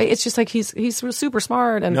old boy. It's just like he's super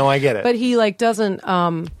smart. And No, I get it. But he doesn't,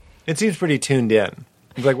 It seems pretty tuned in.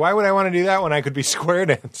 He's like, why would I want to do that when I could be square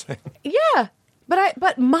dancing? yeah.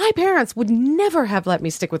 But my parents would never have let me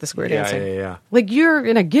stick with the square dancing. Yeah. You're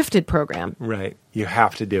in a gifted program. Right. You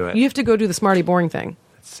have to do it. You have to go do the smarty boring thing.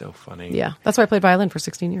 It's so funny. Yeah. That's why I played violin for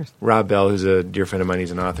 16 years. Rob Bell, who's a dear friend of mine,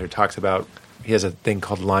 he's an author, talks about, he has a thing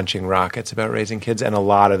called Launching Rockets about raising kids, and a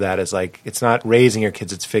lot of that is it's not raising your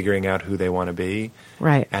kids, it's figuring out who they want to be.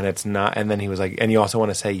 Right. And it's not, and then he was like, and you also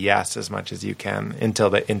want to say yes as much as you can until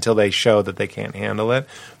they show that they can't handle it.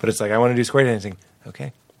 But it's like, I want to do square dancing.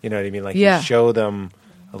 Okay. You know what I mean? Yeah. You show them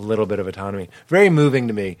a little bit of autonomy. Very moving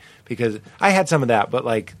to me because I had some of that, but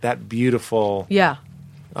that beautiful, Yeah.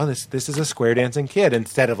 oh, this is a square dancing kid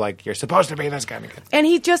instead of you're supposed to be this kind of kid. And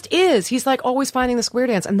he just is. He's always finding the square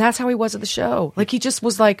dance. And that's how he was at the show. He just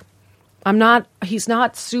was he's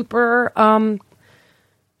not super,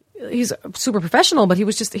 he's super professional, but he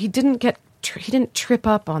was just, he didn't trip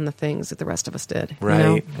up on the things that the rest of us did.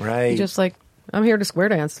 Right, He right. just I'm here to square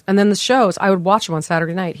dance. And then the shows, I would watch him on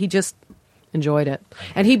Saturday night. He just enjoyed it.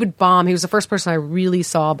 And he would bomb. He was the first person I really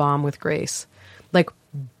saw bomb with grace.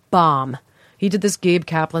 Bomb. He did this Gabe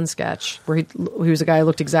Kaplan sketch where he was a guy who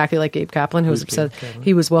looked exactly like Gabe Kaplan, who was upset.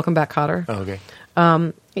 He was Welcome Back, Kotter. Oh, okay.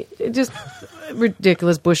 It just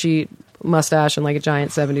ridiculous, bushy mustache and a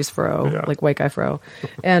giant 70s fro, white guy fro.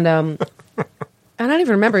 And I don't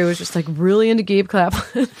even remember. He was just really into Gabe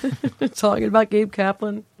Kaplan, talking about Gabe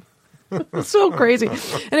Kaplan. It's so crazy.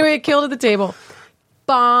 Anyway, it killed at the table.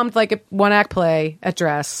 Bombed a one-act play at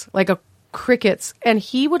Dress, a crickets. And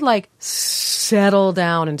he would settle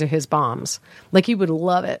down into his bombs. He would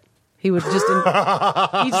love it. He would just,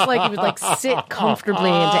 he would sit comfortably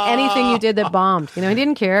into anything you did that bombed. He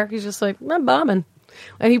didn't care. He's just I'm bombing.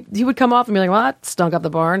 And he would come off and be like, well, that stunk up the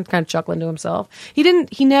barn, kind of chuckling to himself. He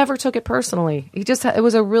never took it personally. It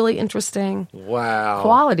was a really interesting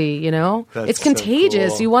quality, That's it's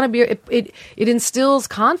contagious. so cool. You want to be, it instills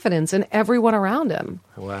confidence in everyone around him.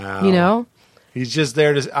 Wow. He's just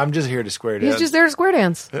there I'm just here to square dance. He's just there to square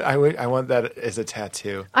dance. I want that as a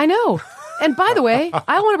tattoo. I know. And by the way,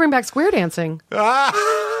 I want to bring back square dancing.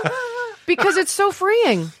 Because it's so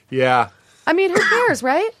freeing. Yeah. I mean, who cares,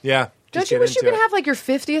 right? Yeah. Don't you wish you could have your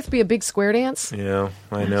 50th be a big square dance? Yeah,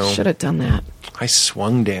 I know. Should have done that. I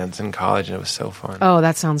swung dance in college and it was so fun. Oh,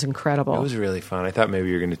 that sounds incredible. It was really fun. I thought maybe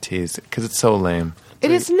you were going to tease it because it's so lame.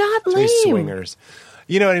 It is not It's lame. very swingers.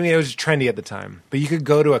 You know what I mean? It was trendy at the time. But you could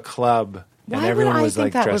go to a club and Why everyone would I was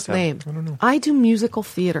think that was dressed up. lame? I don't know. I do musical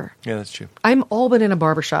theater. Yeah, that's true. I'm all but in a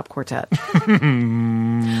barbershop quartet.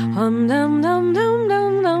 Dum dum dum dum dum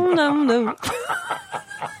dum dum dum.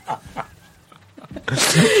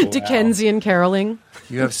 Dickensian caroling.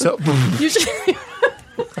 You have so You should,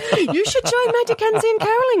 you should join my Dickensian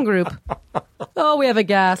caroling group. Oh, we have a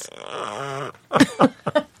gas.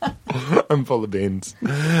 I'm full of beans. You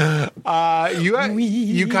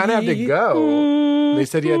kind of have to go. They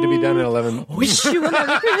said you had to be done at 11 Wish you a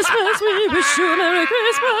Merry Christmas. We wish you a Merry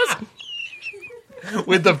Christmas.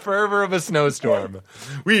 with the fervor of a snowstorm.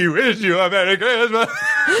 We wish you a Merry Christmas.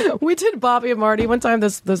 We did Bobby and Marty one time,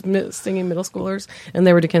 those singing middle schoolers, and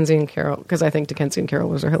they were Dickensian carol, because I think Dickensian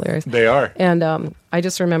carolers are hilarious. They are. And I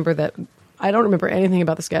just remember that I don't remember anything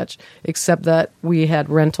about the sketch except that we had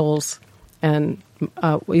rentals, and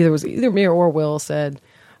either me or Will said,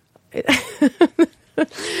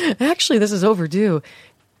 actually, this is overdue.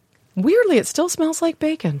 Weirdly, it still smells like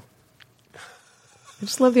bacon. I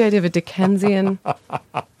just love the idea of a Dickensian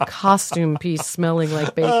costume piece smelling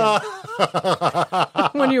like bacon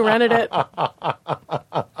when you rented it.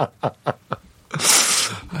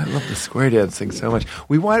 I love the square dance thing so much.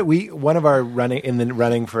 One of our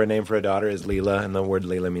running for a name for a daughter is Leela, and the word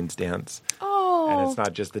Leela means dance. Oh, And it's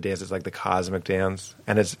not just the dance; it's like the cosmic dance.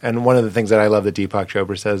 And one of the things that I love that Deepak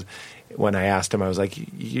Chopra says, when I asked him, I was like,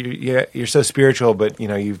 "You're so spiritual, but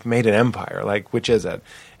you've made an empire. Like, which is it?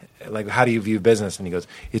 Like, how do you view business?" And he goes,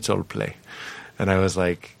 "It's all play." And I was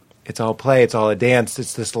like, "It's all play. It's all a dance.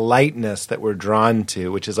 It's this lightness that we're drawn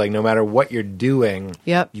to, which is like no matter what you're doing,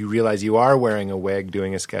 Yep. you realize you are wearing a wig,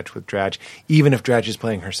 doing a sketch with Dratch, even if Dratch is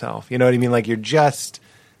playing herself. You know what I mean? Like you're just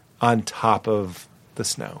on top of the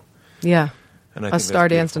snow." yeah. And I A think star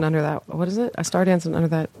that's danced beautiful. under that. What is it? A star danced under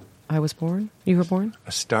that. I was born. You were born.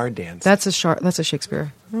 A star dance. That's a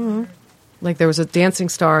Shakespeare. Like there was a dancing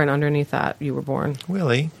star, and underneath that, you were born.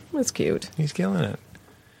 Willie. That's cute. He's killing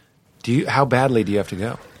it. How badly do you have to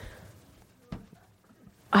go?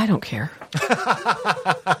 I don't care.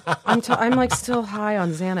 I'm like still high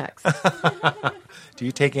on Xanax. Do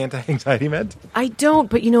you take anti-anxiety meds? I don't,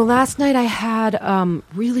 but last night I had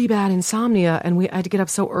really bad insomnia, and I had to get up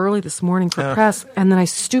so early this morning for press, and then I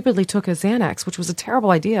stupidly took a Xanax, which was a terrible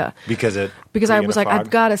idea Because I put you in was a like, fog? I've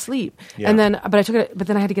got to sleep, Yeah. and then but I took it, but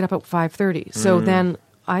then I had to get up at 5:30. So then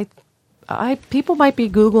people might be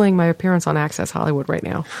Googling my appearance on Access Hollywood right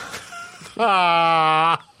now.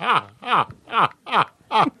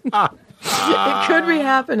 It could be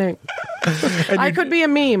happening. I could be a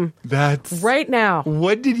meme That's right now.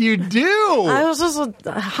 What did you do? I was just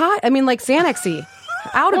high. I mean, like Xanaxy,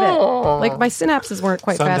 out of it. Like my synapses weren't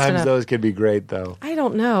quite fast Sometimes enough. those could be great, though. I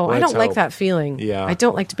don't know. I Let's don't like hope. that feeling. Yeah. I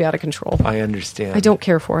don't like to be out of control. I understand. I don't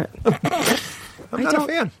care for it. I'm not a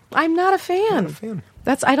fan. I'm not a fan.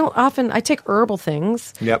 Not a fan. I take herbal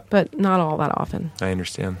things. Yep. But not all that often. I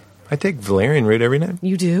understand. I take valerian root every night.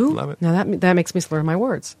 You do? Love it. Now that makes me slur my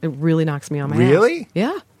words. It really knocks me on my ass. Really?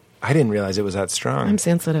 Yeah. I didn't realize it was that strong. I'm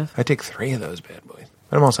sensitive. I take 3 of those bad boys.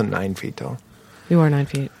 But I'm also 9 feet tall. You are 9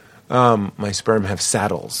 feet. My sperm have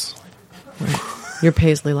saddles. You're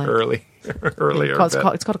Paisley like. Earlier. It's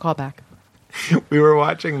called a callback. We were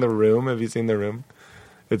watching The Room. Have you seen The Room?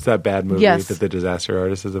 It's that bad movie Yes. that The Disaster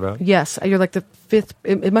Artist is about. Yes, you're like the 5th.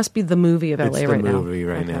 It must be the movie of LA It's the right now. movie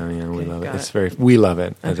right now. Yeah, we Okay, love it. got It's we love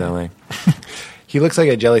it as LA. He looks like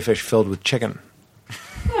a jellyfish filled with chicken.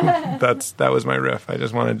 That was my riff. I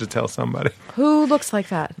just wanted to tell somebody. Who looks like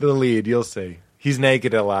that? The lead, you'll see. He's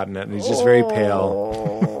naked a lot in it, and he's just very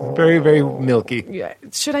pale, very very milky. Yeah.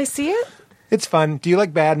 Should I see it? It's fun. Do you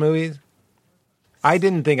like bad movies? I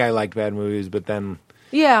didn't think I liked bad movies, but then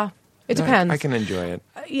Yeah. It depends. I can enjoy it.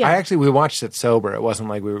 yeah. We watched it sober. It wasn't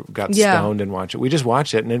like we got Yeah. stoned and watched it. We just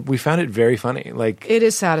watched it, and we found it very funny. Like, It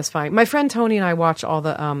is satisfying. My friend Tony and I watch all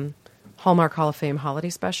the Hallmark Hall of Fame holiday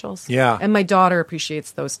specials. Yeah. And my daughter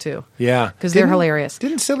appreciates those too. yeah, 'Cause they're Didn't- hilarious.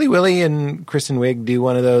 Didn't Silly Willy and Kristen Wiig do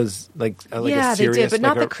one of those Yeah, a they serious, did, but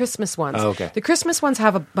not like the Christmas ones. Oh, okay. The Christmas ones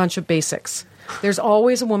have a bunch of basics. There's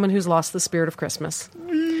always a woman who's lost the spirit of Christmas.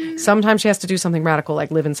 Sometimes she has to do something radical, like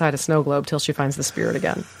live inside a snow globe till she finds the spirit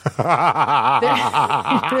again.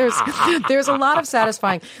 There's a lot of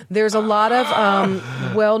satisfying. There's a lot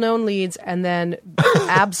of well-known leads, and then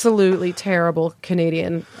absolutely terrible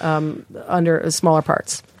Canadian under smaller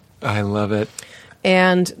parts. I love it.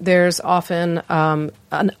 And there's often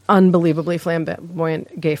an unbelievably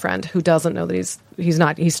flamboyant gay friend who doesn't know that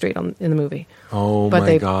he's straight in the movie. Oh But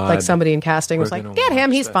my God. like somebody in casting was We're like, gonna get him,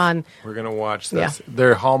 watch he's this. fun. We're gonna watch this. Yeah.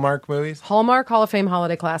 They're Hallmark movies. Hallmark Hall of Fame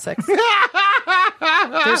holiday classics.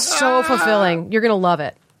 They're so fulfilling. You're gonna love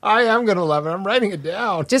it. I am gonna love it. I'm writing it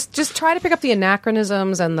down. Just try to pick up the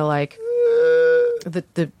anachronisms and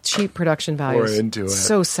the cheap production values. into it.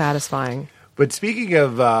 So satisfying. But speaking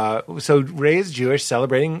of, so raised Jewish,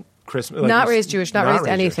 celebrating Christmas. Not raised Jewish, not raised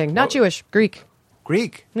anything. Jewish. Not Oh, Jewish, Greek.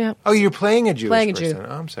 Greek. Yeah. Oh, you're playing a Jewish Playing a person. Jew.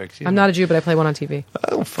 Oh, I'm sorry. Excuse I'm me. not a Jew, but I play one on TV.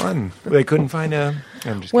 Oh, fun. They couldn't find a.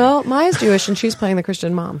 I'm just Well, Maya's Jewish, and she's playing the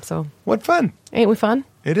Christian mom, so kidding. What fun. ain't we fun?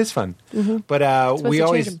 It is fun. Mm-hmm. But we to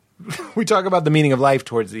always change we talk about the meaning of life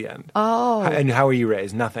towards the end. Oh. And how were you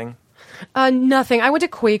raised? Nothing. Nothing. I went to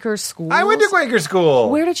Quaker school. I went to Quaker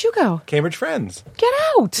school. Where did you go? Cambridge Friends. Get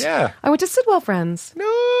out. Yeah. I went to Sidwell Friends.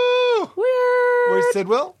 No. Where? Where's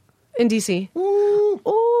Sidwell? In D.C. Ooh.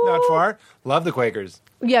 Ooh. Not far. Love the Quakers.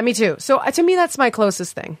 Yeah, me too. So to me, that's my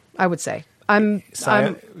closest thing, I would say. I'm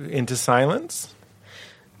Into silence.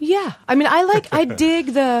 yeah. I mean, I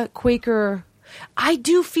dig the Quaker. I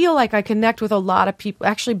do feel like I connect with a lot of people.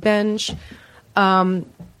 Actually, Benj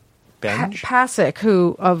Benj. Pasek,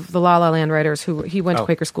 who of the La La Land writers, he went to Oh.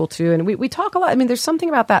 Quaker school too, and we talk a lot. I mean, there's something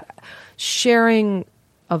about that sharing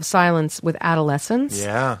of silence with adolescence.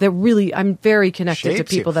 Yeah. That really, I'm very connected to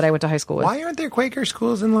Shapes you. people that I went to high school with. Why aren't there Quaker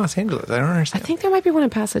schools in Los Angeles? I don't I understand. think there might be one in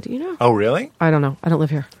Pasadena. Oh, really? I don't know. I don't live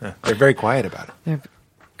here. They're very quiet about it. They're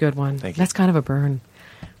good one. Thank you. That's kind of a burn.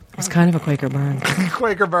 It's kind of a Quaker burn.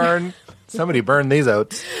 Quaker burn. Somebody burned these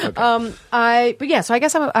oats. Okay. So I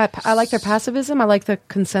guess I like their pacifism. I like the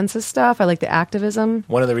consensus stuff. I like the activism.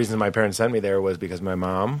 One of the reasons my parents sent me there was because my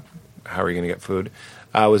mom, how are you going to get food,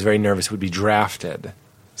 was very nervous would be drafted.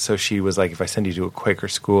 So she was like, if I send you to a Quaker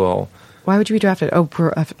school, Why would you be drafted? Oh,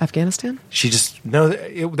 for Afghanistan? she just,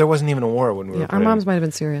 there wasn't even a war when we were Yeah, our put in. moms might have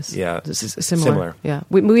been serious. Yeah, This is similar. Yeah,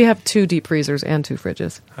 we have 2 deep freezers and 2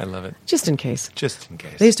 fridges, I love it. just in case. Just in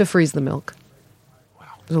case. They used to freeze the milk. Wow.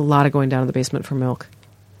 There's a lot of going down to the basement for milk.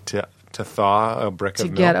 To thaw a brick To of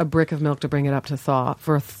milk. get a brick of milk to bring it up to thaw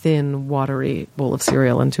for a thin, watery bowl of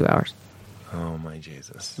cereal in 2 hours. Oh, my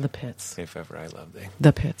Jesus. The pits. If ever I loved thee.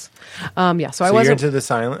 The pits. So I So you're wasn't. into the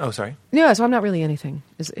silent, oh, sorry. Yeah, so I'm not really anything.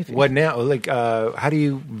 What now? Like, how do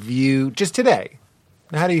you view, just today,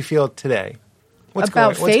 how do you feel today?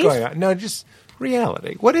 About what's faith? going on? No, just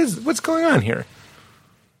reality. What's going on here?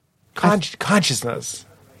 Consciousness.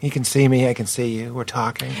 You can see me, I can see you, we're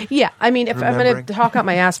talking. Yeah, I mean, if I'm going Remembering. to talk out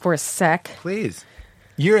my ass for a sec, Please.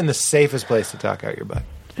 You're in the safest place to talk out your butt,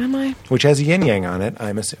 am I? which has a yin yang on it,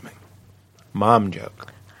 I'm assuming. Mom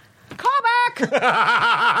joke. Call back.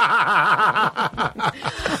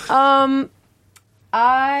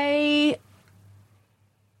 I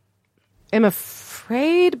am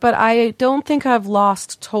afraid, but I don't think I've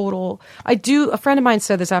lost total. I do. A friend of mine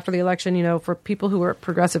said this after the election. You know, for people who are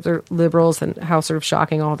progressives or liberals, and how sort of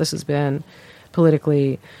shocking all this has been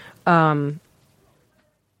politically.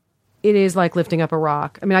 It is like lifting up a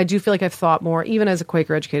rock. I mean, I do feel like I've thought more, even as a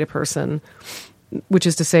Quaker educated person, which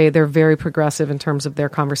is to say they're very progressive in terms of their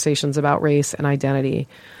conversations about race and identity.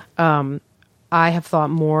 I have thought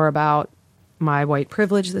more about my white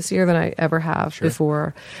privilege this year than I ever have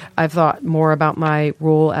before. I've thought more about my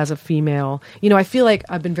role as a female. You know, I feel like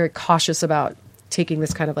I've been very cautious about taking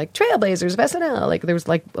this kind of like trailblazers of SNL. Like there was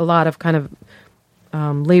like a lot of kind of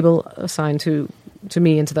label assigned to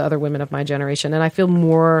me and to the other women of my generation. And I feel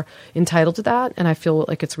more entitled to that. And I feel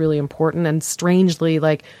like it's really important and strangely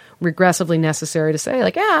like regressively necessary to say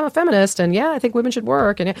like, yeah, I'm a feminist and yeah, I think women should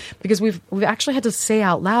work. And because we've actually had to say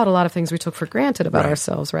out loud a lot of things we took for granted about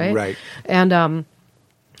ourselves. Right. Right. And I'm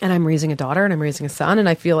raising a daughter and I'm raising a son. And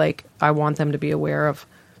I feel like I want them to be aware of,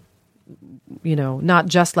 you know, not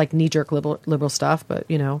just like knee jerk liberal stuff, but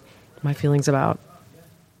you know, my feelings about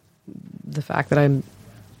the fact that I'm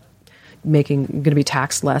going to be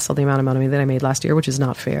taxed less on the amount of money that I made last year, which is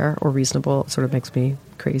not fair or reasonable. It sort of makes me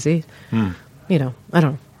crazy. You know, I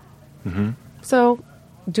don't know. So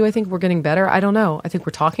do I think we're getting better? I don't know. I think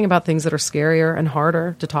we're talking about things that are scarier and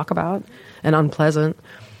harder to talk about and unpleasant.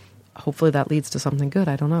 Hopefully that leads to something good.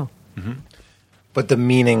 I don't know. But the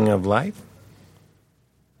meaning of life?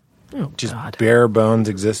 Oh, Just God. bare bones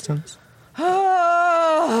existence?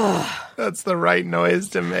 That's the right noise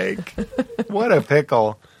to make. What a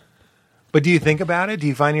pickle. But do you think about it? Do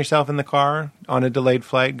you find yourself in the car on a delayed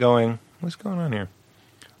flight going, what's going on here?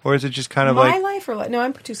 Or is it just kind of My like, life or life? No,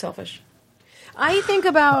 I'm too selfish. I think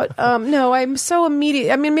about no. I'm so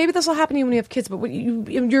immediate. I mean, maybe this will happen to you when you have kids, but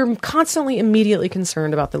you're constantly immediately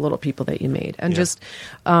concerned about the little people that you made, and just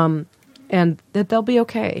and that they'll be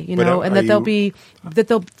okay, you But know, and that you-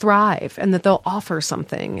 they'll thrive, and that they'll offer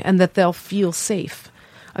something, and that they'll feel safe.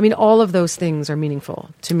 I mean, all of those things are meaningful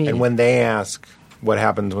to me. and when they ask what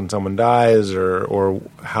happens when someone dies or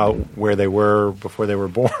where they were before they were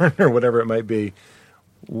born or whatever it might be,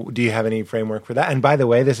 do you have any framework for that? And by the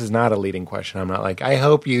way, this is not a leading question. I'm not like, I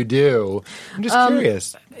hope you do. I'm just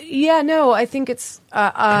curious. Yeah, no, I think it's.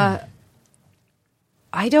 I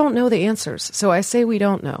don't know the answers, so I say we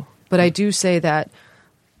don't know. But I do say that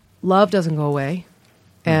love doesn't go away,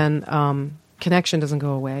 and connection doesn't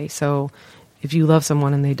go away. So if you love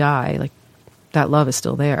someone and they die, like that love is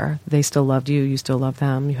still there. They still loved you. You still love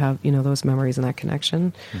them. You have, you know, those memories and that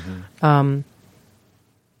connection.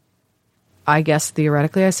 I guess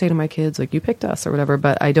theoretically, I say to my kids, like, you picked us or whatever,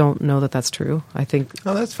 but I don't know that that's true. I think.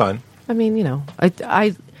 Oh, that's fun. I mean, you know,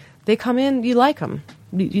 they come in, you like them.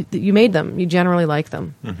 You made them. You generally like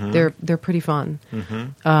them. They're pretty fun.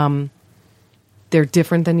 They're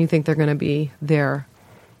different than you think they're going to be. They're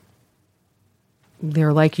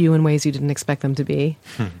like you in ways you didn't expect them to be,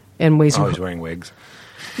 in ways Always wearing wigs.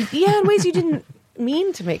 in ways you didn't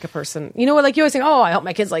mean to make a person. You know what? Like you always think, oh, I hope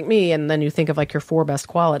my kids like me, and then you think of like your 4 best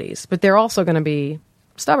qualities, but they're also going to be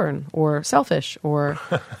stubborn or selfish or,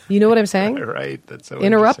 you know what I'm saying? Right. That's so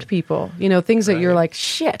Interrupt interesting. people. You know, things that you're Right. like,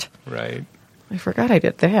 shit. Right. I forgot I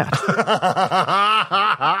did that.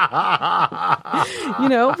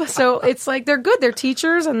 So it's like they're good. They're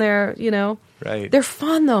teachers and they're, Right. They're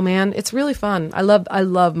fun though, man. It's really fun. I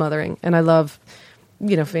love mothering and I love,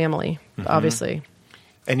 family, obviously.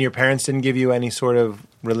 And your parents didn't give you any sort of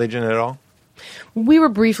religion at all? We were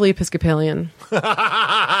briefly Episcopalian.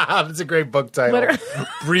 That's a great book title. Literally.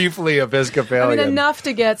 Briefly Episcopalian. I mean, enough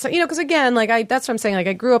to get, because again, that's what I'm saying. Like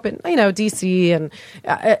I grew up in, DC and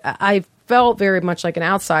I felt very much like an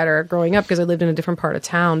outsider growing up because I lived in a different part of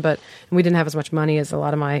town, but we didn't have as much money as a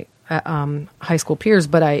lot of my high school peers.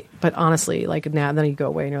 But honestly, like now, then you go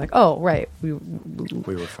away and you're like, oh, right. We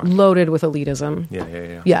were fine. Loaded with elitism.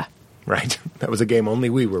 Yeah. Right. That was a game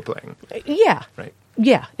only we were playing. Yeah. Right.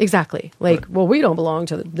 Yeah, exactly. Like, well, we don't belong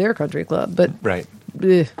to their country club, but Right.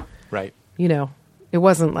 ugh, Right. it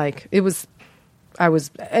wasn't like it was.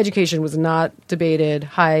 Education was not debated.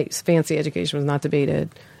 Fancy education was not debated.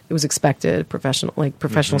 It was expected.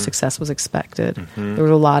 Professional success was expected. There was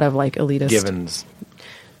a lot of elitist Givens.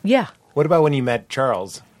 Yeah. What about when you met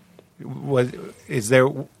Charles?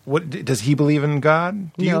 Does he believe in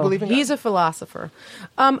God? Do you believe in God? He's a philosopher.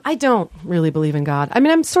 I don't really believe in God. I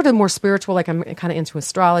mean, I'm sort of more spiritual. Like I'm kind of into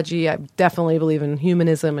astrology. I definitely believe in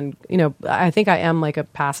humanism, and I think I am like a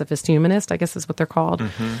pacifist humanist. I guess is what they're called.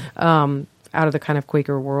 Out of the kind of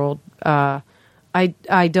Quaker world. I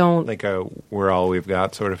don't like a we're all we've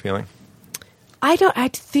got sort of feeling. I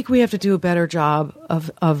think we have to do a better job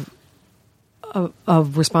of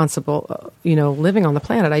responsible, living on the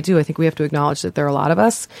planet. I think we have to acknowledge that there are a lot of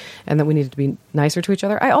us and that we need to be nicer to each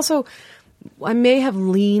other. I may have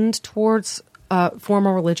leaned towards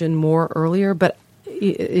formal religion more earlier, but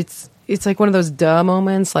it's like one of those duh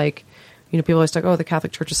moments. Like, people always talk, oh, the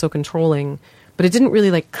Catholic Church is so controlling, but it didn't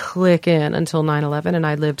really click in until 9/11. And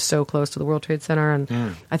I lived so close to the World Trade Center.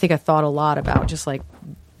 And I think I thought a lot about just like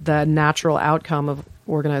the natural outcome of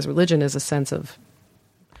organized religion is a sense of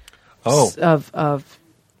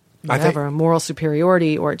whatever, moral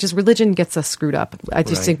superiority, or just religion gets us screwed up. I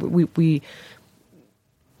just think we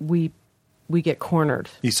get cornered.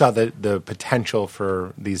 You saw the potential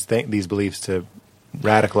for these beliefs to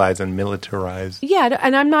radicalize and militarize. Yeah,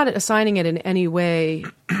 and I'm not assigning it in any way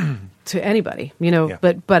to anybody, Yeah.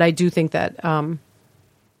 but I do think that that's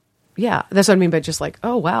what I mean by just like,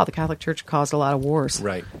 oh wow, the Catholic Church caused a lot of wars.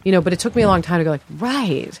 Right. But it took me a long time to go like,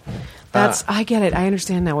 right. I get it. I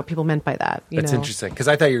understand now what people meant by that. That's interesting, because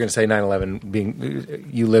I thought you were going to say 9/11 being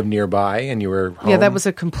you lived nearby and you were home. Yeah, that was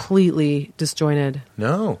a completely disjointed.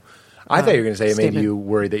 No. I thought you were going to say it made statement. you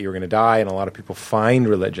worried that you were going to die, and a lot of people find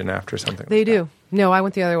religion after something They like do. No, I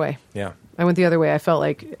went the other way. that. Yeah. I went the other way. I felt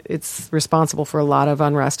like it's responsible for a lot of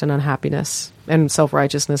unrest and unhappiness and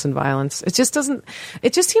self-righteousness and violence. It just seems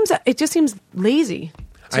lazy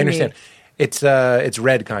to I understand. me. It's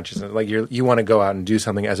red consciousness. Like you want to go out and do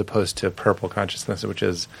something, as opposed to purple consciousness, which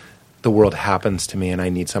is the world happens to me and I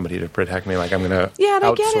need somebody to protect me. Like I'm going to Yeah, and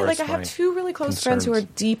I get it. outsource Like I have my two really close friends who are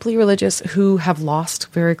concerns. deeply religious who have lost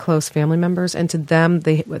very close family members, and to them,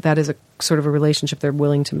 that is a sort of a relationship they're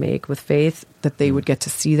willing to make with faith, that they would get to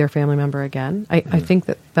see their family member again. I think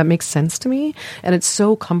that makes sense to me, and it's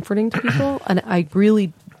so comforting to people, and I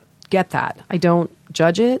really get that. I don't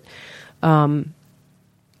judge it at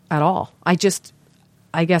all. I guess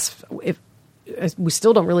if we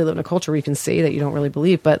still don't really live in a culture where you can say that you don't really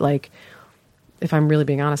believe, but like, if I'm really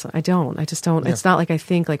being honest, I just don't. Yeah. It's not like I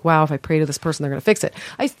think like, wow, if I pray to this person, they're going to fix it.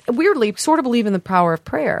 I weirdly sort of believe in the power of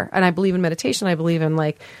prayer, and I believe in meditation. I believe in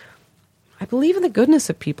the goodness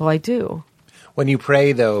of people. I do. When you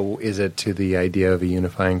pray, though, is it to the idea of a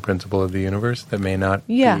unifying principle of the universe that may not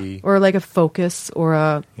be... or like a focus or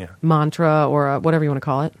a mantra or a whatever you want to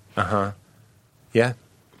call it. Yeah.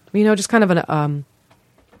 Just kind of an...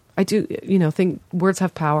 I do, think words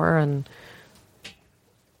have power, and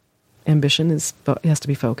ambition has to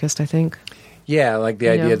be focused, I think. Yeah, like the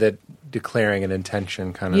idea that declaring an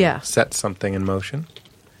intention kind of sets something in motion.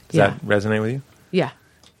 Does that resonate with you? Yeah.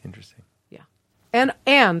 Interesting. Yeah.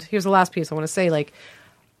 And here's the last piece I want to say. Like,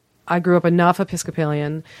 I grew up enough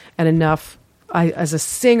Episcopalian and enough... as a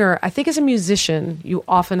singer, I think as a musician, you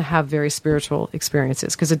often have very spiritual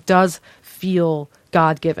experiences because it does feel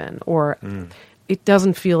God-given, or... It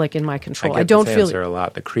doesn't feel like in my control. I don't feel a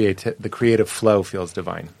lot. The creative flow feels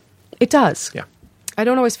divine. It does. Yeah. I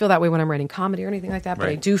don't always feel that way when I'm writing comedy or anything like that, but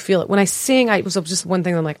I do feel it. When I sing, it was just one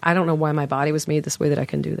thing. I'm like, I don't know why my body was made this way that I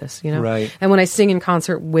can do this, Right. And when I sing in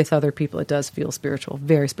concert with other people, it does feel spiritual,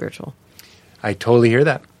 very spiritual. I totally hear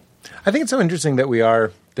that. I think it's so interesting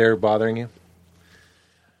that they're bothering you.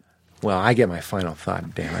 Well, I get my final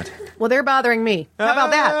thought, damn it. Well, they're bothering me. How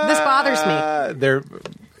about that? This bothers me.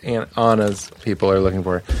 Aunt Anna's people are looking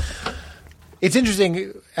for it. It's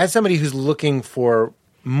interesting, as somebody who's looking for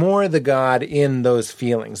more the God in those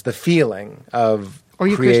feelings, the feeling of Are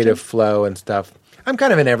you creative Christian? flow and stuff. I'm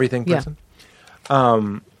kind of an everything Yeah.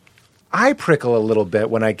 person. I prickle a little bit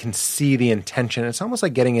when I can see the intention. It's almost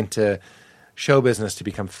like getting into show business to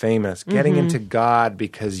become famous, getting into God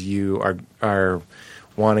because you are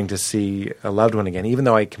wanting to see a loved one again, even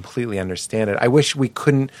though I completely understand it. I wish we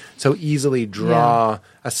couldn't so easily draw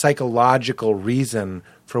a psychological reason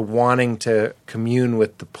for wanting to commune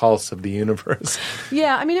with the pulse of the universe.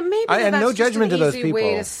 Yeah, I mean, it may be And that's no just judgment an to those easy way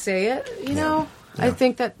people. to say it. You know, I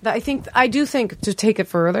do think to take it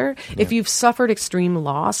further, if you've suffered extreme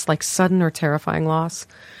loss, like sudden or terrifying loss,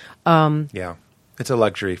 Yeah. It's a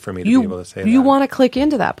luxury for me to be able to say that. you want to click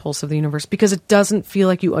into that pulse of the universe because it doesn't feel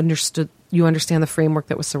like you understand the framework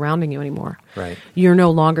that was surrounding you anymore. Right. You're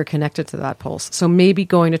no longer connected to that pulse. So maybe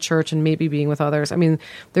going to church and maybe being with others. I mean,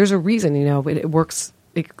 there's a reason, it works.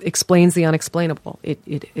 It explains the unexplainable.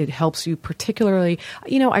 It helps you particularly.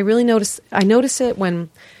 I notice it when,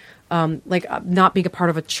 not being a part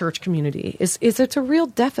of a church community is it's a real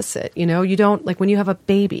deficit. You don't like when you have a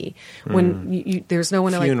baby when you there's no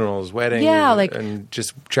one to Funerals, weddings, and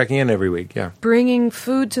just checking in every week. Yeah. bringing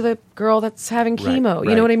food to the girl that's having chemo. Right.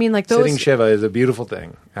 You know what I mean? Like those. Sitting Shiva is a beautiful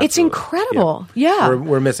thing. It's Absolutely. incredible. Yeah.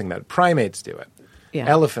 We're missing that. Primates do it. Yeah.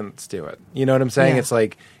 Elephants do it. You know what I'm saying? Yeah. It's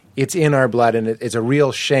like it's in our blood, and it's a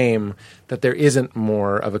real shame that there isn't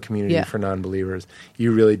more of a community Yeah. for non-believers.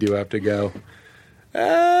 You really do have to go.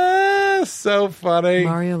 So funny.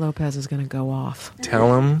 Mario Lopez is going to go off.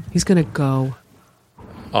 Tell him He's going to go.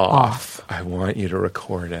 off. I want you to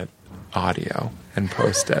record it, audio, and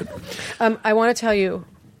post it. I want to tell you.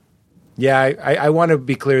 Yeah, I want to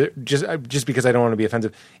be clear, just because I don't want to be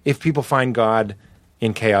offensive. If people find God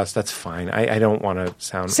in chaos, that's fine. I don't want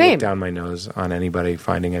to Same. look down my nose on anybody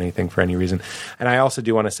finding anything for any reason. And I also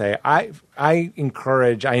do want to say I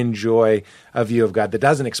enjoy a view of God that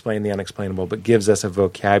doesn't explain the unexplainable, but gives us a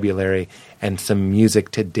vocabulary and some music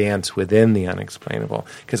to dance within the unexplainable.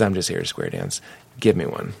 Because I'm just here to square dance. Give me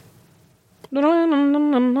one. I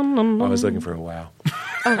was looking for a wow.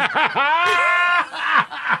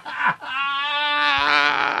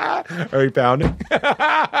 Are you pounding?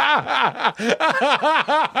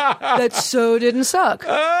 That so didn't suck.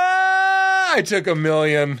 I took $1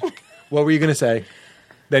 million. What were you going to say?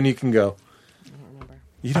 Then you can go.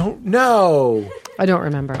 You don't know. I don't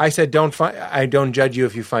remember. I said I don't judge you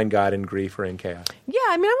if you find God in grief or in chaos. Yeah,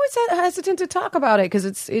 I mean, I was hesitant to talk about it because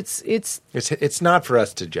It's not for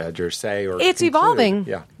us to judge or say or it's conclude. evolving.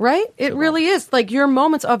 Yeah. Right? It really is. Like your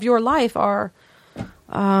moments of your life are,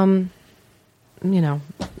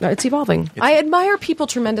 it's evolving. I admire people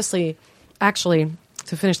tremendously. Actually,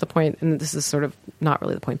 to finish the point, and this is sort of not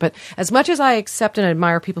really the point, but as much as I accept and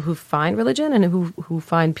admire people who find religion and who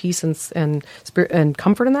find peace and spirit and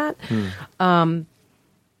comfort in that,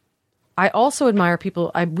 I also admire people.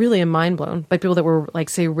 I really am mind blown by people that were like,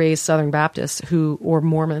 say, raised Southern Baptists or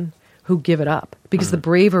Mormon who give it up because the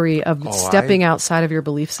bravery of stepping outside of your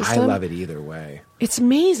belief I system. love it either way. It's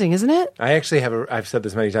amazing, isn't it? I actually I've said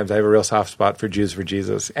this many times, I have a real soft spot for Jews for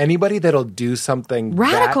Jesus. Anybody that'll do something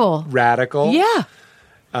Radical. radical. Yeah.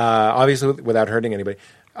 Obviously without hurting anybody,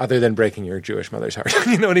 other than breaking your Jewish mother's heart.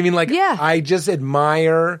 You know what I mean? Like, Yeah. I just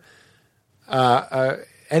admire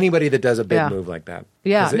anybody that does a big Yeah. move like that.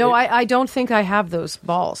 Yeah, 'Cause no, it- I don't think I have those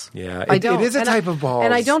balls. Yeah, I it don't. is a And type of balls.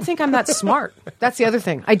 and I don't think I'm that smart. That's the other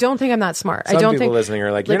thing. I don't think I'm that smart. Some I don't people think. listening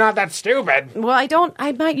are like, you're not that stupid. Well, I don't.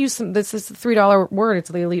 I might use some. This is a $3 word. It's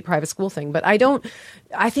the elite private school thing, but I don't.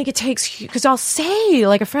 I think it takes because I'll say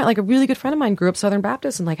like a really good friend of mine grew up Southern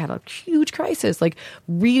Baptist and like had a huge crisis, like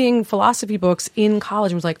reading philosophy books in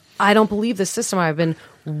college and was like, I don't believe this system I've been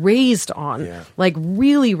raised on, Yeah. like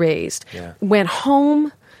really raised. Yeah. Went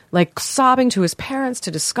home. Like sobbing to his parents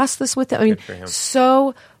to discuss this with them. I mean, for him.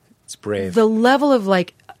 so It's brave. the level of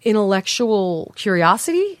like intellectual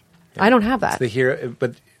curiosity, I don't have that. It's the hero,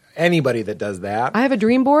 but anybody that does that, I have a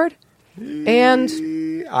dream board, and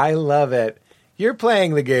I love it. You're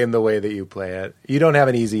playing the game the way that you play it. You don't have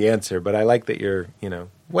an easy answer, but I like that you're,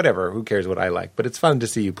 whatever. Who cares what I like? But it's fun to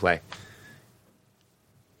see you play.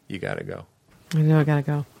 You got to go. I know I gotta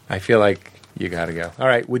go. I feel like you got to go. All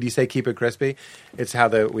right. Would you say keep it crispy? It's how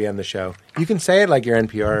we end the show. You can say it like your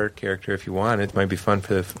NPR character if you want. It might be fun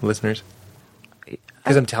for the listeners.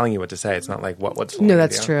 Because I'm telling you what to say. It's not like what's No,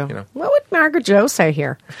 that's true. What would Margaret Joe say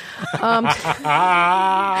here? Let me just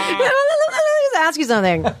ask you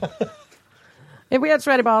something. If we had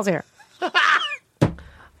sweaty balls here,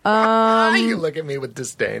 You look at me with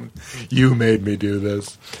disdain. You made me do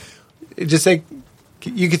this. Just say,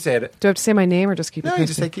 you could say it. do I have to say my name or just keep it No, crispy? you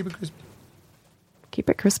just say keep it crispy. Keep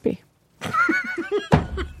it crispy.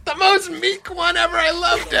 The most meek one ever. I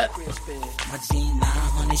loved it. My jean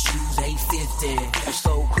 900 shoes 850. I'm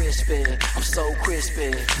so crispy. I'm so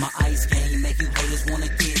crispy. My ice game make you haters wanna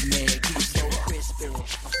get mad. I'm so crispy. I'm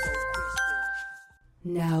so crispy.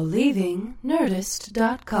 Now leaving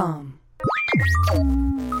Nerdist.com.